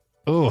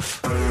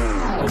 Oof.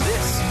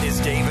 This is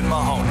Dave and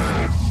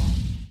Mahoney.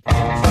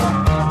 All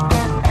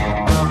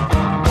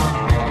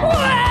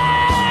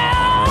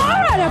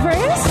right,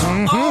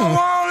 friends. All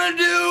I wanna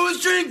do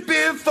is drink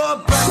beer for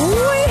breakfast.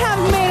 We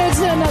have made it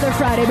to another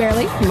Friday,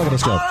 barely. Look at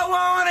us go. All I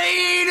wanna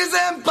eat is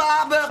them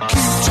barbecue.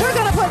 We're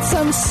going to put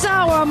some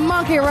sour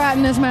monkey right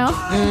in his mouth.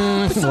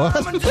 What?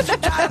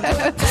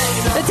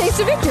 The taste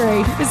of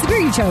victory is the beer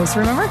you chose,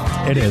 remember?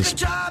 It is.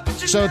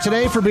 So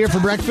today for Beer for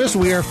Breakfast,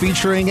 we are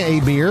featuring a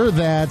beer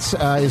that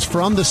is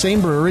from the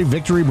same brewery,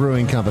 Victory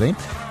Brewing Company,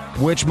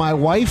 which my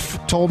wife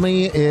told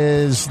me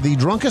is the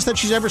drunkest that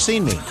she's ever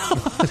seen me.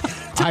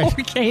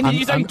 Okay, did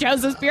you say you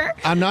chose this beer?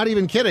 I'm not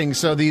even kidding.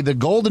 So the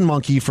Golden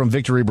Monkey from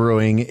Victory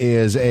Brewing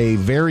is a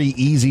very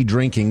easy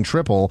drinking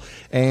triple,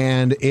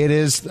 and it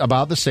is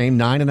about the same,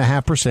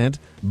 9.5%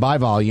 by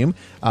volume.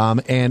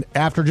 And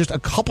after just a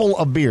couple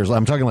of beers,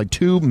 I'm talking like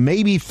 2,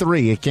 maybe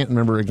 3, I can't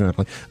remember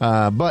exactly.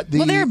 But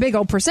they're big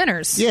old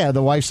percenters. Yeah,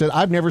 the wife said,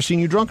 I've never seen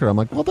you drunker. I'm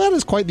like, well, that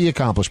is quite the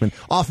accomplishment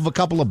off of a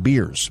couple of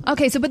beers.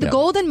 Okay, so but the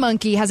Golden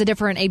Monkey has a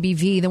different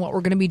ABV than what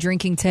we're going to be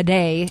drinking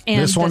today.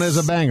 And this one is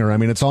a banger. I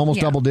mean, it's almost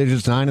double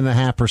digits,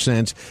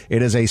 9.5%.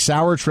 It is a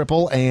sour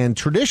triple, and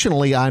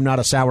traditionally, I'm not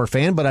a sour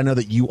fan, but I know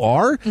that you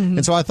are. Mm-hmm.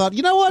 And so I thought,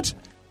 you know what?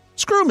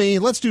 Screw me.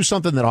 Let's do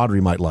something that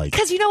Audrey might like.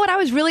 Because you know what? I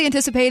was really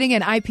anticipating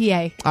an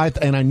IPA.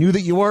 And I knew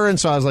that you were, and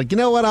so I was like, you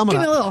know what? I'm going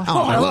to... Give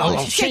me a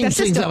little change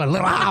things up a little.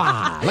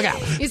 Look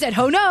out. You said,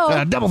 oh,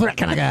 no. Double threat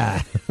kind of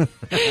guy.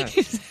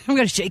 I'm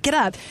going to shake it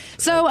up.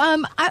 So I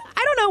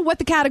don't know what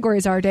the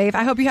categories are, Dave.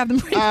 I hope you have them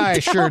written I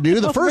down sure do.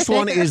 The first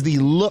one there. is the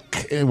look.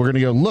 We're going to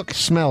go look,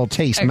 smell,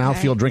 taste,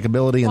 mouthfeel,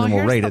 drinkability, and then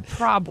we'll rate it.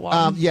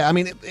 Problem. Yeah, I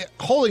mean,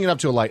 holding it up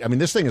to a light, I mean,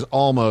 this thing is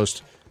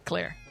almost...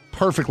 clear.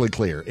 Perfectly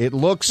clear. It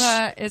looks...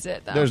 is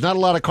it, though? There's not a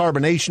lot of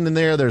carbonation in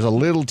there. There's a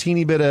little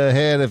teeny bit of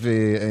head if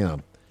you know...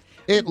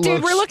 It Dude,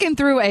 looks, we're looking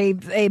through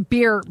a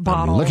beer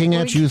bottle. I'm looking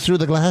at you through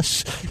the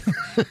glass.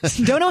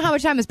 Don't know how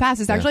much time has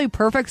passed. It's actually a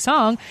perfect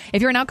song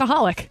if you're an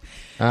alcoholic.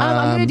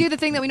 I'm going to do the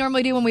thing that we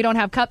normally do when we don't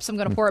have cups. I'm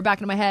going to pour it back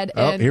into my head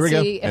and here we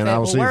go. see if and it I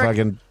will will see work. if I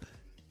can...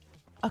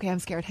 Okay, I'm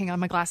scared. Hang on.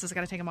 My glasses. I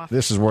got to take them off.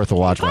 This is worth a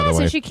watch, by the way.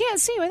 Glasses. She can't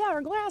see without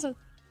her glasses.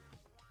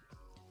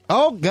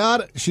 Oh,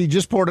 God. She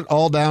just poured it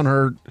all down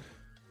her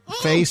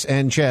face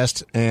and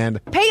chest.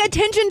 And pay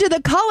attention to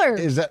the color.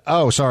 Is that...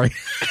 Oh, sorry.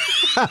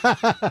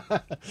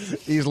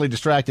 Easily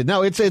distracted.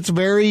 No, it's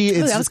very...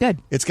 It's, that was good.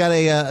 It's got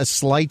a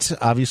slight,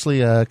 obviously,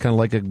 kind of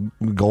like a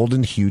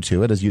golden hue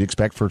to it, as you'd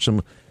expect for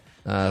some...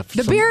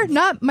 the beer,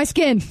 not my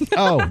skin.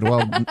 Oh,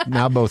 well,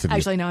 now both of you.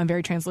 Actually, no, I'm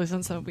very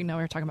translucent, so we know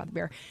we're talking about the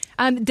beer.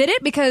 Did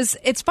it because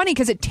it's funny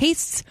because it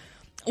tastes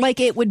like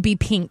it would be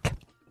pink.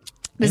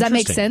 Does that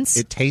make sense?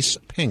 It tastes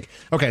pink.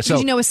 Okay, so...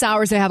 you know with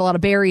sours, they have a lot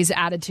of berries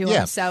added to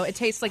them, so it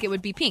tastes like it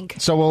would be pink.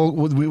 So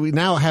we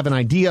now have an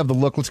idea of the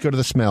look. Let's go to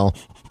the smell.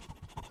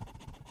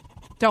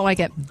 Don't like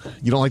it.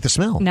 You don't like the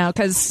smell? No,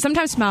 because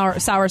sometimes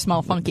sour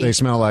smell funky. They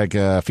smell like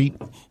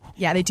feet?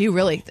 Yeah, they do,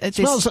 really. It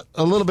smells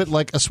a little bit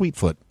like a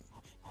Sweetfoot.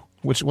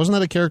 Which, wasn't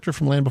that a character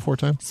from Land Before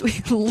Time?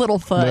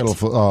 Littlefoot.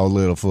 Littlefoot. Oh,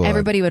 Littlefoot.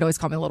 Everybody would always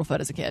call me Littlefoot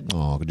as a kid.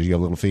 Oh, did you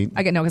have little feet?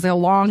 I get no, because I had a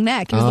long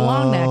neck. He was a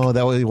long neck.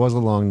 Oh, it was a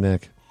long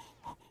neck.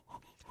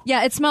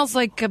 Yeah, it smells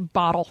like a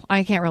bottle.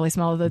 I can't really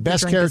smell the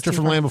best character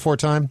from Land Before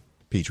Time?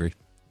 Petrie.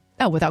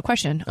 Oh, without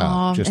question.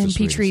 Oh, and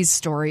Petrie's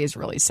story is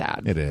really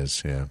sad. It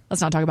is, yeah.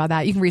 Let's not talk about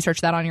that. You can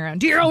research that on your own.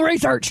 Do your own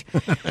research. So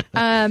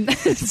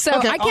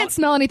okay, I can't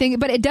smell anything,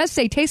 but it does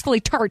say tastefully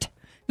tart.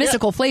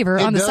 Mystical flavor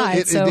on the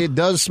side. It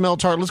does smell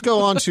tart. Let's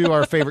go on to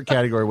our favorite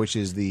category, which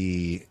is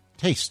the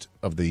taste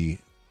of the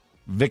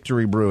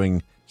Victory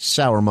Brewing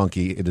Sour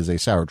Monkey. It is a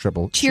sour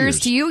triple.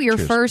 Cheers to you. Your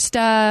first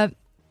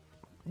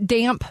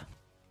damp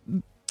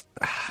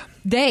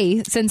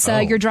day since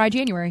your dry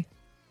January.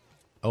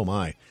 Oh,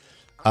 my.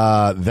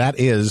 That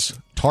is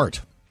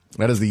tart.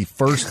 That is the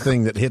first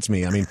thing that hits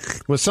me. I mean,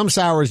 with some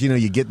sours,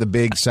 you get the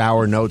big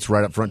sour notes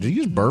right up front. Did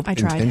you just burp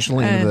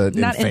intentionally into the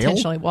not fail?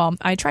 Intentionally. Well,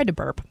 I tried to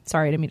burp.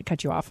 Sorry, I didn't mean to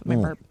cut you off with my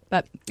burp.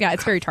 But yeah,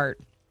 it's very tart.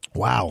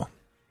 Wow.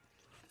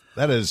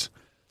 That is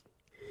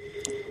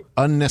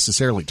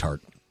unnecessarily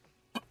tart.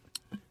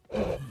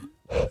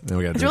 Now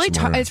we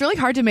it's really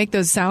hard to make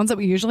those sounds that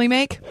we usually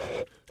make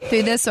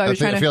through this. So I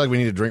feel like we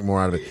need to drink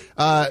more out of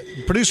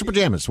it. Producer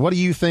Pajamas, what do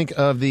you think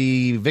of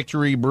the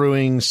Victory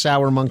Brewing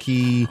Sour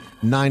Monkey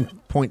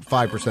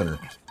 9.5%er?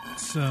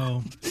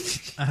 So,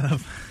 out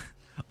of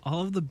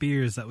all of the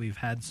beers that we've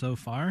had so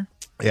far,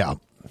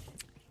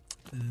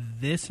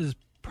 this is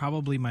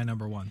probably my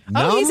number one.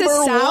 Oh, he's a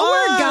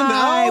sour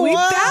guy. Oh, we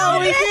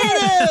found it.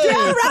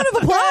 Yeah, a round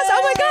of applause.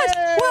 Oh my gosh.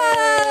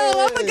 Whoa.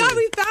 Oh my God,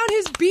 we found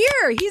his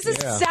beer. He's a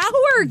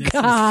sour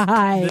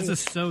guy. This is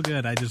so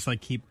good. I just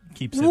keep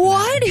sipping.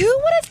 What? Who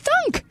would have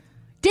thunk?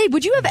 Dave,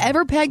 would you have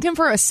ever pegged him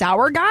for a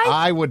sour guy?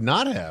 I would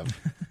not have.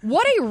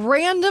 What a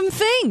random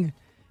thing.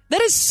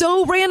 That is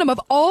so random. Of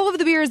all of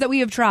the beers that we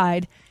have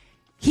tried,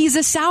 he's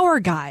a sour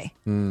guy.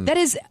 That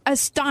is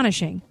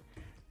astonishing.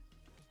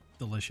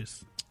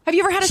 Delicious. Have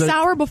you ever had a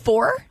sour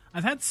before?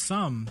 I've had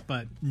some,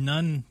 but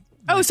none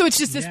Oh, so it's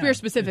just this beer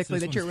specifically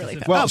that you're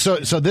really. Well, so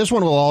this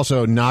one will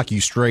also knock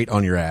you straight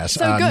on your ass.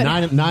 So good.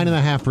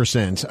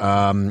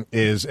 9.5%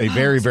 is a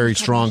very, very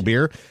strong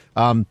beer.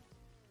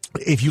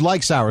 If you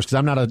like sours, because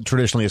I'm not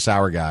traditionally a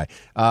sour guy,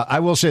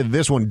 I will say that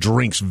this one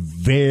drinks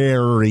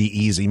very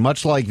easy,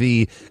 much like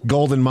the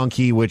Golden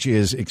Monkey, which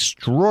is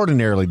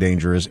extraordinarily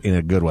dangerous in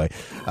a good way.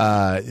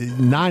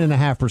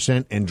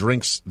 9.5% and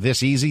drinks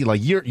this easy. Like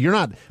you're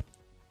not.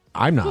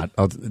 I'm not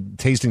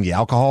tasting the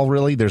alcohol.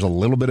 Really, there's a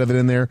little bit of it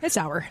in there. It's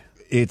sour.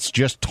 It's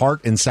just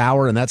tart and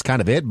sour, and that's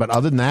kind of it. But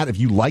other than that, if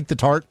you like the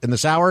tart and the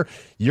sour,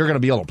 you're going to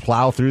be able to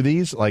plow through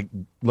these. Like,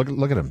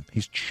 look at him;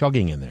 he's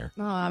chugging in there.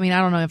 Oh, I mean, I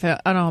don't know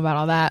about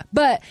all that,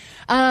 but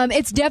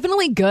it's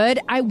definitely good.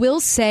 I will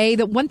say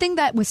that one thing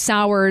that with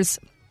sours,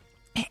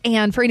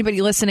 and for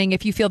anybody listening,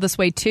 if you feel this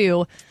way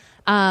too,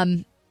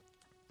 one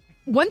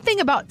thing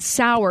about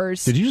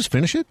sours. Did you just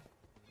finish it?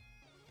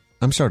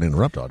 I'm sorry to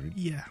interrupt, Audrey.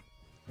 Yeah.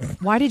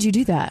 Why did you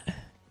do that?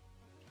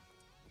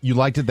 You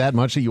liked it that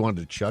much that you wanted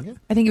to chug it?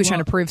 I think he was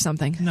trying to prove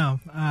something. No.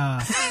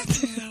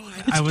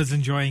 I was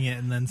enjoying it,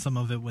 and then some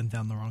of it went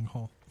down the wrong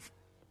hole.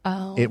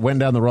 Oh. It went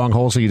down the wrong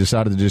hole, so you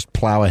decided to just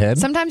plow ahead?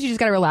 Sometimes you just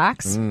got to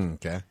relax.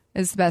 Okay.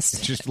 It's the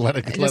best. Just let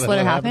it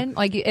happen.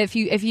 Like if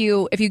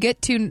you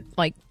get too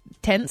like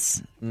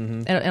tense,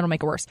 it'll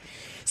make it worse.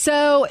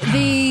 So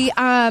the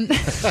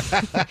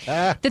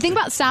the thing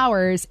about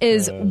sours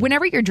is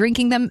whenever you're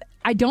drinking them,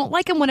 I don't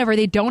like them whenever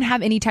they don't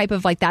have any type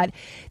of like that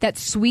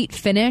sweet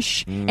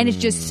finish, and it's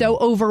just so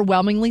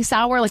overwhelmingly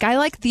sour. Like I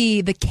like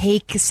the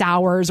cake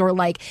sours or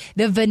like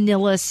the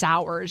vanilla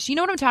sours. You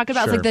know what I'm talking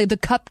about? Sure. It's like the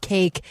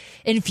cupcake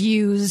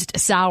infused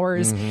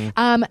sours.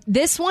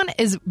 This one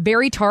is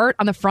very tart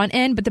on the front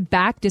end, but the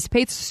back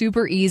dissipates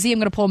super easy. I'm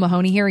going to pull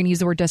Mahoney here and use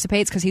the word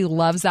dissipates because he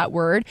loves that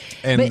word.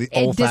 And but the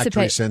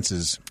olfactory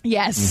senses.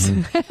 Yes.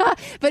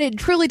 But it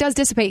truly does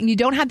dissipate, and you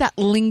don't have that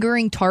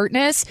lingering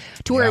tartness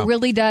to where it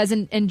really does.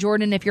 And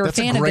Jordan, if you're That's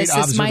a fan a great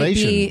of this might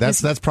observation. be...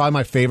 That's probably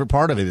my favorite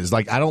part of it is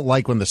like I don't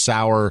like when the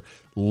sour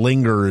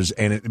lingers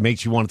and it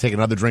makes you want to take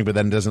another drink, but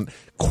then doesn't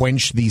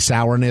quench the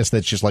sourness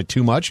that's just like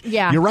too much.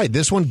 Yeah. You're right.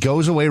 This one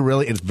goes away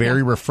really. It's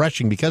very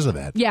refreshing because of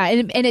that. Yeah,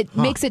 and it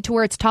makes it to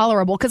where it's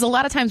tolerable, because a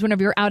lot of times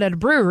whenever you're out at a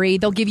brewery,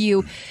 they'll give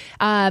you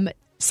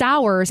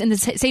sours in the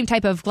same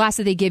type of glass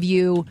that they give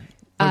you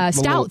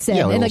stouts and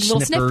like little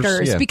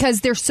snifters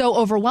because they're so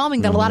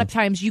overwhelming that a lot of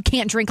times you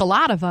can't drink a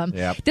lot of them.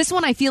 Yep. This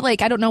one, I feel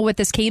like, I don't know what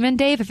this came in,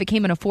 Dave, if it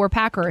came in a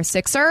 4-pack or a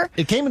 6er.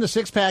 It came in a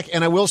 6-pack,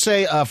 and I will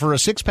say for a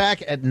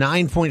 6-pack at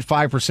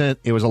 9.5%,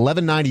 it was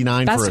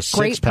 $11.99 for a 6-pack. That's a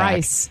great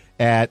price.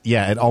 At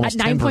almost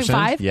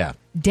 9.5? Yeah.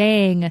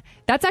 Dang.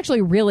 That's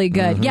actually really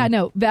good. Yeah,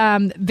 no.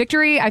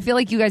 Victory, I feel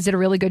like you guys did a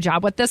really good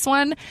job with this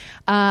one.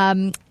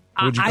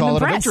 Would you call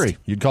it a victory?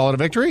 You'd call it a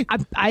victory?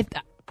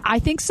 I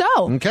think so.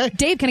 Okay.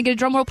 Dave, can I get a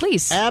drum roll,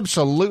 please?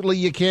 Absolutely,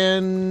 you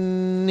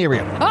can. Here we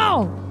go.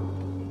 Oh,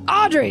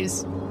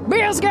 Audrey's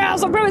Beer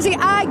Scales of Privacy.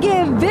 I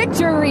give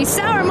Victory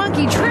Sour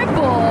Monkey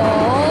Triple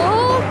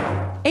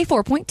a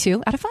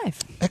 4.2 out of 5.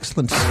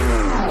 Excellent.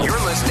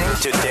 You're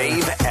listening to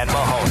Dave and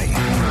Mahoney.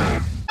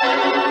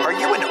 Are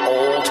you an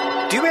old?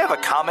 Do you have a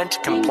comment,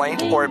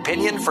 complaint, or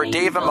opinion for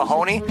Dave and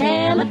Mahoney?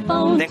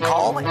 Telephone. Then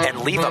call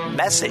and leave a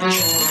message.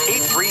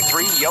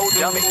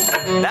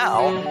 833-YO-DUMMY.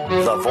 Now,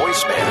 the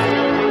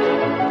voicemail.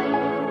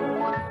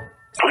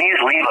 Please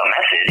leave a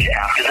message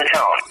after the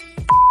tone.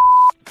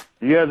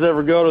 You guys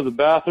ever go to the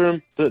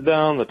bathroom, sit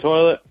down on the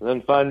toilet, and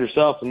then find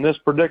yourself in this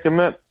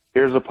predicament?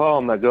 Here's a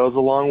poem that goes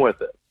along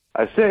with it.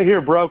 I sit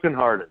here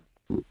brokenhearted.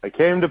 I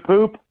came to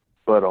poop,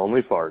 but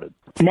only farted.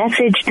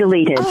 Message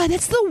deleted. Oh,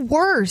 that's the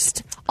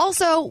worst.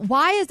 Also,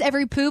 why is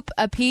every poop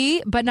a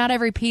pee, but not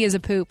every pee is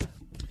a poop?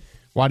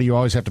 Why do you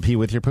always have to pee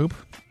with your poop?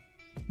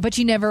 But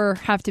you never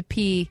have to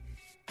pee.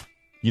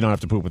 You don't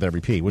have to poop with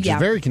every pee, which is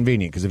very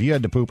convenient, because if you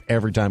had to poop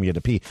every time you had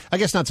to pee, I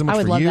guess not so much I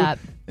would for love you.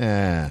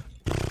 that.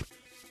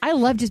 I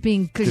love just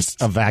being...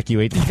 Just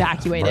evacuate.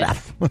 Evacuated.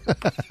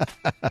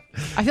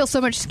 I feel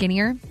so much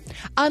skinnier.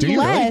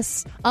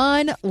 Unless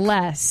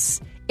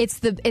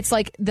it's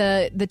like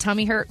the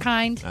tummy hurt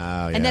kind. Oh,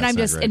 yeah, and then I'm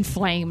just great.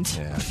 inflamed.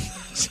 Yeah.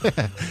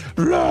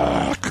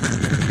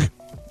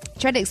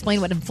 Tried to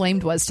explain what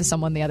inflamed was to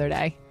someone the other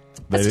day.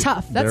 That's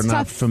tough. That's they're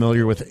not tough.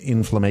 familiar with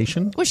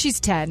inflammation? Well, she's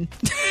 10.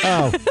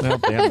 Oh, well,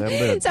 yeah, that'll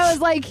do it. So I was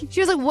like,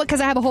 she was like, what?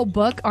 Because I have a whole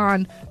book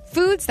on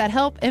foods that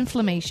help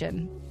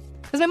inflammation.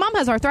 Because my mom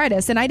has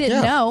arthritis, and I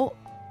didn't know.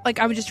 Like,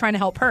 I was just trying to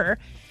help her.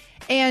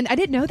 And I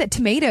didn't know that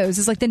tomatoes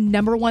is like the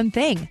number one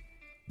thing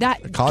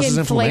that causes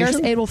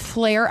inflammation? It will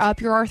flare up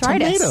your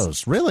arthritis.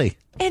 Tomatoes, really?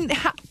 And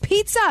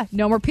pizza.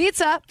 No more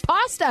pizza.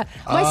 Pasta.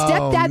 My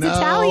stepdad's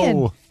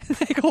Italian.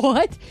 Like,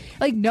 what?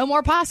 Like, no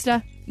more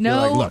pasta.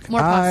 No You're like, look,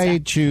 more pasta. I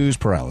choose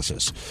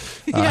paralysis.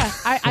 Yeah,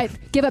 I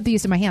give up the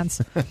use of my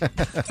hands. Please leave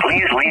a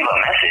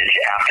message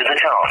after the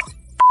tone.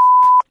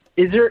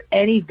 Is there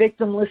any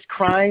victimless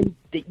crime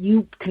that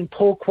you can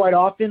pull quite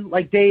often?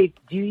 Like, Dave,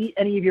 do you eat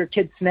any of your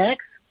kids'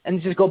 snacks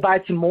and just go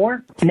buy some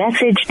more?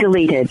 Message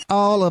deleted.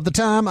 All of the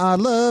time, I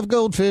love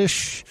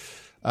goldfish.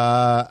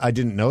 I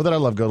didn't know that I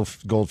love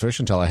goldfish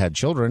until I had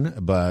children,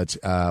 but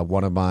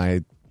one of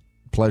my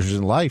pleasures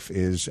in life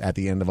is at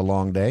the end of a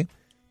long day.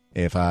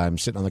 If I'm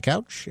sitting on the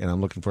couch and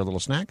I'm looking for a little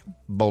snack,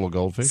 bowl of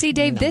goldfish. See,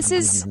 Dave, this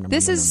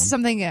is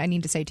something I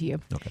need to say to you.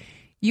 Okay.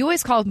 You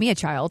always called me a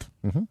child,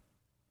 Mhm.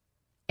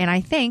 and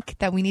I think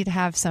that we need to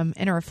have some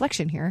inner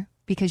reflection here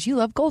because you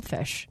love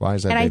goldfish. Why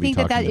is that And I baby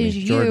think that talking to is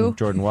me? you.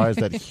 Jordan, why is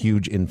that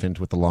huge infant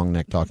with the long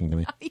neck talking to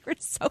me? You're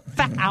so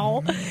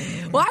foul.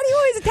 Why do you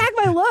always attack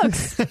my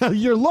looks?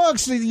 Your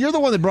looks? You're the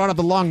one that brought up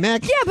the long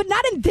neck. Yeah, but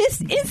not in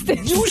this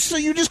instance. So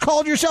you just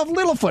called yourself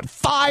Littlefoot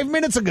 5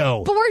 minutes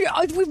ago. But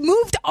we've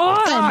moved on.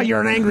 Ah,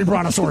 you're an angry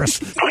brontosaurus.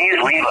 Please leave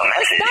a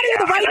message. Not even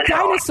the right after the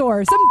tone.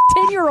 dinosaur. Some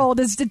 10-year-old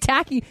is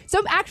attacking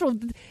some actual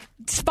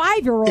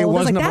 5-year-old. It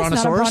wasn't like, a that's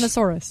brontosaurus. not a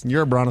brontosaurus.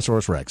 You're a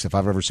brontosaurus rex, if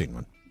I've ever seen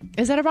one.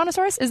 Is that a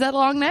brontosaurus? Is that a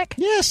long neck?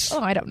 Yes. Oh,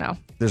 I don't know.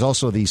 There's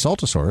also the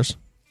Saltosaurus.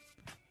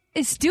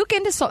 Is Duke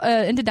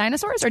into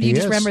dinosaurs, or do you He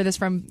just is. remember this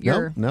from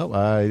your? No.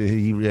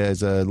 He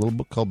has a little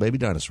book called Baby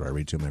Dinosaur. I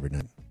read to him every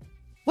night.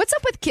 What's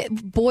up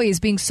with boys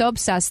being so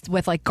obsessed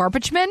with like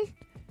garbage men?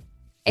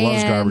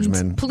 Loves and garbage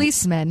men.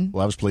 Policemen.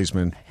 Loves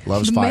policemen.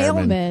 Loves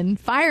firemen. Mailmen,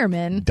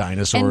 firemen,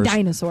 Dinosaurs.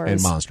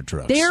 And monster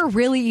trucks. They're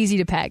really easy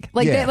to peg.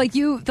 Like, Yeah.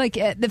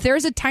 if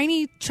there's a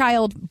tiny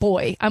child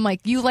boy, I'm like,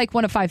 you like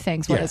one of 5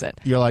 things. What is it?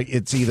 You're like,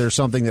 it's either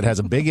something that has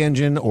a big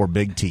engine or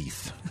big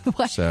teeth.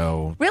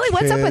 So Really?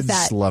 What's up with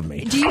kids that? love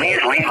me. Do you? Please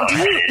leave a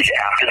message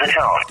after the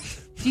tone.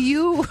 Do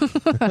you?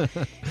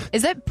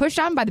 Is that pushed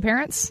on by the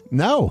parents?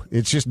 No,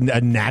 it's just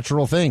a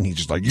natural thing. He's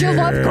just like, Do you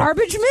love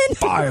garbage men?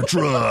 Fire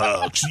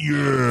trucks,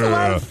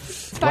 yeah.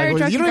 Fire Like,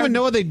 trucks you don't and even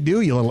know what they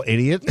do, you little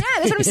idiot. Yeah,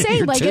 that's what I'm saying.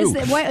 You're Like, two.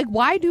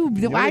 why do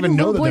You don't why even do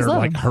know little that boys they're love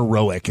like them?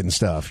 heroic and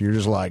stuff. You're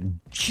just like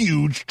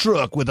huge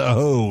truck with a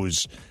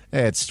hose.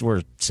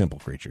 We're simple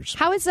creatures.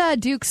 How is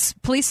Duke's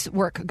police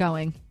work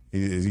going?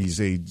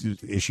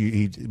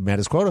 He met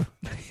his quota.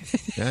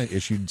 Yeah,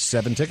 issued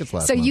 7 tickets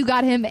last So month. you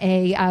got him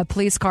a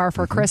police car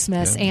for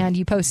Christmas, yeah. and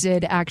you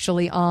posted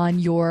actually on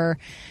your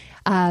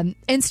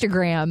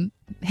Instagram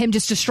him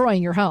just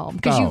destroying your home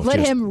because you Oh, let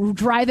just- him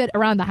drive it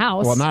around the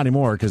house. Well, not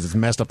anymore because it's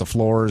messed up the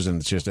floors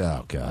and it's just,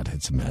 oh, God,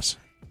 it's a mess.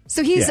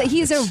 So he's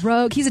a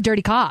rogue. He's a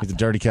dirty cop. He's a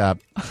dirty cop.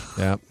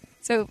 Yeah.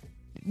 So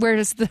where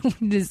does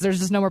there's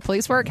just no more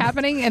police work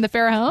happening in the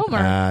fair home?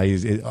 Or?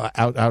 He's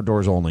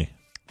outdoors only.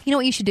 You know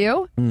what you should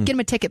do? Get him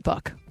a ticket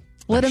book.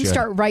 Let I him should.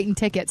 start writing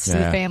tickets to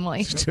the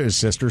family. To his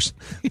sisters.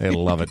 They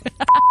love it.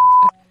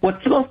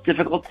 What's the most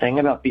difficult thing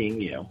about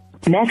being you?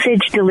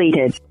 Message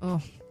deleted.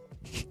 Oh.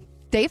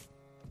 Dave?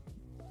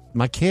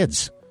 My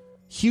kids.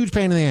 Huge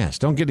pain in the ass.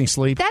 Don't get any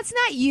sleep. That's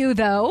not you,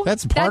 though.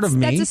 That's part of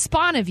me. That's a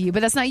spawn of you,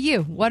 but that's not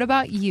you. What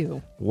about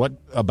you? What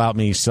about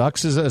me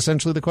sucks is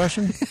essentially the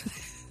question.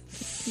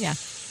 Yeah.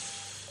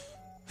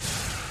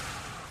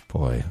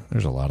 Boy,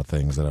 there's a lot of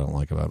things that I don't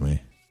like about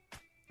me.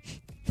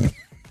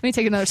 Let me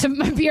take another sip of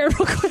my beer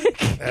real quick.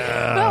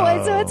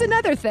 It's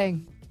another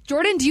thing.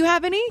 Jordan, do you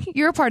have any?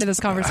 You're a part of this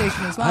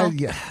conversation as well.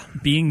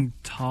 Being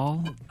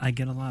tall, I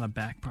get a lot of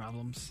back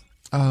problems.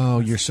 Oh,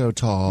 you're so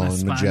tall My and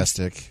spine's-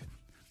 majestic.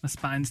 My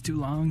spine's too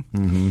long.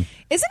 Mm-hmm.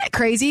 Isn't it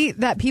crazy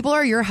that people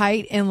are your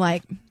height in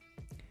the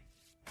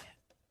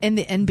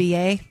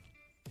NBA?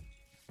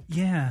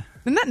 Yeah.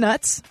 Isn't that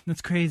nuts?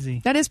 That's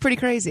crazy. That is pretty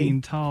crazy.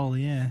 Being tall,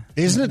 yeah.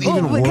 Isn't it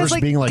even worse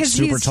being like 'cause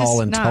super he's tall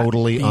just and not-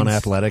 totally Being-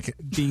 unathletic?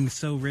 Being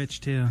so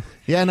rich, too.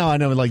 Yeah, no, I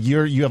know. Like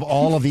you have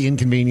all of the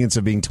inconvenience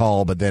of being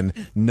tall, but then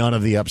none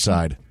of the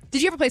upside.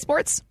 Did you ever play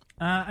sports?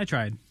 I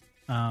tried.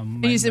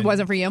 And you said it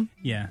wasn't for you?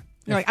 Yeah.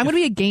 You're like, I'm going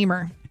to be a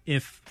gamer.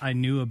 If I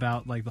knew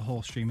about like the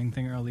whole streaming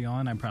thing early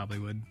on, I probably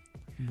would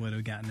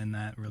have gotten in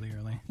that really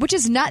early. Which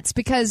is nuts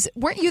because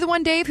weren't you the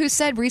one, Dave, who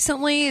said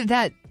recently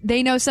that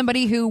they know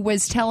somebody who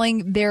was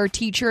telling their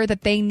teacher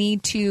that they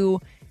need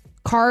to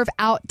carve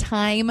out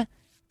time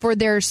for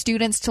their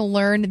students to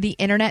learn the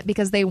internet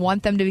because they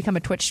want them to become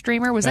a Twitch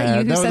streamer? Was that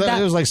you who said that?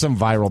 It was like some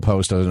viral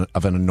post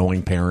of an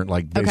annoying parent,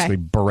 like basically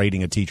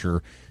berating a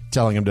teacher,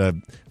 telling him to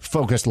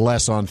focus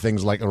less on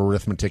things like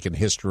arithmetic and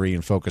history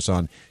and focus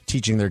on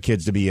teaching their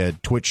kids to be a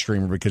Twitch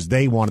streamer because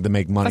they wanted to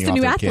make money That's the off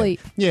new their athlete.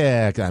 kid.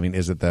 Yeah, I mean,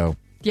 is it though?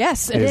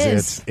 Yes, it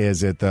is.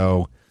 Is it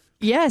though?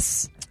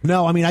 Yes.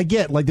 No, I mean, I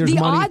get like there's the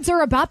money. odds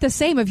are about the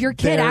same of your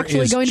kid There actually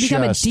is going to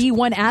become just- a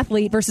D1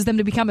 athlete versus them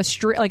to become a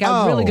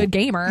really good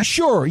gamer.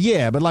 Sure,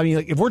 yeah, but I mean,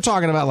 like, if we're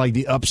talking about like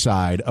the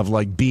upside of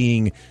like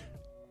being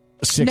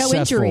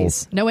successful,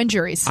 No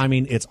injuries. I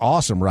mean, it's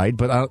awesome, right?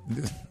 But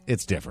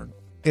it's different.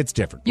 It's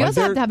different. You Like,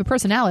 also have there- to have a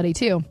personality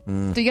too.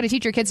 Mm. So you got to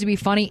teach your kids to be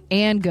funny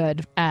and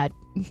good at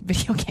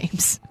video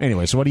games.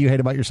 Anyway, so what do you hate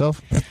about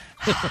yourself?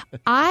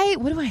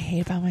 What do I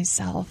hate about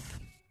myself?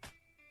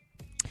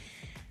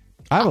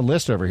 I have a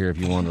list over here if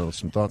you want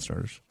some thought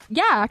starters.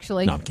 Yeah,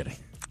 actually. No, I'm kidding.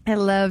 I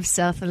love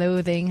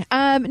self-loathing.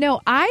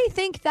 No, I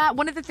think that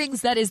one of the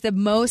things that is the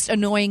most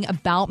annoying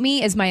about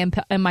me is my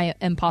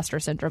imposter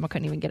syndrome. I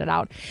couldn't even get it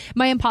out.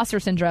 My imposter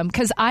syndrome,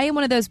 because I am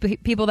one of those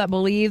people that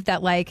believe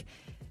that, like,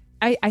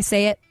 I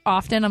say it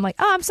often. I'm like,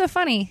 oh, I'm so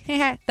funny.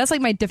 That's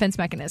like my defense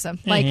mechanism.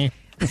 Like,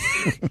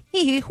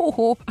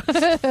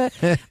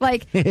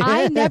 like,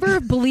 I never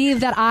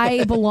believe that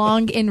I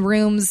belong in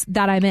rooms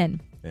that I'm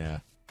in. Yeah.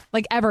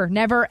 Like ever,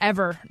 never,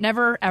 ever,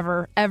 never,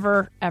 ever,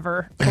 ever,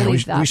 ever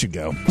believe that. We should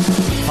go.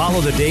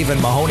 Follow the Dave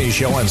and Mahoney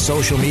Show on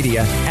social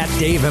media at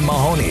Dave and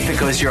Mahoney. It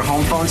goes to your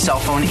home phone, cell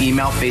phone,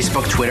 email,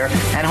 Facebook, Twitter,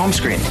 and home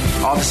screen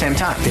all at the same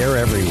time. They're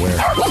everywhere.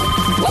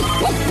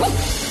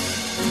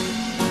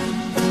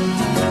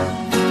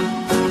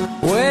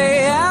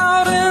 Way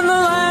out in the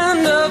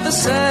land of the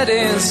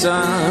setting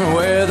sun,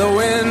 where the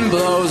wind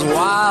blows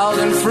wild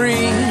and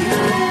free,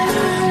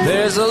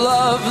 there's a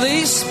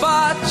lovely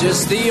spot,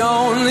 just the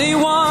only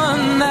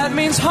one that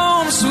means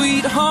home,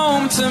 sweet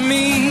home to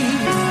me.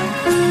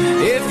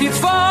 If you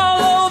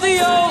follow the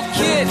old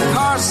Kit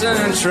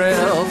Carson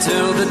trail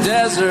till the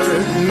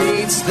desert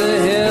meets the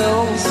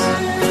hills,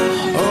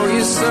 oh,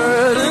 you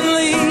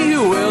certainly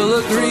will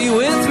agree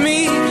with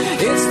me,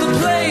 it's the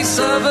place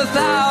of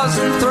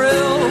 1,000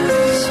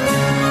 thrills.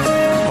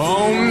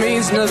 Home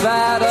means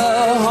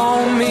Nevada,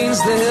 home means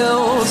the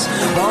hills,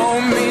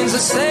 home means the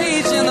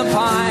sage and the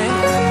pine,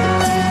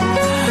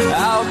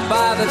 out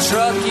by the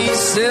Truckee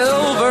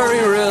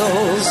silvery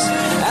rills,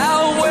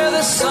 out where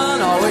the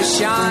sun always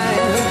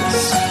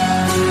shines.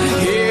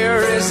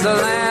 Here is the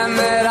land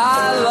that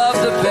I love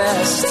the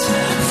best,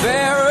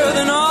 fairer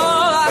than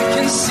all I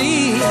can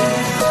see.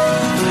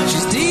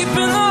 She's deep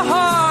in the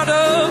heart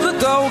of the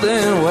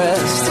Golden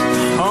West.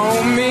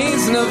 Home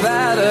means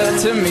Nevada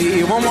to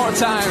me. One more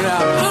time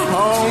now.